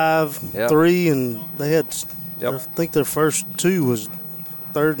getting 5, 3, and they had, I think their first 2 was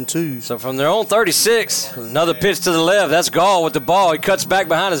 3rd and 2. So from their own 36, another pitch to the left. That's Gall with the ball. He cuts back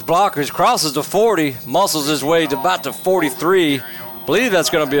behind his blockers, crosses the 40, muscles his way to about the 43. Believe that's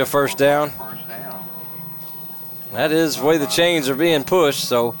going to be a first down. That is the way the chains are being pushed,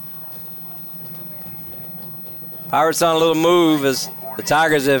 so Pirates on a little move as the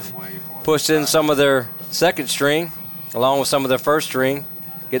Tigers have pushed in some of their second string along with some of their first string,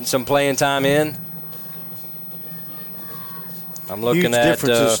 getting some playing time in. I'm looking at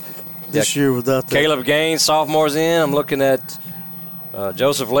this year without that. Caleb Gaines, sophomore's in. I'm looking at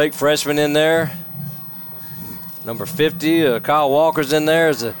Joseph Lake, freshman, in there. Number 50, Kyle Walker's in there.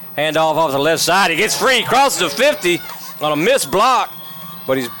 As a handoff off the left side. He gets free, crosses the 50 on a missed block,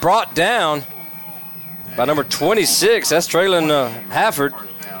 but he's brought down by number 26. That's Traylon Hafford,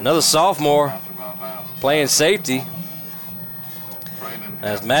 another sophomore playing safety.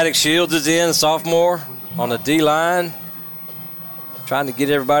 As Maddox Shields is in, sophomore on the D-line. Trying to get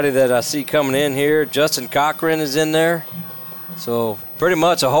everybody that I see coming in here. Justin Cochran is in there. So pretty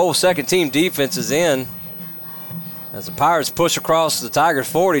much a whole second-team defense is in. As the Pirates push across the Tigers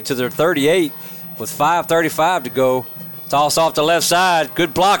 40 to their 38 with 5:35 to go. Toss off the left side.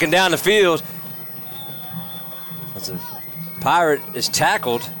 Good blocking down the field. As the Pirate is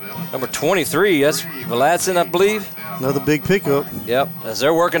tackled. Number 23, that's Velatson, I believe. Another big pickup. Yep, as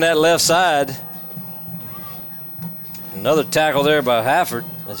they're working that left side. Another tackle there by Hafford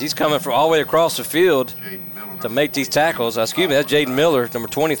as he's coming from all the way across the field to make these tackles. Excuse me, that's Jaden Miller, number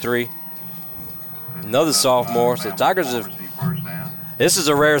 23. Another sophomore. So the Tigers have, this is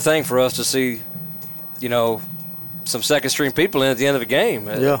a rare thing for us to see, some second string people in at the end of the game.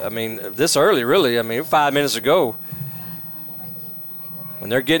 Yeah. I mean, this early, really. I mean, 5 minutes ago. When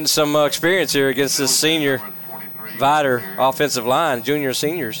they're getting some experience here against this senior Vidor offensive line, junior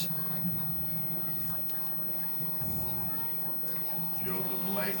seniors.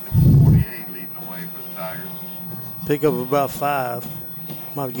 Pick up about 5.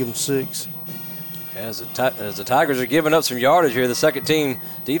 Might give them 6. As the Tigers are giving up some yardage here, the second team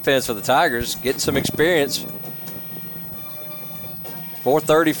defense for the Tigers getting some experience.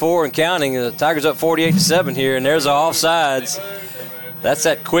 4:34 and counting. The Tigers up 48-7 here, and there's the offsides. That's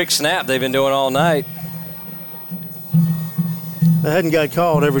that quick snap they've been doing all night. They hadn't got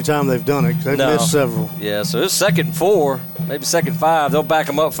called every time they've done it. They've missed several. Yeah, so it's 2nd and 4, maybe 2nd and 5. They'll back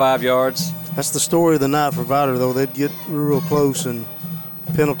them up 5 yards. That's the story of the night for Vidor, though. They'd get real close and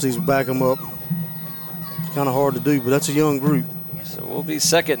penalties back them up. Kind of hard to do, but that's a young group. So we'll be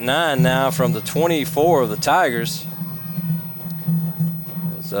 2nd and 9 now from the 24 of the Tigers.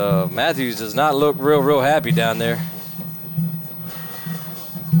 So Matthews does not look real happy down there.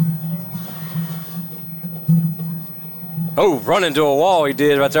 Oh, run into a wall he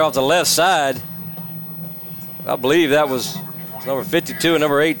did right there off the left side. I believe that was number 52 and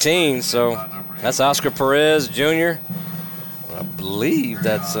number 18, so that's Oscar Perez Jr. I believe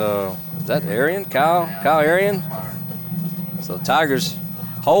that's, is that Arian? Kyle Arian? So Tigers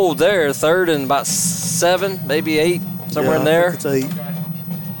hold there, 3rd and about 7, maybe 8, somewhere in there. I think it's 8.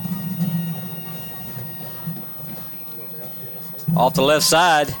 Off the left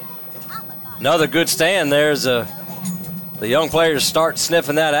side. Another good stand there as the young players start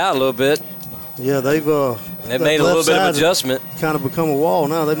sniffing that out a little bit. Yeah, they've made a little bit of adjustment. Kind of become a wall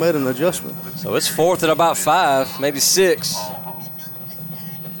now. They made an adjustment. So it's 4th and about 5, maybe 6.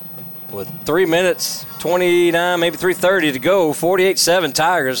 With 3 minutes, 29, maybe 3:30 to go. 48-7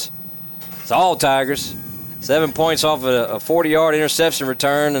 Tigers. It's all Tigers. 7 points off a 40-yard interception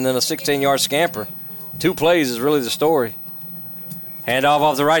return and then a 16-yard scamper. 2 plays is really the story. Handoff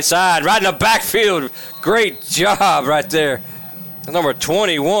off the right side, right in the backfield. Great job right there. Number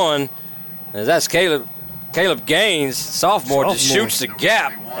 21, and that's Caleb Gaines, sophomore, just shoots the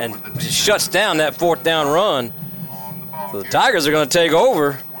gap and just shuts down that 4th down run. So the Tigers are going to take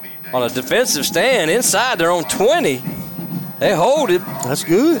over on a defensive stand inside their own 20. They hold it. That's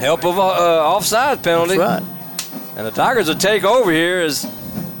good. Help of offside penalty. That's right. And the Tigers will take over here as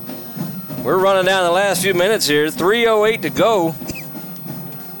we're running down the last few minutes here. 3:08 to go.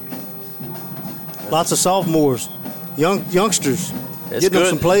 Lots of sophomores, youngsters, getting them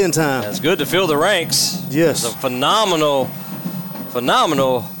some playing time. It's good to fill the ranks. Yes. It's a phenomenal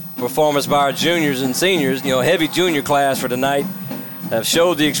performance by our juniors and seniors. You know, heavy junior class for tonight. Have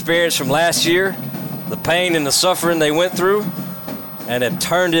showed the experience from last year, the pain and the suffering they went through, and have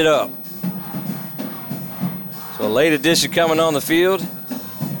turned it up. So a late addition coming on the field.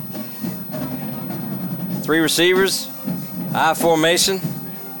 3 receivers, I formation.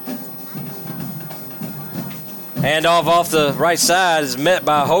 Handoff off the right side is met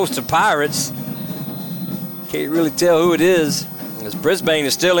by a host of Pirates. Can't really tell who it is, as Brisbane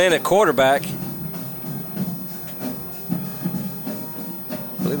is still in at quarterback.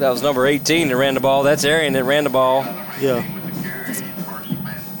 I believe that was number 18 that ran the ball. That's Arian that ran the ball. Yeah.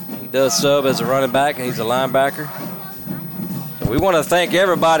 He does sub as a running back, and he's a linebacker. So we want to thank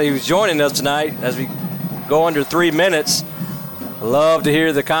everybody who's joining us tonight as we go under 3 minutes. Love to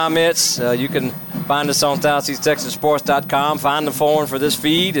hear the comments. You can find us on SoutheastTexasSports.com. Find the forum for this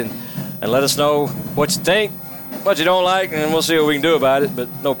feed and let us know what you think, what you don't like, and we'll see what we can do about it, but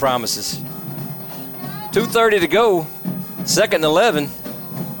no promises. 2:30 to go, 2nd and 11.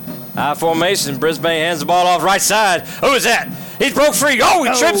 I formation. Brisbane hands the ball off right side. Who is that? He's broke free. Oh,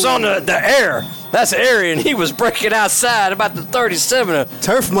 he trips on the air. That's Arian. He was breaking outside about the 37.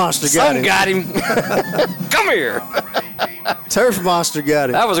 Turf Monster got him. Come here. Turf Monster got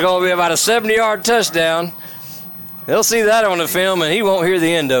him. That was going to be about a 70-yard touchdown. He'll see that on the film, and he won't hear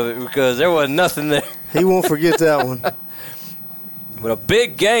the end of it because there was nothing there. He won't forget that one. But a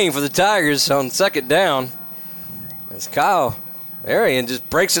big game for the Tigers on 2nd down. As Kyle Arian just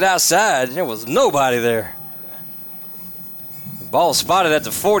breaks it outside. There was nobody there. The ball spotted at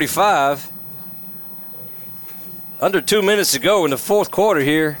the 45. Under 2 minutes to go in the 4th quarter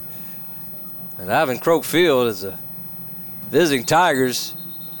here. And Ivan Croak Field as the visiting Tigers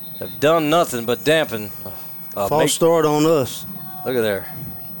have done nothing but dampen. False start on us. Look at there.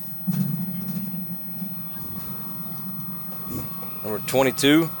 Number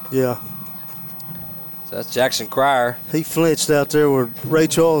 22. Yeah. So that's Jackson Cryer. He flinched out there where Ray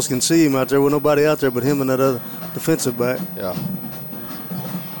Charles can see him out there with nobody out there but him and that other defensive back. Yeah.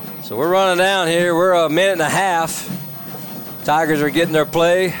 So we're running down here. We're a minute and a half. Tigers are getting their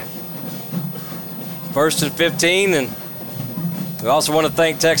play. 1st and 15. And we also want to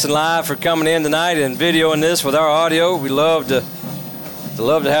thank Texan Live for coming in tonight and videoing this with our audio. We love to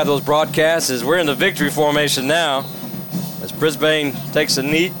have those broadcasts as we're in the victory formation now. As Brisbane takes a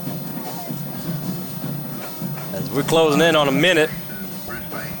knee. As we're closing in on a minute.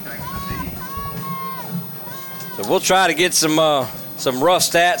 So we'll try to get some rough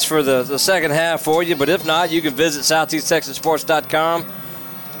stats for the second half for you, but if not, you can visit SoutheastTexasSports.com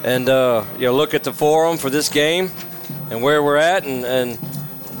and look at the forum for this game and where we're at, and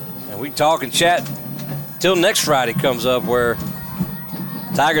we talk and chat till next Friday comes up, where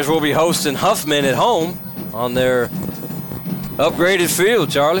Tigers will be hosting Huffman at home on their upgraded field,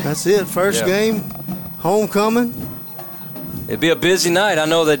 Charlie. That's it. First game, homecoming. it'd be a busy night. I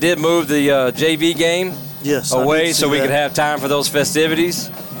know they did move the JV game away so we could have time for those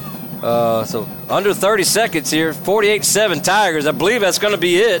festivities. So under 30 seconds here, 48-7 Tigers. I believe that's going to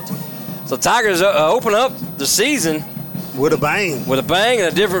be it. So Tigers open up the season with a bang. With a bang in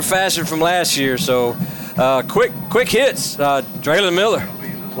a different fashion from last year. So quick hits. Draylon Miller.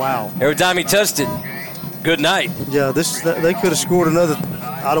 Wow. Every time he touched it, good night. Yeah, they could have scored another,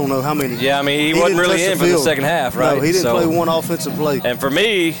 I don't know how many. Yeah, I mean, he wasn't really in for the second half, right? No, he didn't play one offensive play. And for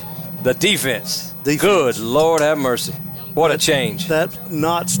me, the defense. Good Lord have mercy. What a change. That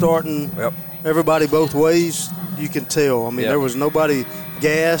not starting everybody both ways, you can tell. I mean, there was nobody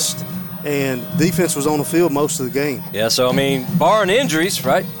gassed, and defense was on the field most of the game. Yeah, so, I mean, barring injuries,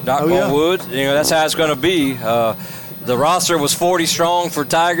 right? Knock on wood, that's how it's going to be. The roster was 40 strong for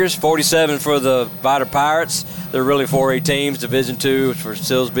Tigers, 47 for the Vidor Pirates. They're really 4A teams, Division II for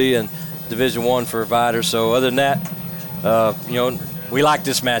Silsbee and Division I for Vidor. So other than that, we like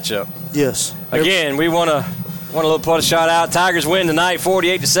this matchup. Yes. Again, we want a little put a shout out. Tigers win tonight,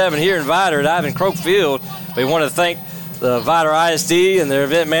 48-7 here in Vidor at Ivan Croak Field. We want to thank the Vidor ISD and their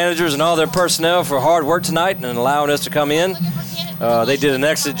event managers and all their personnel for hard work tonight and allowing us to come in. They did an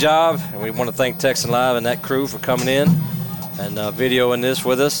excellent job, and we want to thank Texan Live and that crew for coming in and videoing this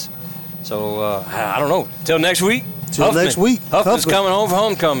with us. So, I don't know. Till next week. Next week. Huffman's coming home for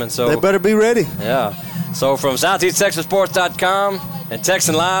homecoming. So they better be ready. Yeah. So from SoutheastTexasSports.com and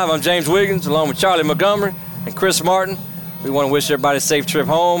Texan Live, I'm James Wiggins, along with Charlie Montgomery and Chris Martin. We want to wish everybody a safe trip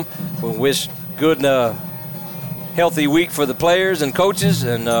home. We wish good and healthy week for the players and coaches,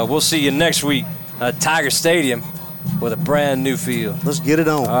 and we'll see you next week at Tiger Stadium with a brand new field. Let's get it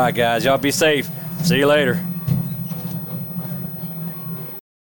on. All right, guys. Y'all be safe. See you later.